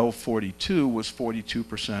 1242 was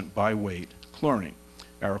 42% by weight chlorine.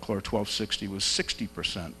 Aerochlor 1260 was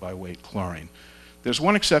 60% by weight chlorine. There's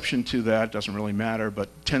one exception to that, doesn't really matter, but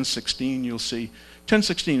 1016 you'll see.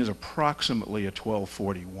 1016 is approximately a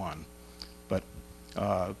 1241, but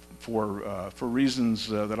for reasons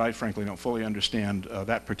that I frankly don't fully understand,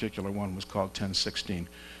 that particular one was called 1016.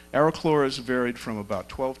 Aerochlors varied from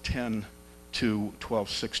about 1210 to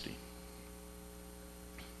 1260.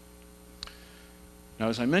 Now,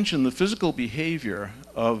 as I mentioned, the physical behavior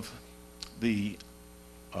of the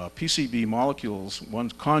PCB molecules,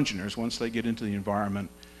 congeners, once they get into the environment,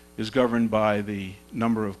 is governed by the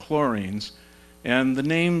number of chlorines. And the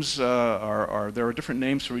names there are different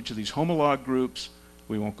names for each of these homolog groups.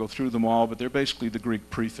 We won't go through them all, but they're basically the Greek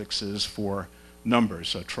prefixes for numbers.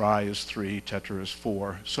 So tri is 3, tetra is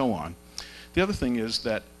 4, so on. The other thing is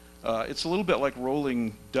that it's a little bit like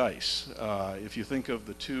rolling dice. If you think of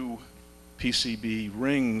the two PCB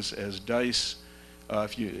rings as dice,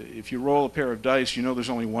 if you roll a pair of dice, you know there's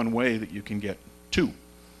only one way that you can get 2.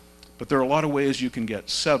 But there are a lot of ways you can get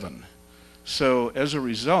 7. So as a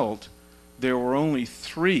result, there are only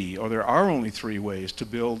 3 ways to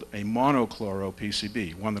build a monochloro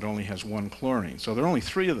PCB, one that only has 1 chlorine. So there are only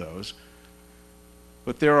 3 of those.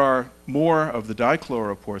 But there are more of the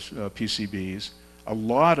dichloro PCBs, a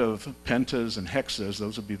lot of pentas and hexas,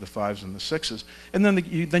 those would be the 5s and the 6s, and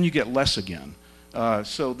then you get less again.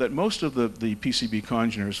 So that most of the PCB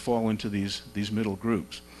congeners fall into these middle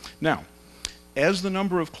groups. Now, as the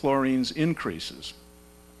number of chlorines increases,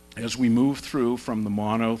 as we move through from the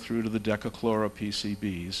mono through to the decachloro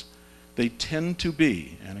PCBs, they tend to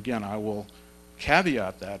be, and again I will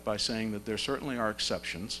caveat that by saying that there certainly are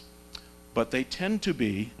exceptions, but they tend to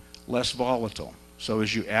be less volatile. So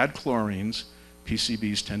as you add chlorines,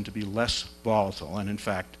 PCBs tend to be less volatile, and in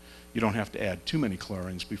fact, you don't have to add too many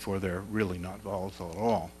chlorines before they're really not volatile at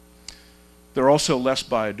all. They're also less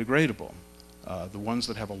biodegradable. The ones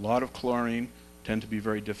that have a lot of chlorine tend to be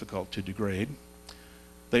very difficult to degrade.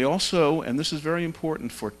 They also, and this is very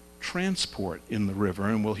important for transport in the river,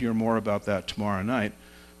 and we'll hear more about that tomorrow night,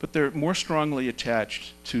 but they're more strongly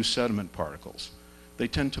attached to sediment particles. They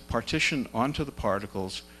tend to partition onto the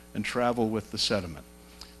particles and travel with the sediment.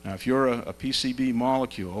 Now, if you're a PCB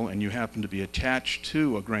molecule and you happen to be attached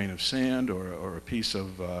to a grain of sand or a piece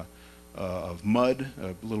of mud,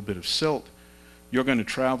 a little bit of silt, you're going to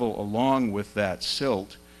travel along with that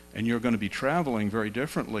silt, and you're going to be traveling very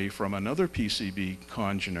differently from another PCB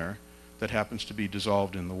congener that happens to be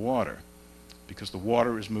dissolved in the water, because the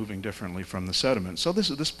water is moving differently from the sediment. So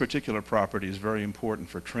this particular property is very important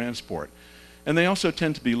for transport. And they also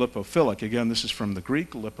tend to be lipophilic. Again, this is from the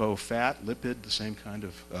Greek, lipo, fat, lipid, the same kind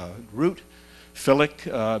of root. Philic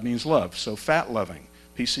means love, so fat-loving.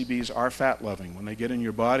 PCBs are fat-loving. When they get in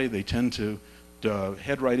your body, they tend to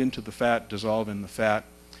head right into the fat, dissolve in the fat,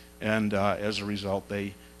 and as a result,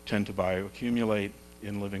 they tend to bioaccumulate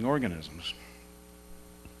in living organisms.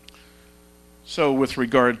 So with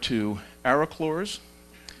regard to aerochlors,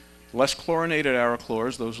 less chlorinated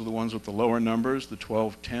aerochlors, those are the ones with the lower numbers, the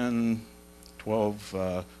 1210,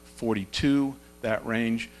 1242, that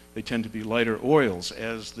range, they tend to be lighter oils.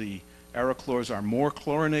 As the aerochlors are more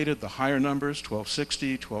chlorinated, the higher numbers,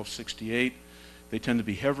 1260, 1268, they tend to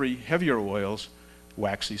be heavier oils,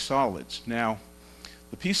 waxy solids. Now,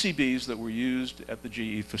 the PCBs that were used at the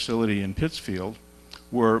GE facility in Pittsfield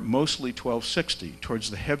were mostly 1260,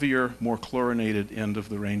 towards the heavier, more chlorinated end of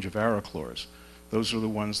the range of aerochlors. Those are the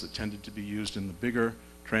ones that tended to be used in the bigger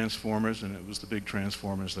transformers, and it was the big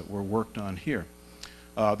transformers that were worked on here.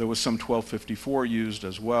 There was some 1254 used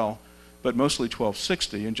as well, but mostly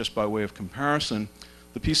 1260, and just by way of comparison,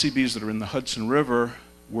 the PCBs that are in the Hudson River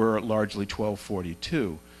were largely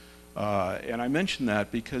 1242. And I mention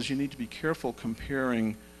that because you need to be careful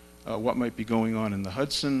comparing what might be going on in the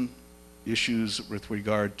Hudson, issues with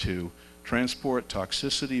regard to transport,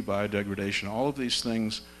 toxicity, biodegradation. All of these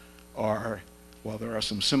things are, while there are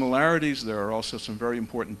some similarities, there are also some very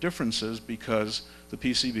important differences, because the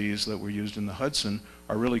PCBs that were used in the Hudson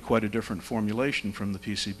are really quite a different formulation from the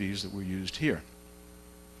PCBs that were used here.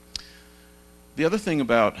 The other thing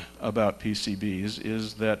about PCBs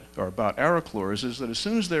is that, or about aerochlors, is that as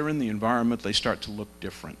soon as they're in the environment, they start to look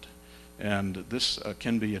different. And this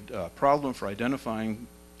can be a problem for identifying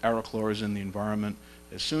aerochlors in the environment.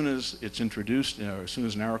 As soon as it's introduced, as soon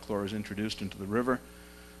as an aerochlor is introduced into the river,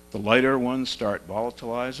 the lighter ones start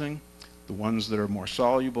volatilizing. The ones that are more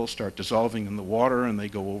soluble start dissolving in the water, and they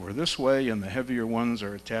go over this way, and the heavier ones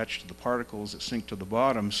are attached to the particles that sink to the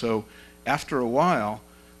bottom. So after a while,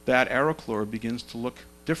 that aerochlor begins to look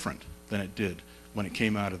different than it did when it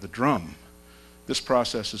came out of the drum. This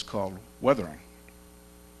process is called weathering.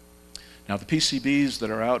 Now, the PCBs that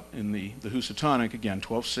are out in the Housatonic, again,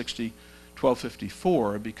 1260,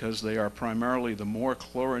 1254, because they are primarily the more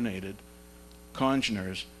chlorinated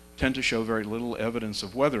congeners, tend to show very little evidence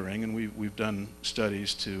of weathering, and we've done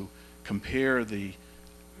studies to compare the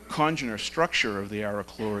congener structure of the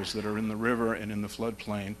aerochlors that are in the river and in the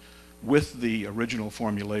floodplain with the original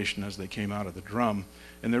formulation as they came out of the drum,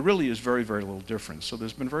 and there really is very, very little difference. So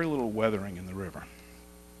there's been very little weathering in the river.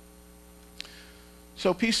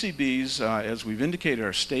 So PCBs, as we've indicated,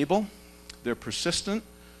 are stable, they're persistent,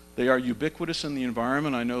 they are ubiquitous in the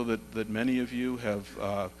environment. I know that many of you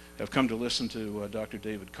have come to listen to Dr.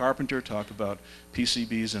 David Carpenter talk about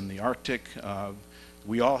PCBs in the Arctic.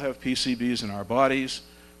 We all have PCBs in our bodies.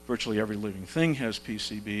 Virtually every living thing has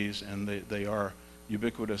PCBs, and they are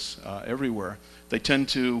ubiquitous everywhere. They tend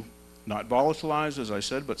to not volatilized, as I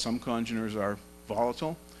said, but some congeners are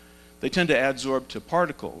volatile. They tend to adsorb to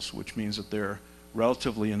particles, which means that they're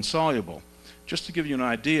relatively insoluble. Just to give you an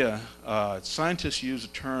idea, scientists use a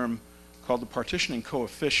term called the partitioning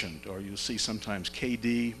coefficient, or you'll see sometimes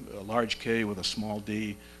KD, a large K with a small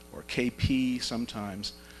d, or KP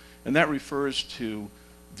sometimes. And that refers to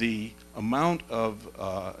the amount of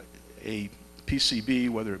a PCB,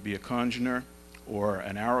 whether it be a congener or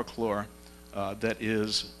an aerochlor, that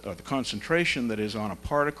is, the concentration that is on a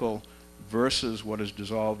particle versus what is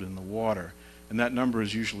dissolved in the water. And that number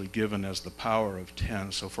is usually given as the power of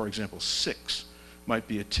 10. So for example, 6 might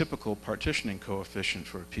be a typical partitioning coefficient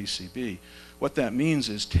for a PCB. What that means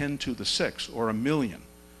is 10 to the 6, or a million.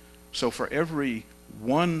 So for every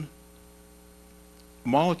 1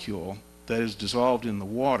 molecule that is dissolved in the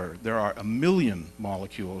water, there are a million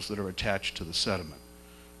molecules that are attached to the sediment.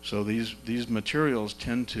 So these materials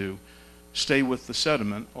tend to stay with the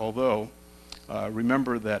sediment, although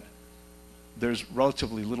remember that there's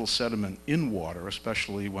relatively little sediment in water,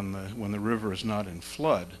 especially when the river is not in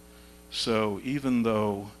flood. So even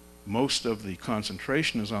though most of the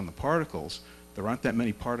concentration is on the particles, there aren't that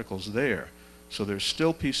many particles there. So there's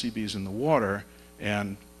still PCBs in the water,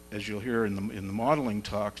 and as you'll hear in the modeling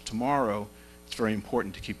talk tomorrow, it's very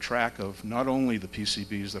important to keep track of not only the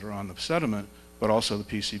PCBs that are on the sediment, but also the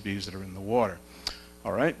PCBs that are in the water.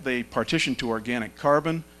 All right, they partition to organic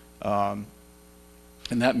carbon,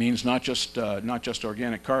 and that means not just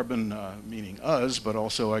organic carbon, meaning us, but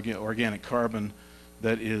also organic carbon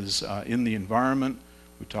that is in the environment.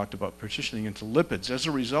 We talked about partitioning into lipids. As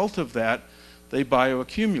a result of that, they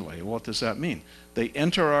bioaccumulate. What does that mean? They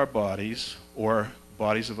enter our bodies, or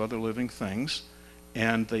bodies of other living things,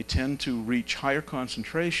 and they tend to reach higher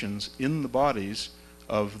concentrations in the bodies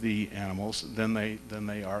of the animals than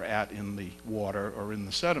they are at in the water or in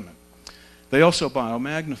the sediment. They also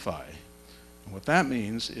biomagnify. And what that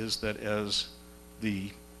means is that as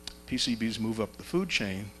the PCBs move up the food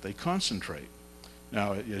chain, they concentrate.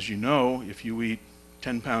 Now, as you know, if you eat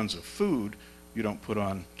 10 pounds of food, you don't put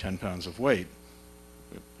on 10 pounds of weight.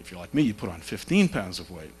 If you're like me, you put on 15 pounds of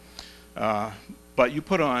weight. But you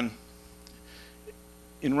put on,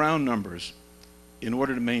 in round numbers, in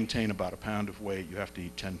order to maintain about a pound of weight, you have to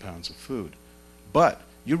eat 10 pounds of food. But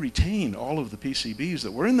you retain all of the PCBs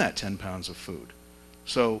that were in that 10 pounds of food.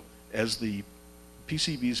 So as the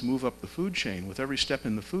PCBs move up the food chain, with every step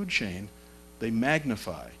in the food chain, they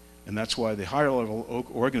magnify. And that's why the higher level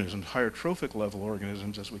organisms, higher trophic level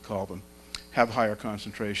organisms as we call them, have higher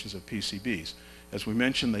concentrations of PCBs. As we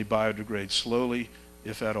mentioned, they biodegrade slowly,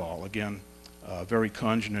 if at all. Again, very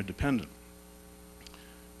congener dependent.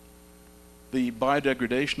 The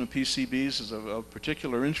biodegradation of PCBs is of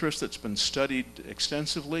particular interest that's been studied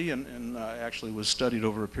extensively and actually was studied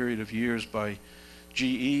over a period of years by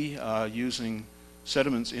GE using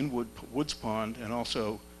sediments in Woods Pond and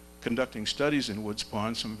also conducting studies in Woods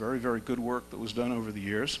Pond, some very, very good work that was done over the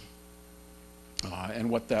years. And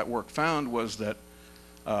what that work found was that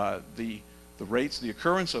the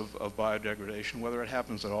occurrence of biodegradation, whether it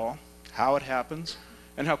happens at all, how it happens,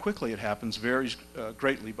 and how quickly it happens varies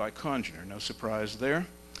greatly by congener. No surprise there.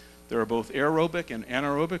 There are both aerobic and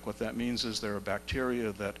anaerobic. What that means is there are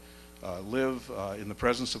bacteria that live in the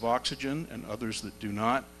presence of oxygen and others that do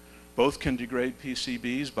not. Both can degrade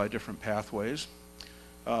PCBs by different pathways.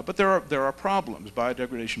 But there are problems.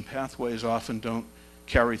 Biodegradation pathways often don't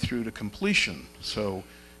carry through to completion. So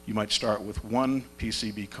you might start with one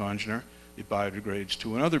PCB congener. It biodegrades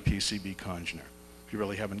to another PCB congener. You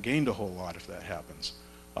really haven't gained a whole lot if that happens.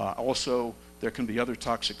 Also, there can be other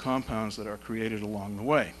toxic compounds that are created along the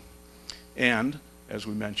way. And, as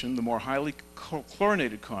we mentioned, the more highly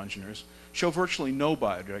chlorinated congeners show virtually no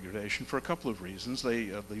biodegradation for a couple of reasons.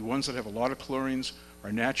 The ones that have a lot of chlorines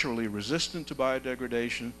are naturally resistant to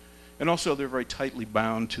biodegradation, and also they're very tightly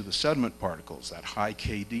bound to the sediment particles, that high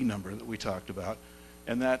KD number that we talked about,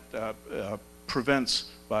 and that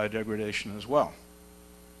prevents biodegradation as well.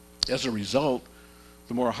 As a result,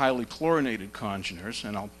 the more highly chlorinated congeners,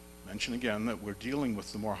 and I'll mention again that we're dealing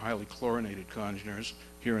with the more highly chlorinated congeners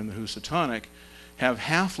here in the Housatonic, have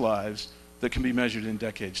half-lives that can be measured in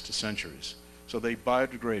decades to centuries. So they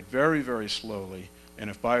biodegrade very, very slowly, and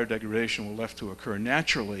if biodegradation were left to occur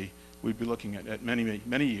naturally, we'd be looking at many,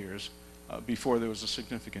 many years before there was a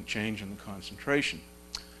significant change in the concentration.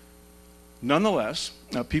 Nonetheless,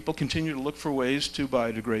 people continue to look for ways to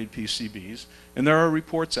biodegrade PCBs, and there are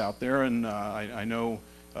reports out there, and I know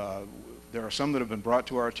there are some that have been brought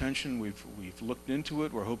to our attention. We've looked into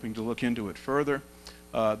it. We're hoping to look into it further,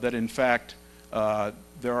 that in fact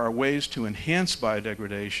there are ways to enhance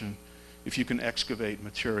biodegradation if you can excavate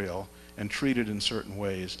material and treated in certain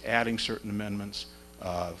ways, adding certain amendments,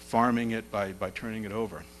 farming it by turning it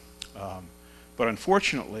over. But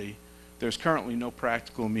unfortunately, there's currently no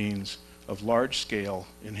practical means of large-scale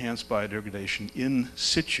enhanced biodegradation in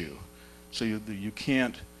situ. So you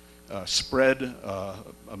can't spread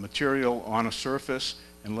a material on a surface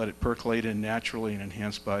and let it percolate in naturally and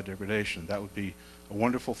enhance biodegradation. That would be a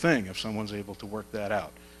wonderful thing if someone's able to work that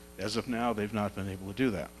out. As of now, they've not been able to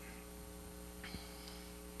do that.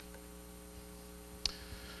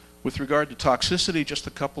 With regard to toxicity, just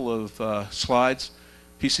a couple of slides.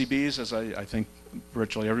 PCBs, as I think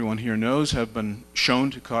virtually everyone here knows, have been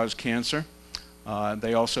shown to cause cancer.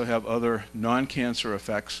 They also have other non-cancer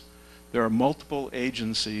effects. There are multiple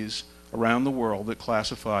agencies around the world that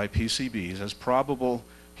classify PCBs as probable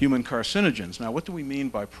human carcinogens. Now, what do we mean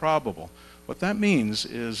by probable? What that means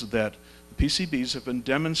is that PCBs have been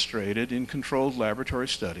demonstrated in controlled laboratory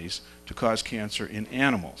studies to cause cancer in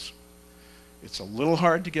animals. It's a little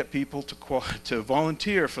hard to get people to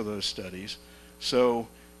volunteer for those studies, so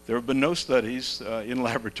there have been no studies in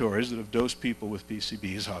laboratories that have dosed people with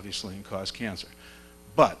PCBs, obviously, and caused cancer.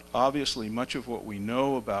 But obviously, much of what we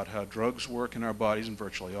know about how drugs work in our bodies, and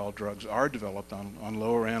virtually all drugs are developed on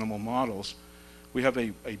lower animal models, we have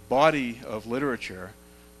a body of literature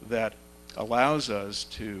that allows us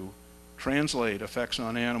to translate effects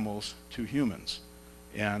on animals to humans.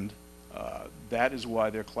 And that is why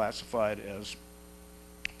they're classified as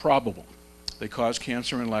probable. They cause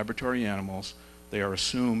cancer in laboratory animals. They are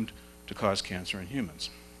assumed to cause cancer in humans.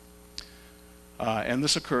 And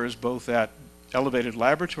this occurs both at elevated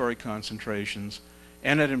laboratory concentrations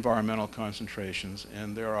and at environmental concentrations.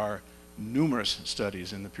 And there are numerous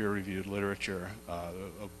studies in the peer-reviewed literature,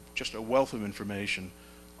 just a wealth of information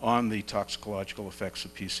on the toxicological effects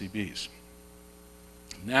of PCBs.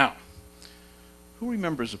 Now, who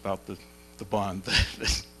remembers about the bond?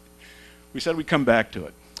 We said we'd come back to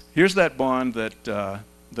it. Here's that bond that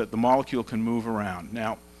the molecule can move around.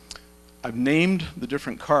 Now, I've named the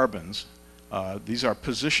different carbons. These are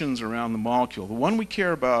positions around the molecule. The one we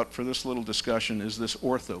care about for this little discussion is this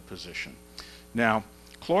ortho position. Now,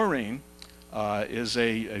 chlorine is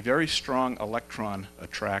a very strong electron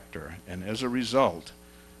attractor, and as a result,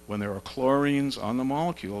 when there are chlorines on the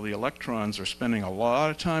molecule, the electrons are spending a lot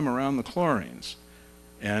of time around the chlorines,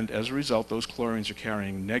 and as a result, those chlorines are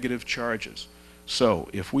carrying negative charges. So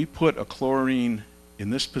if we put a chlorine in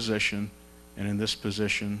this position and in this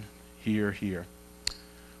position, here,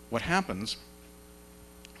 what happens,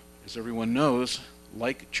 as everyone knows,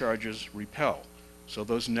 like charges repel. So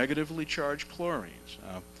those negatively charged chlorines,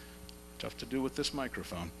 tough to do with this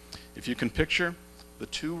microphone. If you can picture the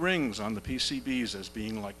two rings on the PCBs as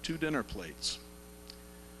being like two dinner plates,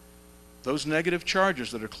 those negative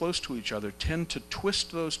charges that are close to each other tend to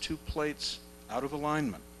twist those two plates out of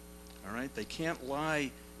alignment. All right? They can't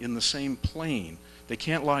lie in the same plane. They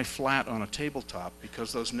can't lie flat on a tabletop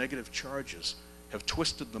because those negative charges have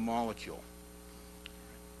twisted the molecule.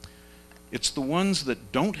 It's the ones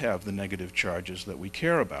that don't have the negative charges that we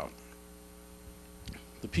care about.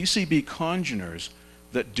 The PCB congeners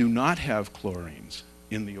that do not have chlorines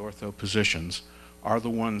in the ortho positions are the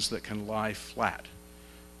ones that can lie flat.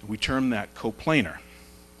 We term that coplanar.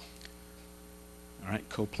 All right,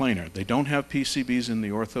 coplanar. They don't have PCBs in the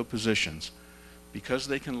ortho positions. Because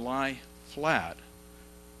they can lie flat,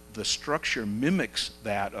 the structure mimics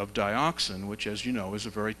that of dioxin, which, as you know, is a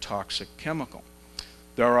very toxic chemical.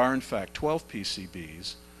 There are, in fact, 12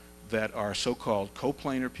 PCBs that are so-called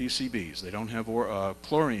coplanar PCBs. They don't have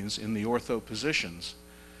chlorines in the ortho positions,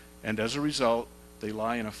 and as a result, they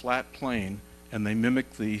lie in a flat plane, and they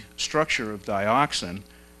mimic the structure of dioxin,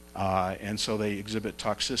 and so they exhibit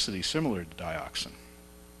toxicity similar to dioxin.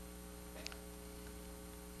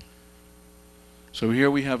 So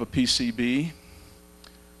here we have a PCB.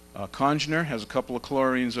 Congener has a couple of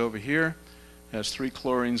chlorines over here, has 3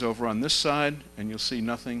 chlorines over on this side, and you'll see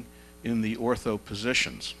nothing in the ortho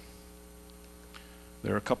positions.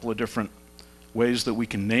 There are a couple of different ways that we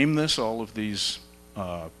can name this. All of these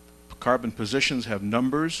carbon positions have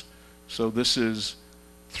numbers. So this is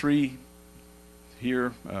 3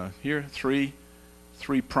 here, 3,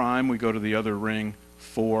 3 prime. We go to the other ring,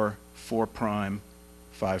 4, 4 prime,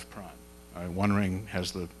 5 prime. One ring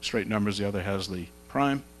has the straight numbers, the other has the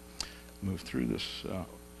prime. Move through this.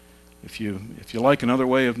 If you like another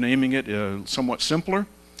way of naming it, somewhat simpler,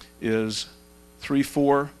 is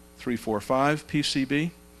 3,4,3,4,5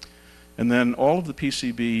 PCB. And then all of the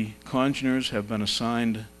PCB congeners have been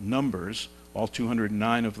assigned numbers, all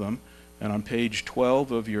 209 of them. And on page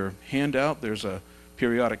 12 of your handout, there's a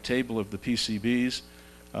periodic table of the PCBs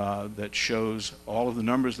that shows all of the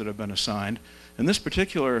numbers that have been assigned. And this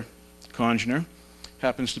particular congener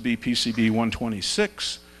happens to be PCB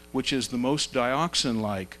 126, which is the most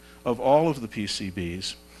dioxin-like of all of the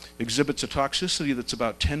PCBs, exhibits a toxicity that's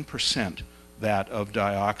about 10% that of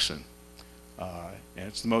dioxin. And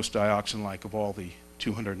it's the most dioxin-like of all the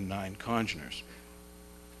 209 congeners.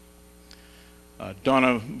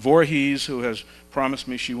 Donna Voorhees, who has promised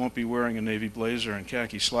me she won't be wearing a navy blazer and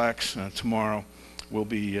khaki slacks tomorrow, will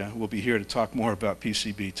be here to talk more about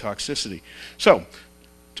PCB toxicity. So,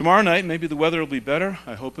 tomorrow night, maybe the weather will be better.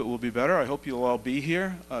 I hope it will be better. I hope you'll all be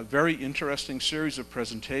here. A very interesting series of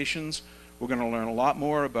presentations. We're going to learn a lot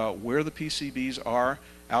more about where the PCBs are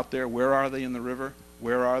out there. Where are they in the river?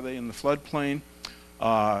 Where are they in the floodplain?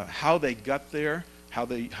 How they got there, how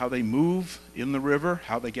they move in the river,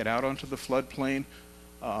 how they get out onto the floodplain,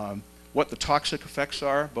 what the toxic effects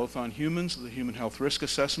are, both on humans, the human health risk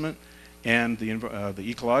assessment, and the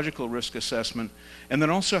ecological risk assessment, and then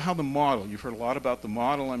also how the model. You've heard a lot about the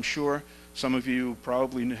model, I'm sure. Some of you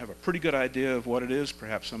probably have a pretty good idea of what it is,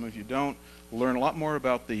 perhaps some of you don't. We'll learn a lot more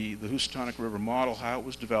about the Housatonic River model, how it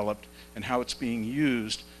was developed, and how it's being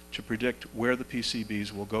used to predict where the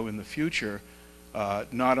PCBs will go in the future,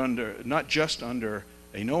 not just under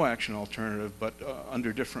a no-action alternative, but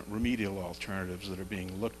under different remedial alternatives that are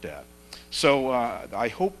being looked at. So I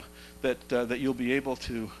hope that you'll be able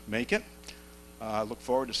to make it. I look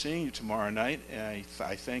forward to seeing you tomorrow night.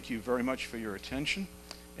 I thank you very much for your attention,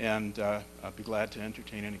 and I'll be glad to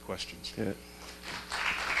entertain any questions. Yeah.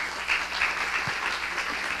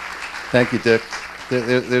 Thank you, Dick.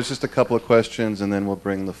 There's just a couple of questions, and then we'll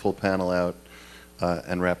bring the full panel out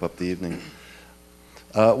and wrap up the evening.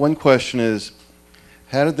 One question is,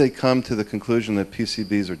 how did they come to the conclusion that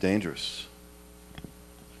PCBs are dangerous?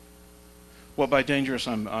 Well, by dangerous,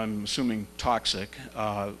 I'm assuming toxic.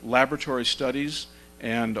 Laboratory studies,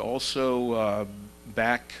 and also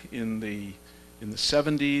back in the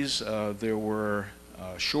 70s, there were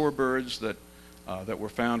shorebirds that were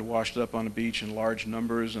found washed up on a beach in large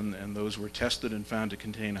numbers, and those were tested and found to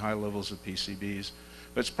contain high levels of PCBs.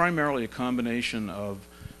 But it's primarily a combination of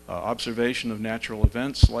observation of natural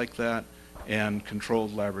events like that and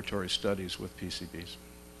controlled laboratory studies with PCBs.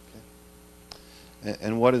 Okay.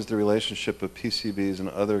 And what is the relationship of PCBs and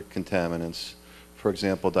other contaminants, for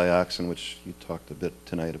example, dioxin, which you talked a bit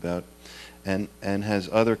tonight about, and has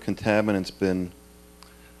other contaminants been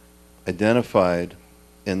identified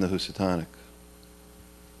in the Housatonic?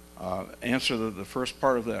 Answer the first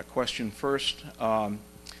part of that question first.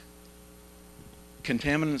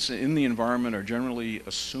 Contaminants in the environment are generally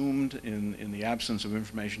assumed in the absence of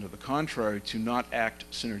information to the contrary to not act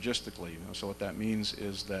synergistically. So what that means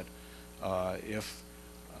is that if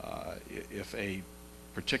a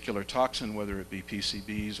particular toxin, whether it be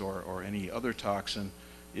PCBs or any other toxin,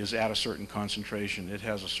 is at a certain concentration, it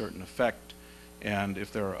has a certain effect. And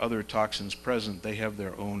if there are other toxins present, they have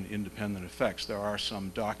their own independent effects. There are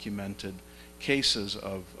some documented cases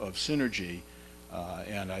of synergy,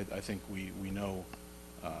 and I think we know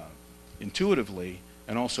intuitively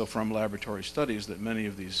and also from laboratory studies that many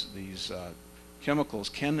of these chemicals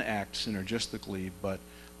can act synergistically, but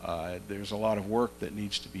there's a lot of work that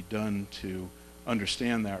needs to be done to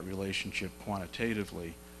understand that relationship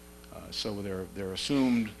quantitatively. So they're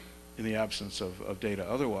assumed in the absence of data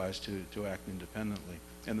otherwise to act independently.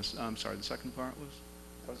 And this, I'm sorry, the second part was?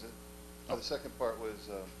 That was it. Oh. The second part was,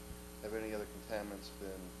 have any other contaminants been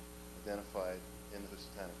identified in the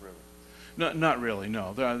Housatonic River? No, not really,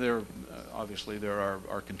 no. Obviously there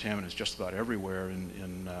are contaminants just about everywhere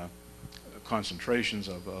in concentrations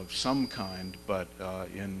of some kind, but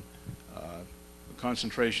in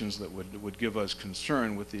concentrations that would give us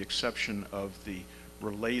concern, with the exception of the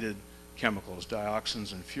related chemicals.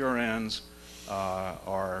 Dioxins and furans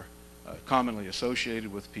are commonly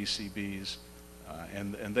associated with PCBs,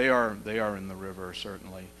 and they are in the river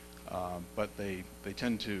certainly, but they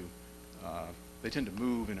tend to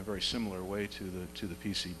move in a very similar way to the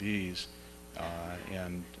PCBs,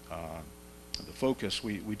 and the focus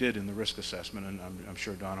we did in the risk assessment, and I'm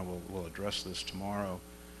sure Donna will address this tomorrow,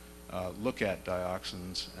 look at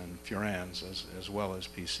dioxins and furans as well as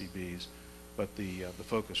PCBs, but the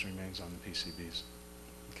focus remains on the PCBs.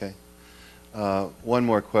 Okay. One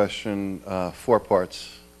more question, 4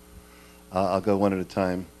 parts. I'll go one at a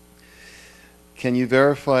time. Can you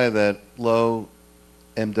verify that low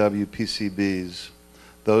MW PCBs,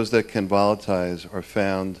 those that can volatilize, are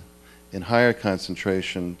found in higher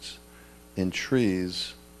concentrations in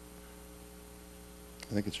trees,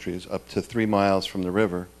 I think it's trees, up to 3 miles from the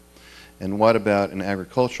river? And what about in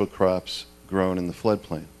agricultural crops grown in the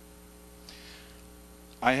floodplain?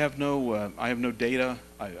 I have no data.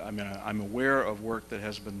 I mean, I'm aware of work that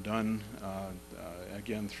has been done,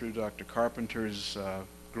 again, through Dr. Carpenter's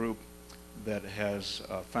group that has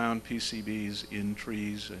found PCBs in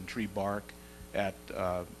trees and tree bark at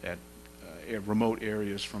remote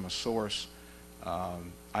areas from a source.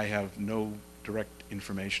 I have no direct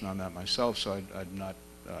information on that myself, so I'd not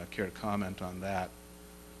care to comment on that.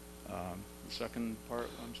 The second part?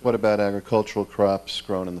 I'm sorry. What about agricultural crops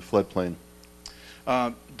grown in the floodplain?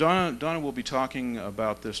 Donna will be talking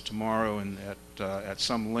about this tomorrow and at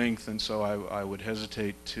some length, and so I would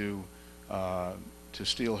hesitate to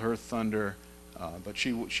steal her thunder, but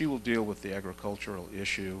she will deal with the agricultural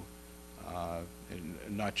issue, and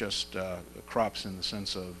not just crops in the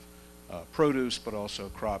sense of produce, but also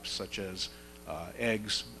crops such as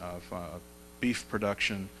eggs, beef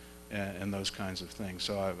production, and those kinds of things.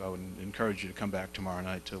 So I would encourage you to come back tomorrow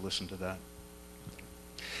night to listen to that.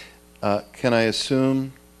 Can I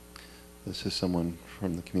assume, this is someone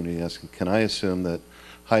from the community asking, can I assume that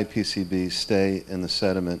high PCBs stay in the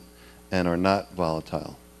sediment and are not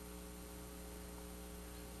volatile?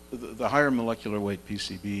 The higher molecular weight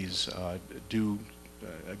PCBs do,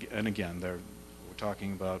 and again, we're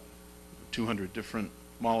talking about 200 different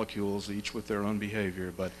molecules, each with their own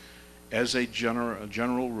behavior, but as a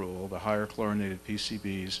general rule, the higher chlorinated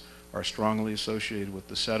PCBs are strongly associated with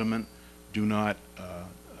the sediment, do not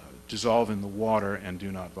dissolve in the water, and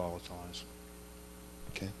do not volatilize.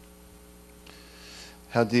 Okay.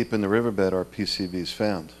 How deep in the riverbed are PCBs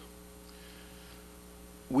found?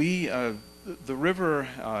 The river,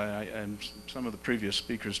 and some of the previous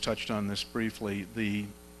speakers touched on this briefly, the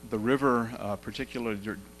river,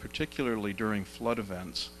 particularly during flood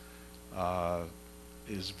events,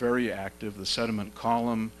 is very active. The sediment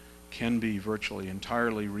column can be virtually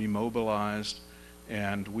entirely remobilized,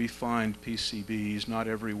 and we find PCBs, not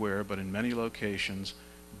everywhere, but in many locations,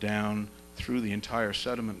 down through the entire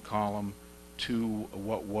sediment column to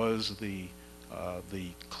what was the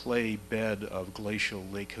clay bed of glacial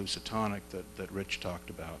Lake Housatonic that Rich talked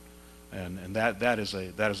about, and that is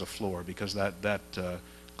a floor, because that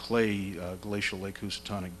clay glacial Lake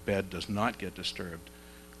Housatonic bed does not get disturbed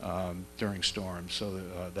during storms, so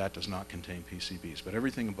that does not contain PCBs, but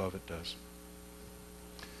everything above it does.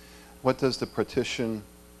 What does the partition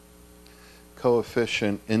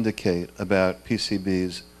coefficient indicate about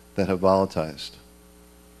PCBs that have volatilized?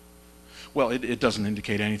 Well, it doesn't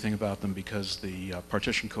indicate anything about them, because the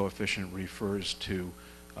partition coefficient refers to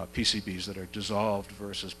PCBs that are dissolved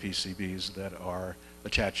versus PCBs that are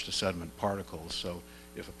attached to sediment particles. So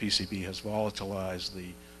if a PCB has volatilized, the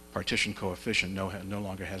partition coefficient no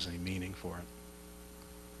longer has any meaning for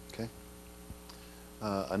it. Okay.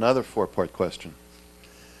 Another four-part question.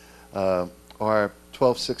 Are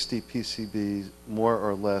 1260 PCBs more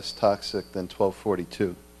or less toxic than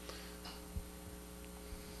 1242?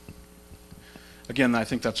 Again, I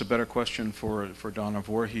think that's a better question for Donna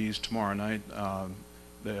Voorhees tomorrow night.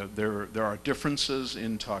 There are differences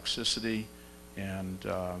in toxicity, and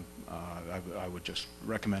I would just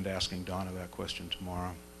recommend asking Donna that question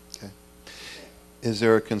tomorrow. Okay. Is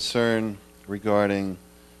there a concern regarding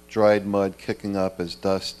dried mud kicking up as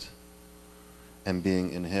dust and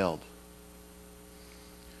being inhaled?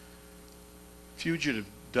 Fugitive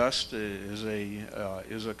dust is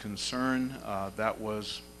a concern. That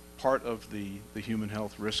was part of the human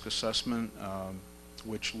health risk assessment,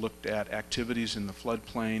 which looked at activities in the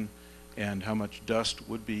floodplain and how much dust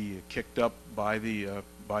would be kicked up by the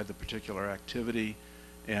particular activity,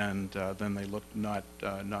 and then they looked not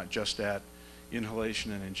just at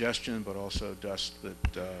inhalation and ingestion, but also dust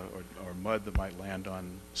that or mud that might land on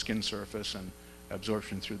skin surface and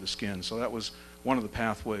absorption through the skin. So that was one of the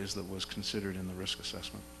pathways that was considered in the risk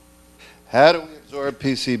assessment. How do we absorb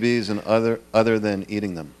PCBs and other than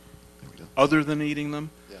eating them? Other than eating them?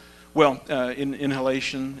 Yeah. Well,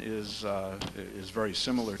 inhalation is very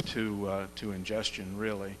similar to ingestion,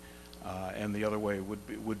 really, and the other way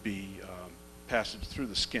would be passage through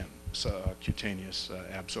the skin, so cutaneous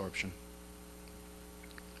absorption.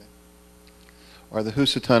 Okay. Are the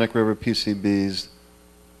Housatonic River PCBs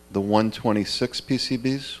the 126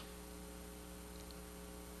 PCBs?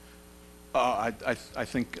 I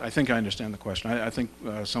think I understand the question. I think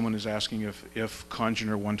someone is asking if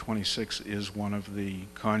congener 126 is one of the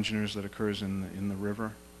congeners that occurs in the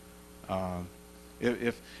river.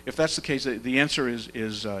 If that's the case, the answer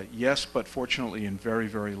is yes, but fortunately in very,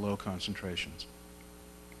 very low concentrations.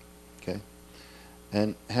 Okay.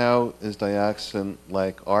 And how is dioxin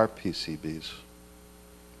like our PCBs?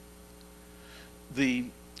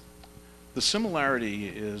 The similarity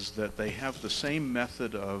is that they have the same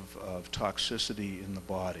method of toxicity in the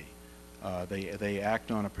body. They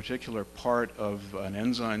act on a particular part of an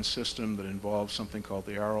enzyme system that involves something called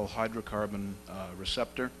the aryl hydrocarbon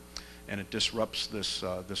receptor, and it disrupts this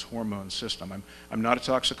hormone system. I'm not a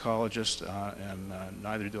toxicologist, and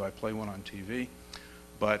neither do I play one on TV.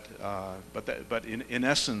 But in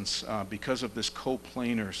essence, because of this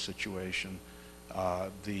coplanar situation,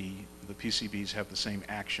 the PCBs have the same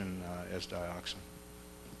action as dioxin.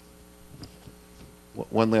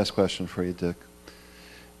 One last question for you, Dick.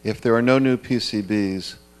 If there are no new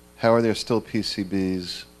PCBs, how are there still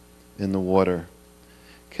PCBs in the water?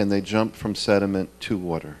 Can they jump from sediment to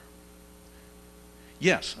water?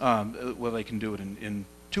 Yes. Well, they can do it in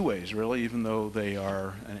two ways, really, even though they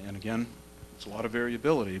are, and again, it's a lot of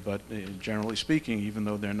variability, but generally speaking, even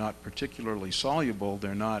though they're not particularly soluble,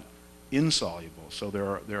 they're not insoluble. So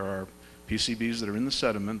there are PCBs that are in the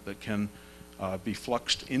sediment that can be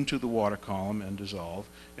fluxed into the water column and dissolve,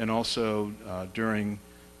 and also during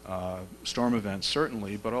storm events,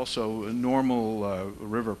 certainly, but also normal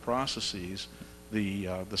river processes, the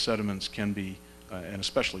sediments can be, and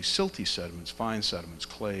especially silty sediments, fine sediments,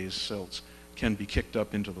 clays, silts, can be kicked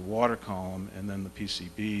up into the water column, and then the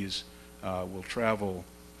PCBs will travel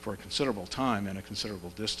for a considerable time and a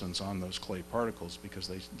considerable distance on those clay particles because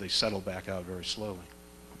they settle back out very slowly.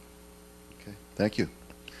 Okay, thank you.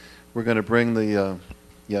 We're going to bring the,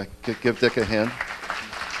 give Dick a hand.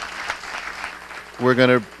 We're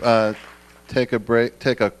going to take a break,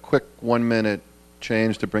 take a quick 1-minute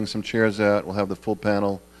change to bring some chairs out. We'll have the full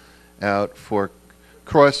panel out for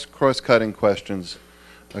cross-cutting questions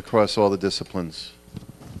across all the disciplines.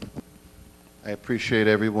 I appreciate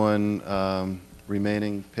everyone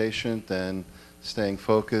remaining patient and staying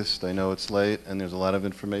focused. I know it's late and there's a lot of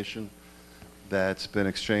information that's been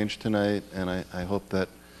exchanged tonight, and I hope that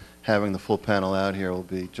having the full panel out here will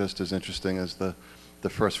be just as interesting as the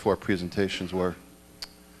first 4 presentations were.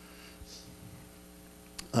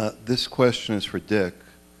 This question is for Dick.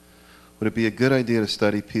 Would it be a good idea to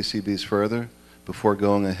study PCBs further before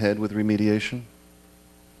going ahead with remediation?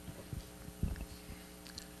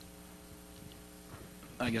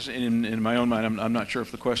 I guess in my own mind, I'm not sure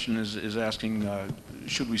if the question is asking,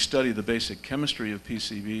 should we study the basic chemistry of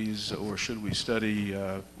PCBs, or should we study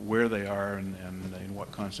where they are and in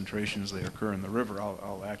what concentrations they occur in the river?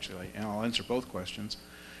 I'll answer both questions.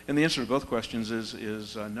 And the answer to both questions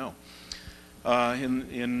is no.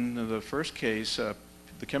 In the first case,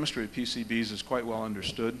 the chemistry of PCBs is quite well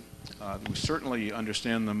understood. We certainly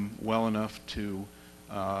understand them well enough to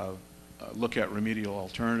look at remedial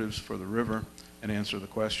alternatives for the river and answer the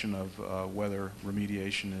question of whether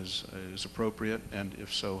remediation is appropriate, and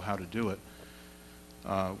if so, how to do it.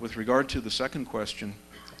 With regard to the second question,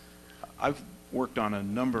 I've worked on a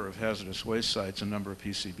number of hazardous waste sites, a number of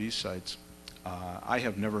PCB sites. I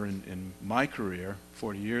have never in my career,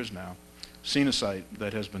 40 years now, seen a site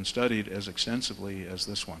that has been studied as extensively as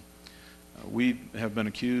this one. We have been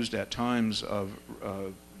accused at times of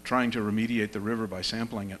trying to remediate the river by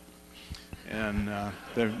sampling it, and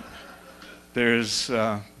there's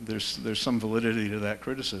some validity to that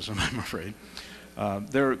criticism, I'm afraid.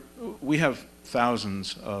 We have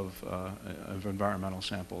thousands of environmental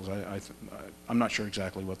samples. I'm not sure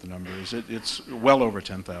exactly what the number is. It's well over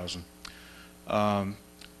 10,000.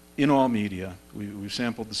 In all media, we've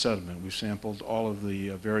sampled the sediment. We've sampled all of the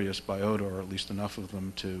various biota, or at least enough of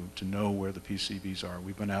them to know where the PCBs are.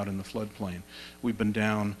 We've been out in the floodplain. We've been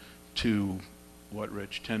down to, what,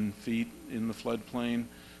 Rich, 10 feet in the floodplain,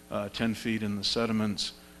 10 feet in the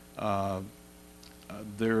sediments.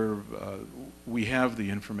 We have the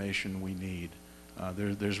information we need.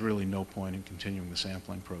 There's really no point in continuing the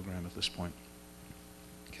sampling program at this point.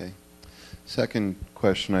 Okay. Second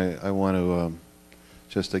question, I want to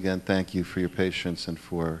just again thank you for your patience and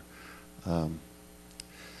for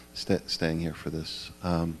staying here for this.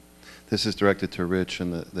 This is directed to Rich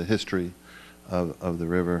and the history of the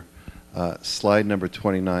river. Slide number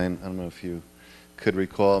 29, I don't know if you could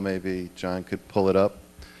recall, maybe John could pull it up.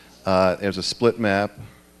 There's a split map,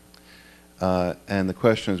 and the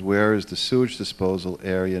question is, where is the sewage disposal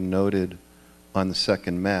area noted on the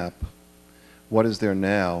second map? What is there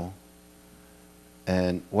now,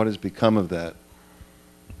 and what has become of that?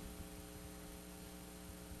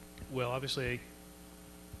 Well, obviously,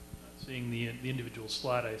 not seeing the individual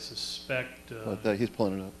slide, I suspect... He's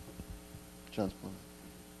pulling it up. John's pulling it.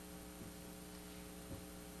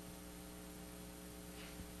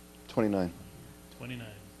 29. 29.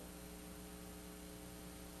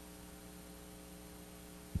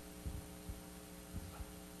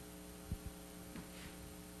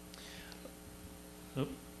 Oh,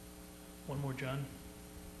 one more, John.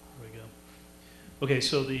 There we go. Okay,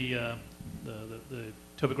 so the the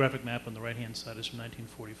topographic map on the right-hand side is from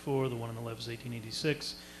 1944. The one on the left is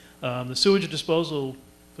 1886. The sewage disposal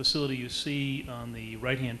facility you see on the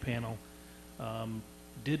right-hand panel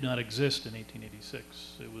did not exist in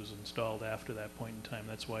 1886. It was installed after that point in time.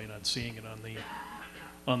 That's why you're not seeing it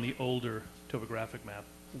on the older topographic map.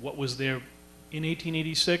 What was there in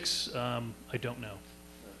 1886? I don't know.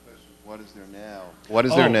 What is there now? What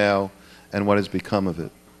is there now, and what has become of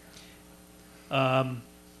it?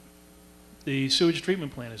 The sewage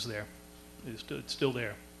treatment plant is there. It's still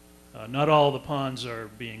there. Not all the ponds are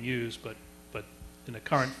being used, but in the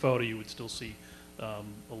current photo, you would still see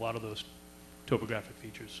a lot of those topographic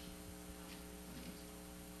features.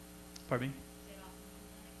 Pardon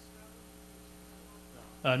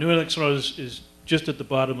me? New Annex Road is just at the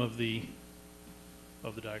bottom of the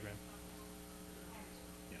diagram.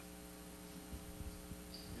 Yeah.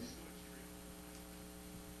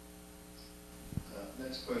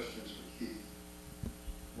 Next question is for Keith.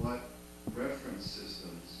 What reference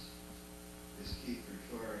systems is Keith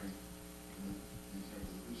referring in terms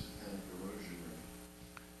of the Housatonic erosion rate?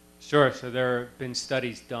 Sure. So there have been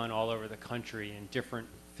studies done all over the country in different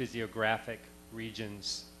physiographic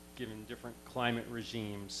regions, given different climate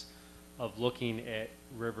regimes, of looking at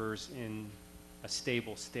rivers in a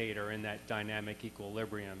stable state or in that dynamic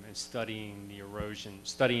equilibrium and studying the erosion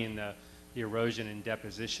and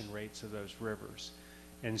deposition rates of those rivers.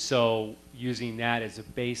 And so using that as a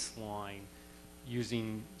baseline,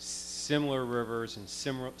 using similar rivers and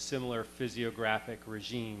similar physiographic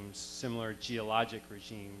regimes, similar geologic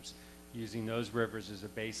regimes, using those rivers as a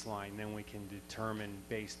baseline, then we can determine,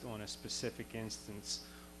 based on a specific instance,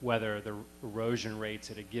 whether the erosion rates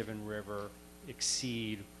at a given river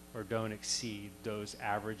exceed or don't exceed those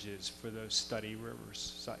averages for those study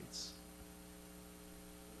rivers sites.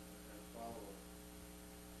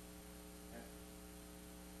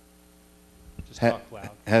 Just talk loud.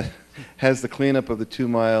 Has the cleanup of the 2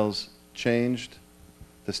 miles changed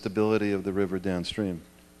the stability of the river downstream?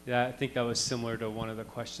 Yeah, I think that was similar to one of the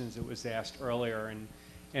questions that was asked earlier.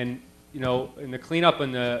 And you know, in the cleanup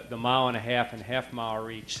in the 1.5 mile and half-mile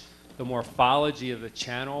reach, the morphology of the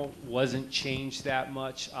channel wasn't changed that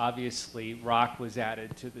much. Obviously, rock was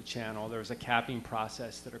added to the channel. There was a capping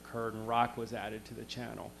process that occurred, and rock was added to the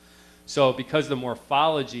channel. So because the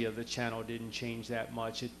morphology of the channel didn't change that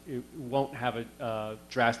much, it won't have a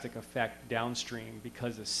drastic effect downstream.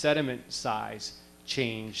 Because the sediment size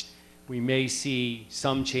changed, we may see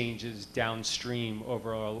some changes downstream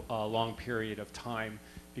over a long period of time,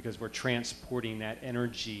 because we're transporting that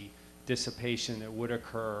energy dissipation that would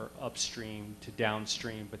occur upstream to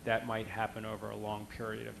downstream, but that might happen over a long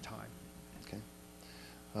period of time.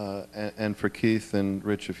 Okay. And for Keith and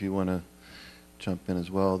Rich, if you want to jump in as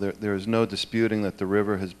well, there is no disputing that the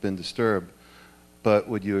river has been disturbed, but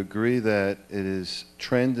would you agree that it is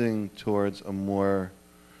trending towards a more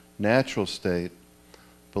natural state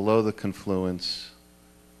below the confluence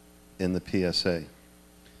in the PSA?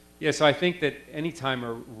 Yeah, so I think that anytime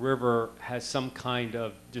a river has some kind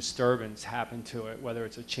of disturbance happen to it, whether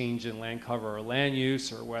it's a change in land cover or land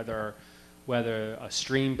use, or whether a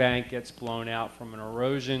stream bank gets blown out from an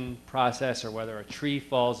erosion process, or whether a tree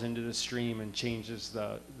falls into the stream and changes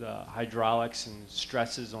the hydraulics and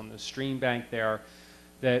stresses on the stream bank there,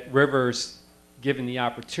 that rivers, given the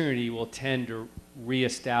opportunity, will tend to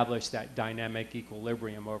reestablish that dynamic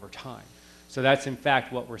equilibrium over time. So that's in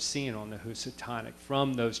fact what we're seeing on the Housatonic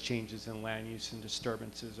from those changes in land use and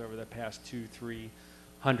disturbances over the past 200-300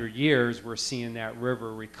 years. We're seeing that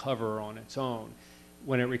river recover on its own.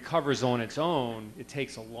 When it recovers on its own, it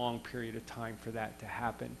takes a long period of time for that to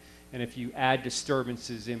happen. And if you add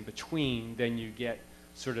disturbances in between, then you get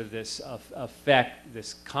sort of this effect,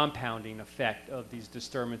 this compounding effect of these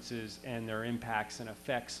disturbances and their impacts and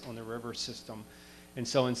effects on the river system. And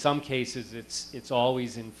so in some cases, it's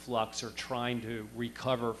always in flux or trying to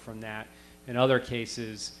recover from that. In other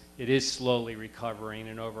cases, it is slowly recovering,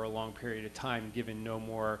 and over a long period of time, given no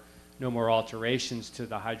more alterations to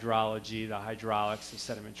the hydrology, the hydraulics, the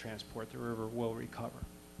sediment transport, the river will recover.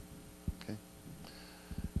 Okay.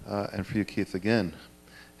 And for you, Keith, again,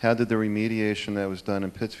 how did the remediation that was done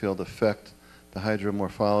in Pittsfield affect the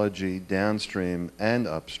hydromorphology downstream and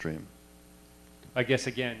upstream? I guess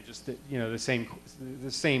again, just the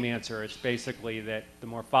same answer. It's basically that the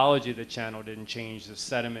morphology of the channel didn't change. The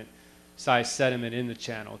size sediment in the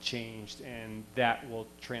channel changed, and that will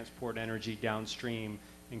transport energy downstream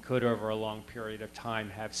and could, over a long period of time,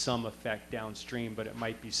 have some effect downstream. But it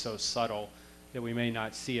might be so subtle that we may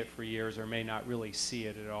not see it for years, or may not really see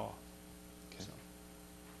it at all. Okay.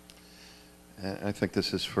 So. I think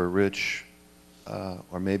this is for Rich,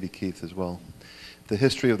 or maybe Keith as well. The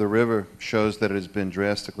history of the river shows that it has been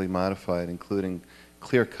drastically modified, including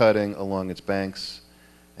clear cutting along its banks,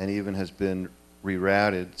 and even has been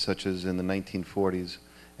rerouted, such as in the 1940s,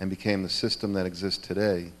 and became the system that exists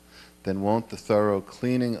today, then won't the thorough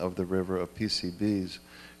cleaning of the river of PCBs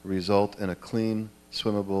result in a clean,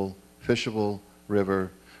 swimmable, fishable river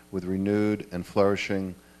with renewed and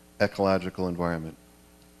flourishing ecological environment?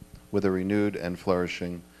 With a renewed and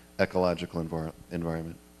flourishing ecological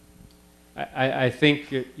environment. I think,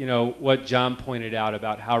 you know, what John pointed out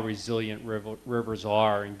about how resilient rivers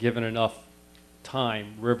are, and given enough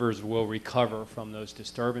time, rivers will recover from those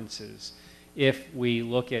disturbances. If we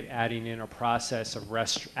look at adding in a process of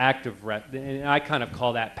and I kind of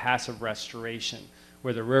call that passive restoration,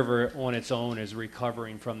 where the river on its own is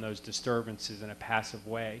recovering from those disturbances in a passive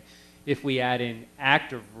way. If we add in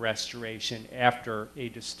active restoration after a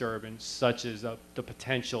disturbance, such as the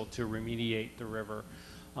potential to remediate the river,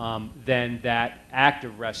 then that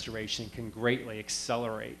active restoration can greatly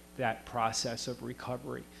accelerate that process of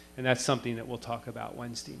recovery. And that's something that we'll talk about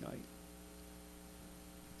Wednesday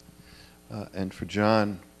night. And for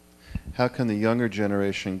John, how can the younger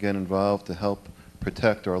generation get involved to help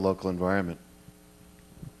protect our local environment?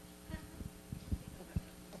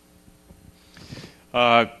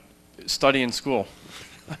 Study in school.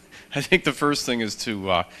 I think the first thing is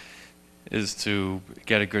to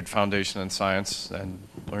get a good foundation in science and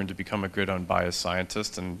learn to become a good unbiased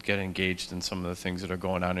scientist and get engaged in some of the things that are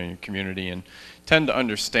going on in your community and tend to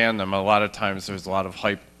understand them. A lot of times there's a lot of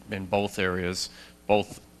hype in both areas.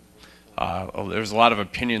 There's a lot of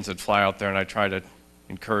opinions that fly out there, and I try to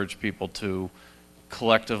encourage people to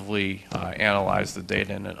collectively analyze the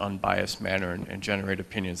data in an unbiased manner and generate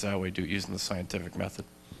opinions that way using the scientific method.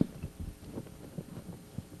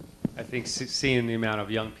 I think seeing the amount of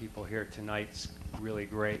young people here tonight is really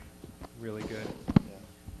great, really good.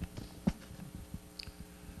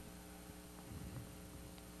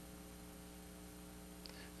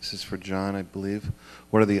 This is for John, I believe.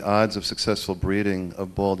 What are the odds of successful breeding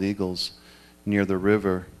of bald eagles near the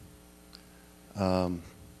river What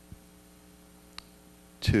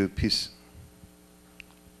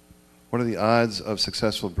are the odds of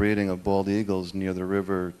successful breeding of bald eagles near the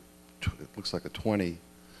river? It looks like a 20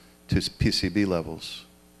 to PCB levels.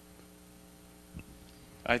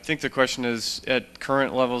 I think the question is, at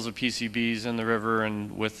current levels of PCBs in the river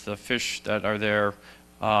and with the fish that are there,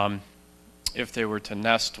 if they were to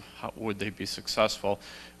nest, how would they be successful?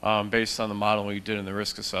 Based on the model we did in the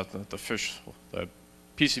risk assessment, the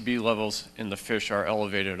PCB levels in the fish are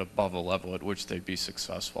elevated above a level at which they'd be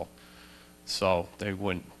successful. So they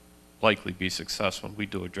wouldn't likely be successful. We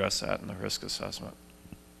do address that in the risk assessment.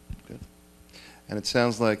 Good. And it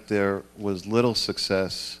sounds like there was little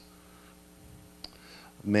success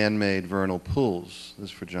man-made vernal pools. This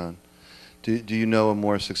is for John. Do you know a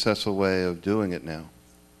more successful way of doing it now?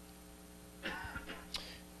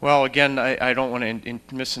 Well, again, I don't want to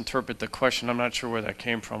misinterpret the question. I'm not sure where that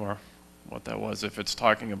came from or what that was. If it's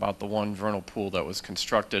talking about the one vernal pool that was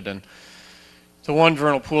constructed, and the one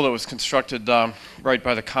vernal pool that was constructed right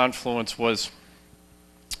by the confluence was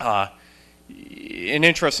an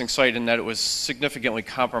interesting site in that it was significantly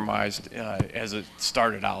compromised as it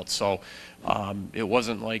started out. So it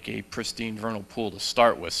wasn't like a pristine vernal pool to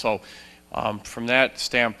start with. So from that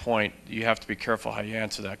standpoint, you have to be careful how you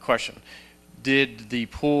answer that question. Did the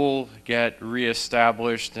pool get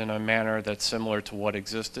reestablished in a manner that's similar to what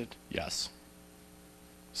existed? Yes.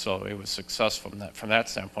 So it was successful from that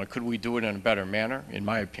standpoint. Could we do it in a better manner? In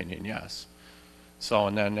my opinion, yes. So,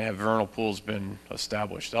 and then have vernal pools been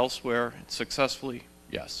established elsewhere successfully?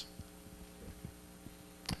 Yes.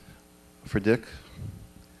 For Dick,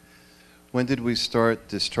 when did we start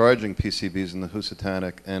discharging PCBs in the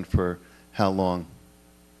Housatonic, and for how long?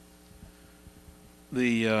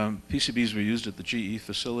 The PCBs were used at the GE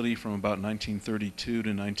facility from about 1932 to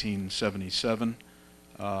 1977.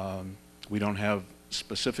 We don't have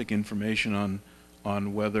specific information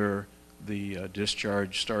on whether the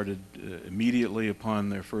discharge started immediately upon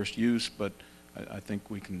their first use, but I think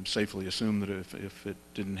we can safely assume that if it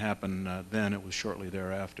didn't happen then, it was shortly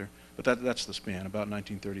thereafter. But that's the span, about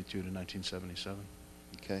 1932 to 1977.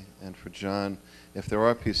 Okay, and for John, if there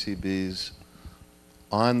are PCBs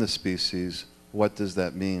on the species, what does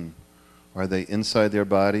that mean? Are they inside their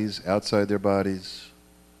bodies, outside their bodies?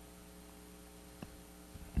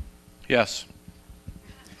 Yes.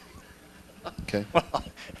 Okay. Well,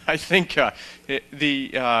 I think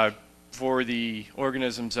for the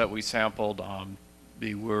organisms that we sampled,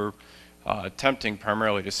 we were attempting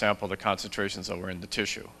primarily to sample the concentrations that were in the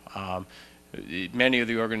tissue. many of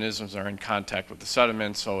the organisms are in contact with the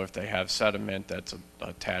sediment, so if they have sediment that's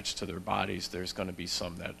attached to their bodies, there's going to be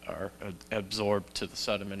some that are absorbed to the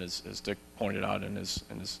sediment, as Dick pointed out in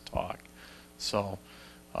his talk. So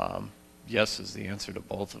yes is the answer to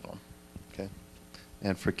both of them. Okay.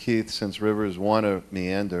 And for Keith, since rivers want to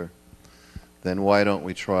meander, then why don't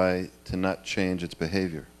we try to not change its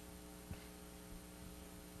behavior?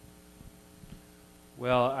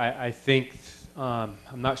 Well, I think, I'm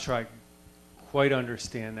not sure I quite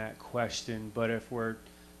understand that question, but if we're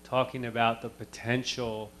talking about the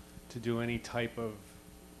potential to do any type of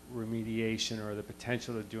remediation or the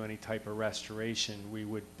potential to do any type of restoration, we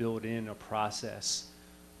would build in a process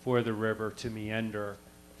for the river to meander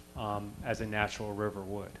as a natural river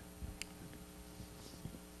would.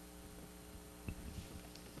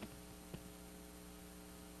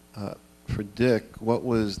 For Dick, what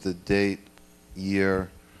was the year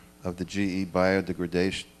of the GE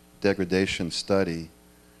biodegradation study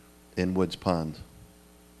in Woods Pond?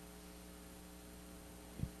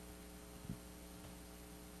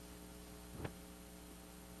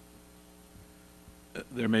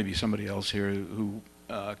 There may be somebody else here who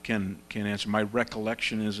can answer. My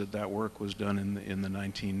recollection is that work was done in the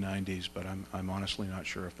 1990s, but I'm honestly not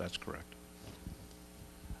sure if that's correct.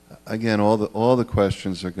 Again, all the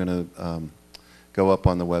questions are going to go up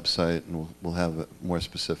on the website, and we'll have a more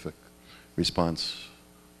specific response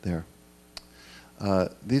there.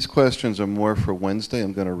 These questions are more for Wednesday.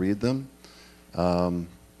 I'm going to read them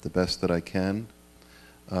the best that I can,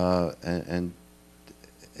 and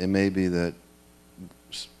it may be that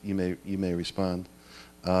you may respond.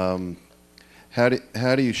 How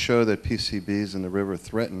do you show that PCBs in the river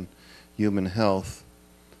threaten human health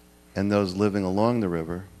and those living along the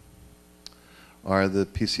river? Are the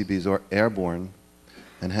PCBs airborne,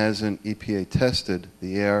 and hasn't EPA tested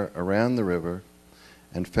the air around the river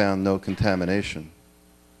and found no contamination?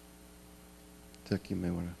 Dick, you may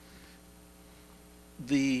want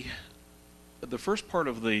to. The first part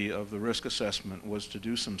of the risk assessment was to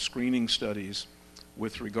do some screening studies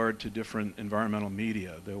with regard to different environmental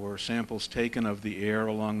media. There were samples taken of the air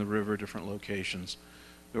along the river, different locations.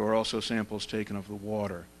 There were also samples taken of the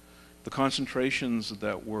water. The concentrations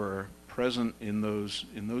that were present in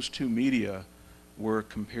those two media were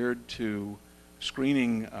compared to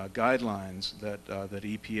screening guidelines that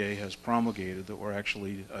EPA has promulgated that were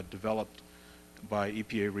actually developed by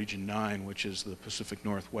EPA Region 9, which is the Pacific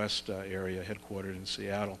Northwest area headquartered in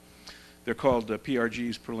Seattle. They're called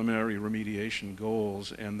PRG's Preliminary Remediation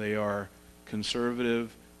Goals, and they are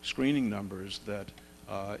conservative screening numbers that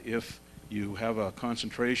if you have a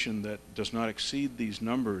concentration that does not exceed these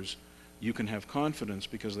numbers, you can have confidence,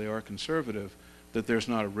 because they are conservative, that there's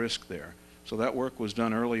not a risk there. So that work was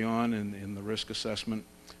done early on in the risk assessment.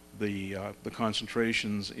 The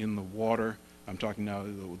concentrations in the water, I'm talking now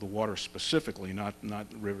the water specifically, not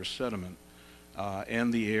river sediment,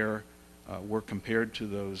 and the air were compared to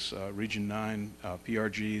those Region 9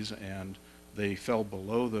 PRGs, and they fell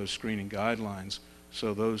below those screening guidelines.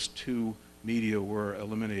 So those two media were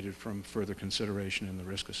eliminated from further consideration in the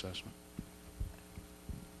risk assessment.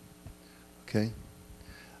 Okay.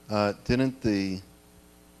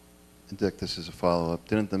 Dick, this is a follow-up.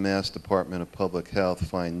 Didn't the Mass Department of Public Health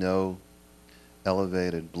find no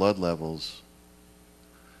elevated blood levels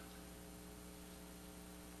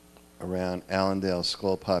around Allendale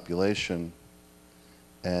Skull population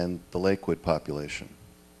and the Lakewood population?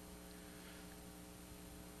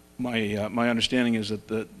 My understanding is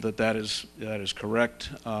that is correct.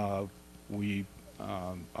 I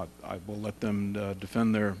will let them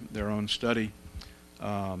defend their own study.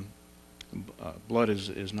 Blood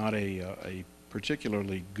is not a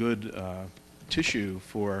particularly good tissue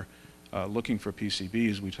for looking for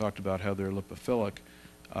PCBs. We talked about how they're lipophilic.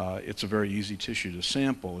 It's a very easy tissue to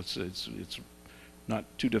sample. It's not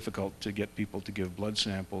too difficult to get people to give blood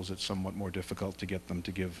samples. It's somewhat more difficult to get them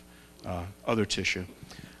to give other tissue.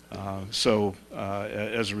 So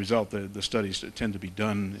as a result, the studies tend to be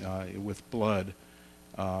done with blood.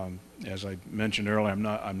 As I mentioned earlier, I'm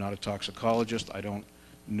not a toxicologist. I don't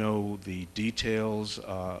know the details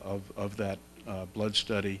of that blood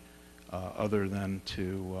study, other than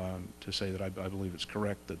to say that I believe it's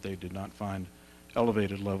correct that they did not find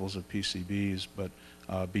elevated levels of PCBs. But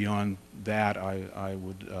beyond that, I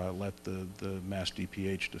would let the Mass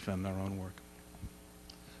DPH defend their own work.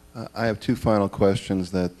 I have two final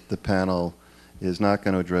questions that the panel is not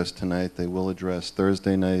going to address tonight. They will address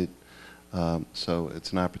Thursday night. So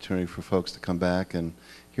it's an opportunity for folks to come back and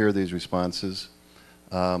hear these responses.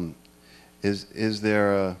 Is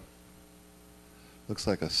there looks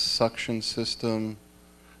like a suction system,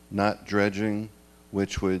 not dredging,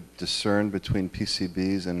 which would discern between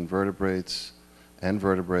PCBs and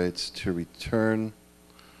vertebrates to return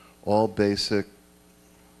all back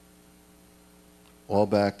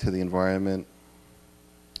to the environment.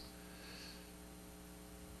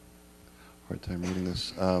 Hard time reading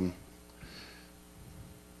this.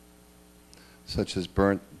 Such as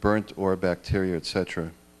burnt or bacteria,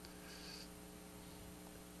 etc.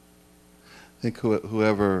 I think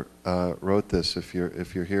whoever wrote this, if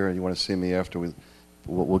you're here and you want to see me after,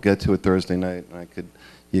 we'll get to it Thursday night, and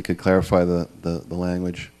you could clarify the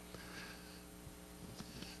language.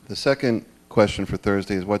 The second question for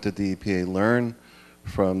Thursday is, what did the EPA learn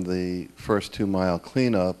from the first 2-mile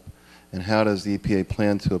cleanup, and how does the EPA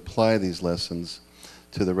plan to apply these lessons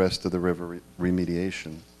to the rest of the river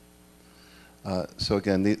remediation? So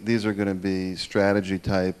again, these are going to be strategy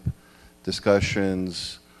type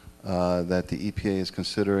discussions that the EPA is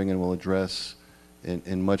considering and will address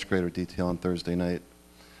in much greater detail on Thursday night.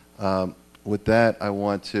 With that, I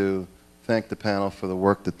want to thank the panel for the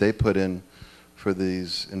work that they put in for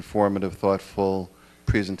these informative, thoughtful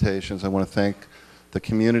presentations. I want to thank the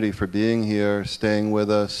community for being here, staying with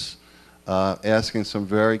us, asking some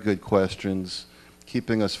very good questions,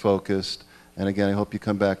 keeping us focused. And again, I hope you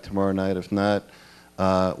come back tomorrow night. If not,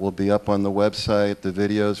 we'll be up on the website, the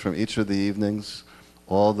videos from each of the evenings.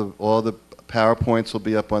 All the PowerPoints will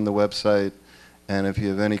be up on the website. And if you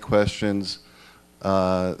have any questions,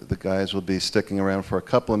 the guys will be sticking around for a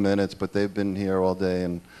couple of minutes, but they've been here all day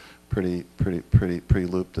and pretty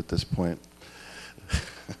looped at this point.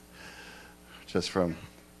 Just from.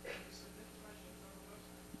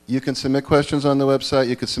 You can submit questions on the website.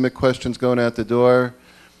 You can submit questions going out the door.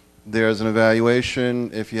 There's an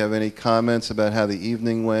evaluation. If you have any comments about how the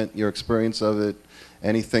evening went, your experience of it,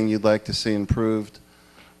 anything you'd like to see improved,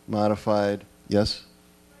 modified. Yes?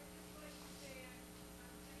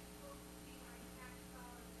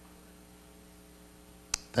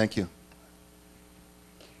 Thank you.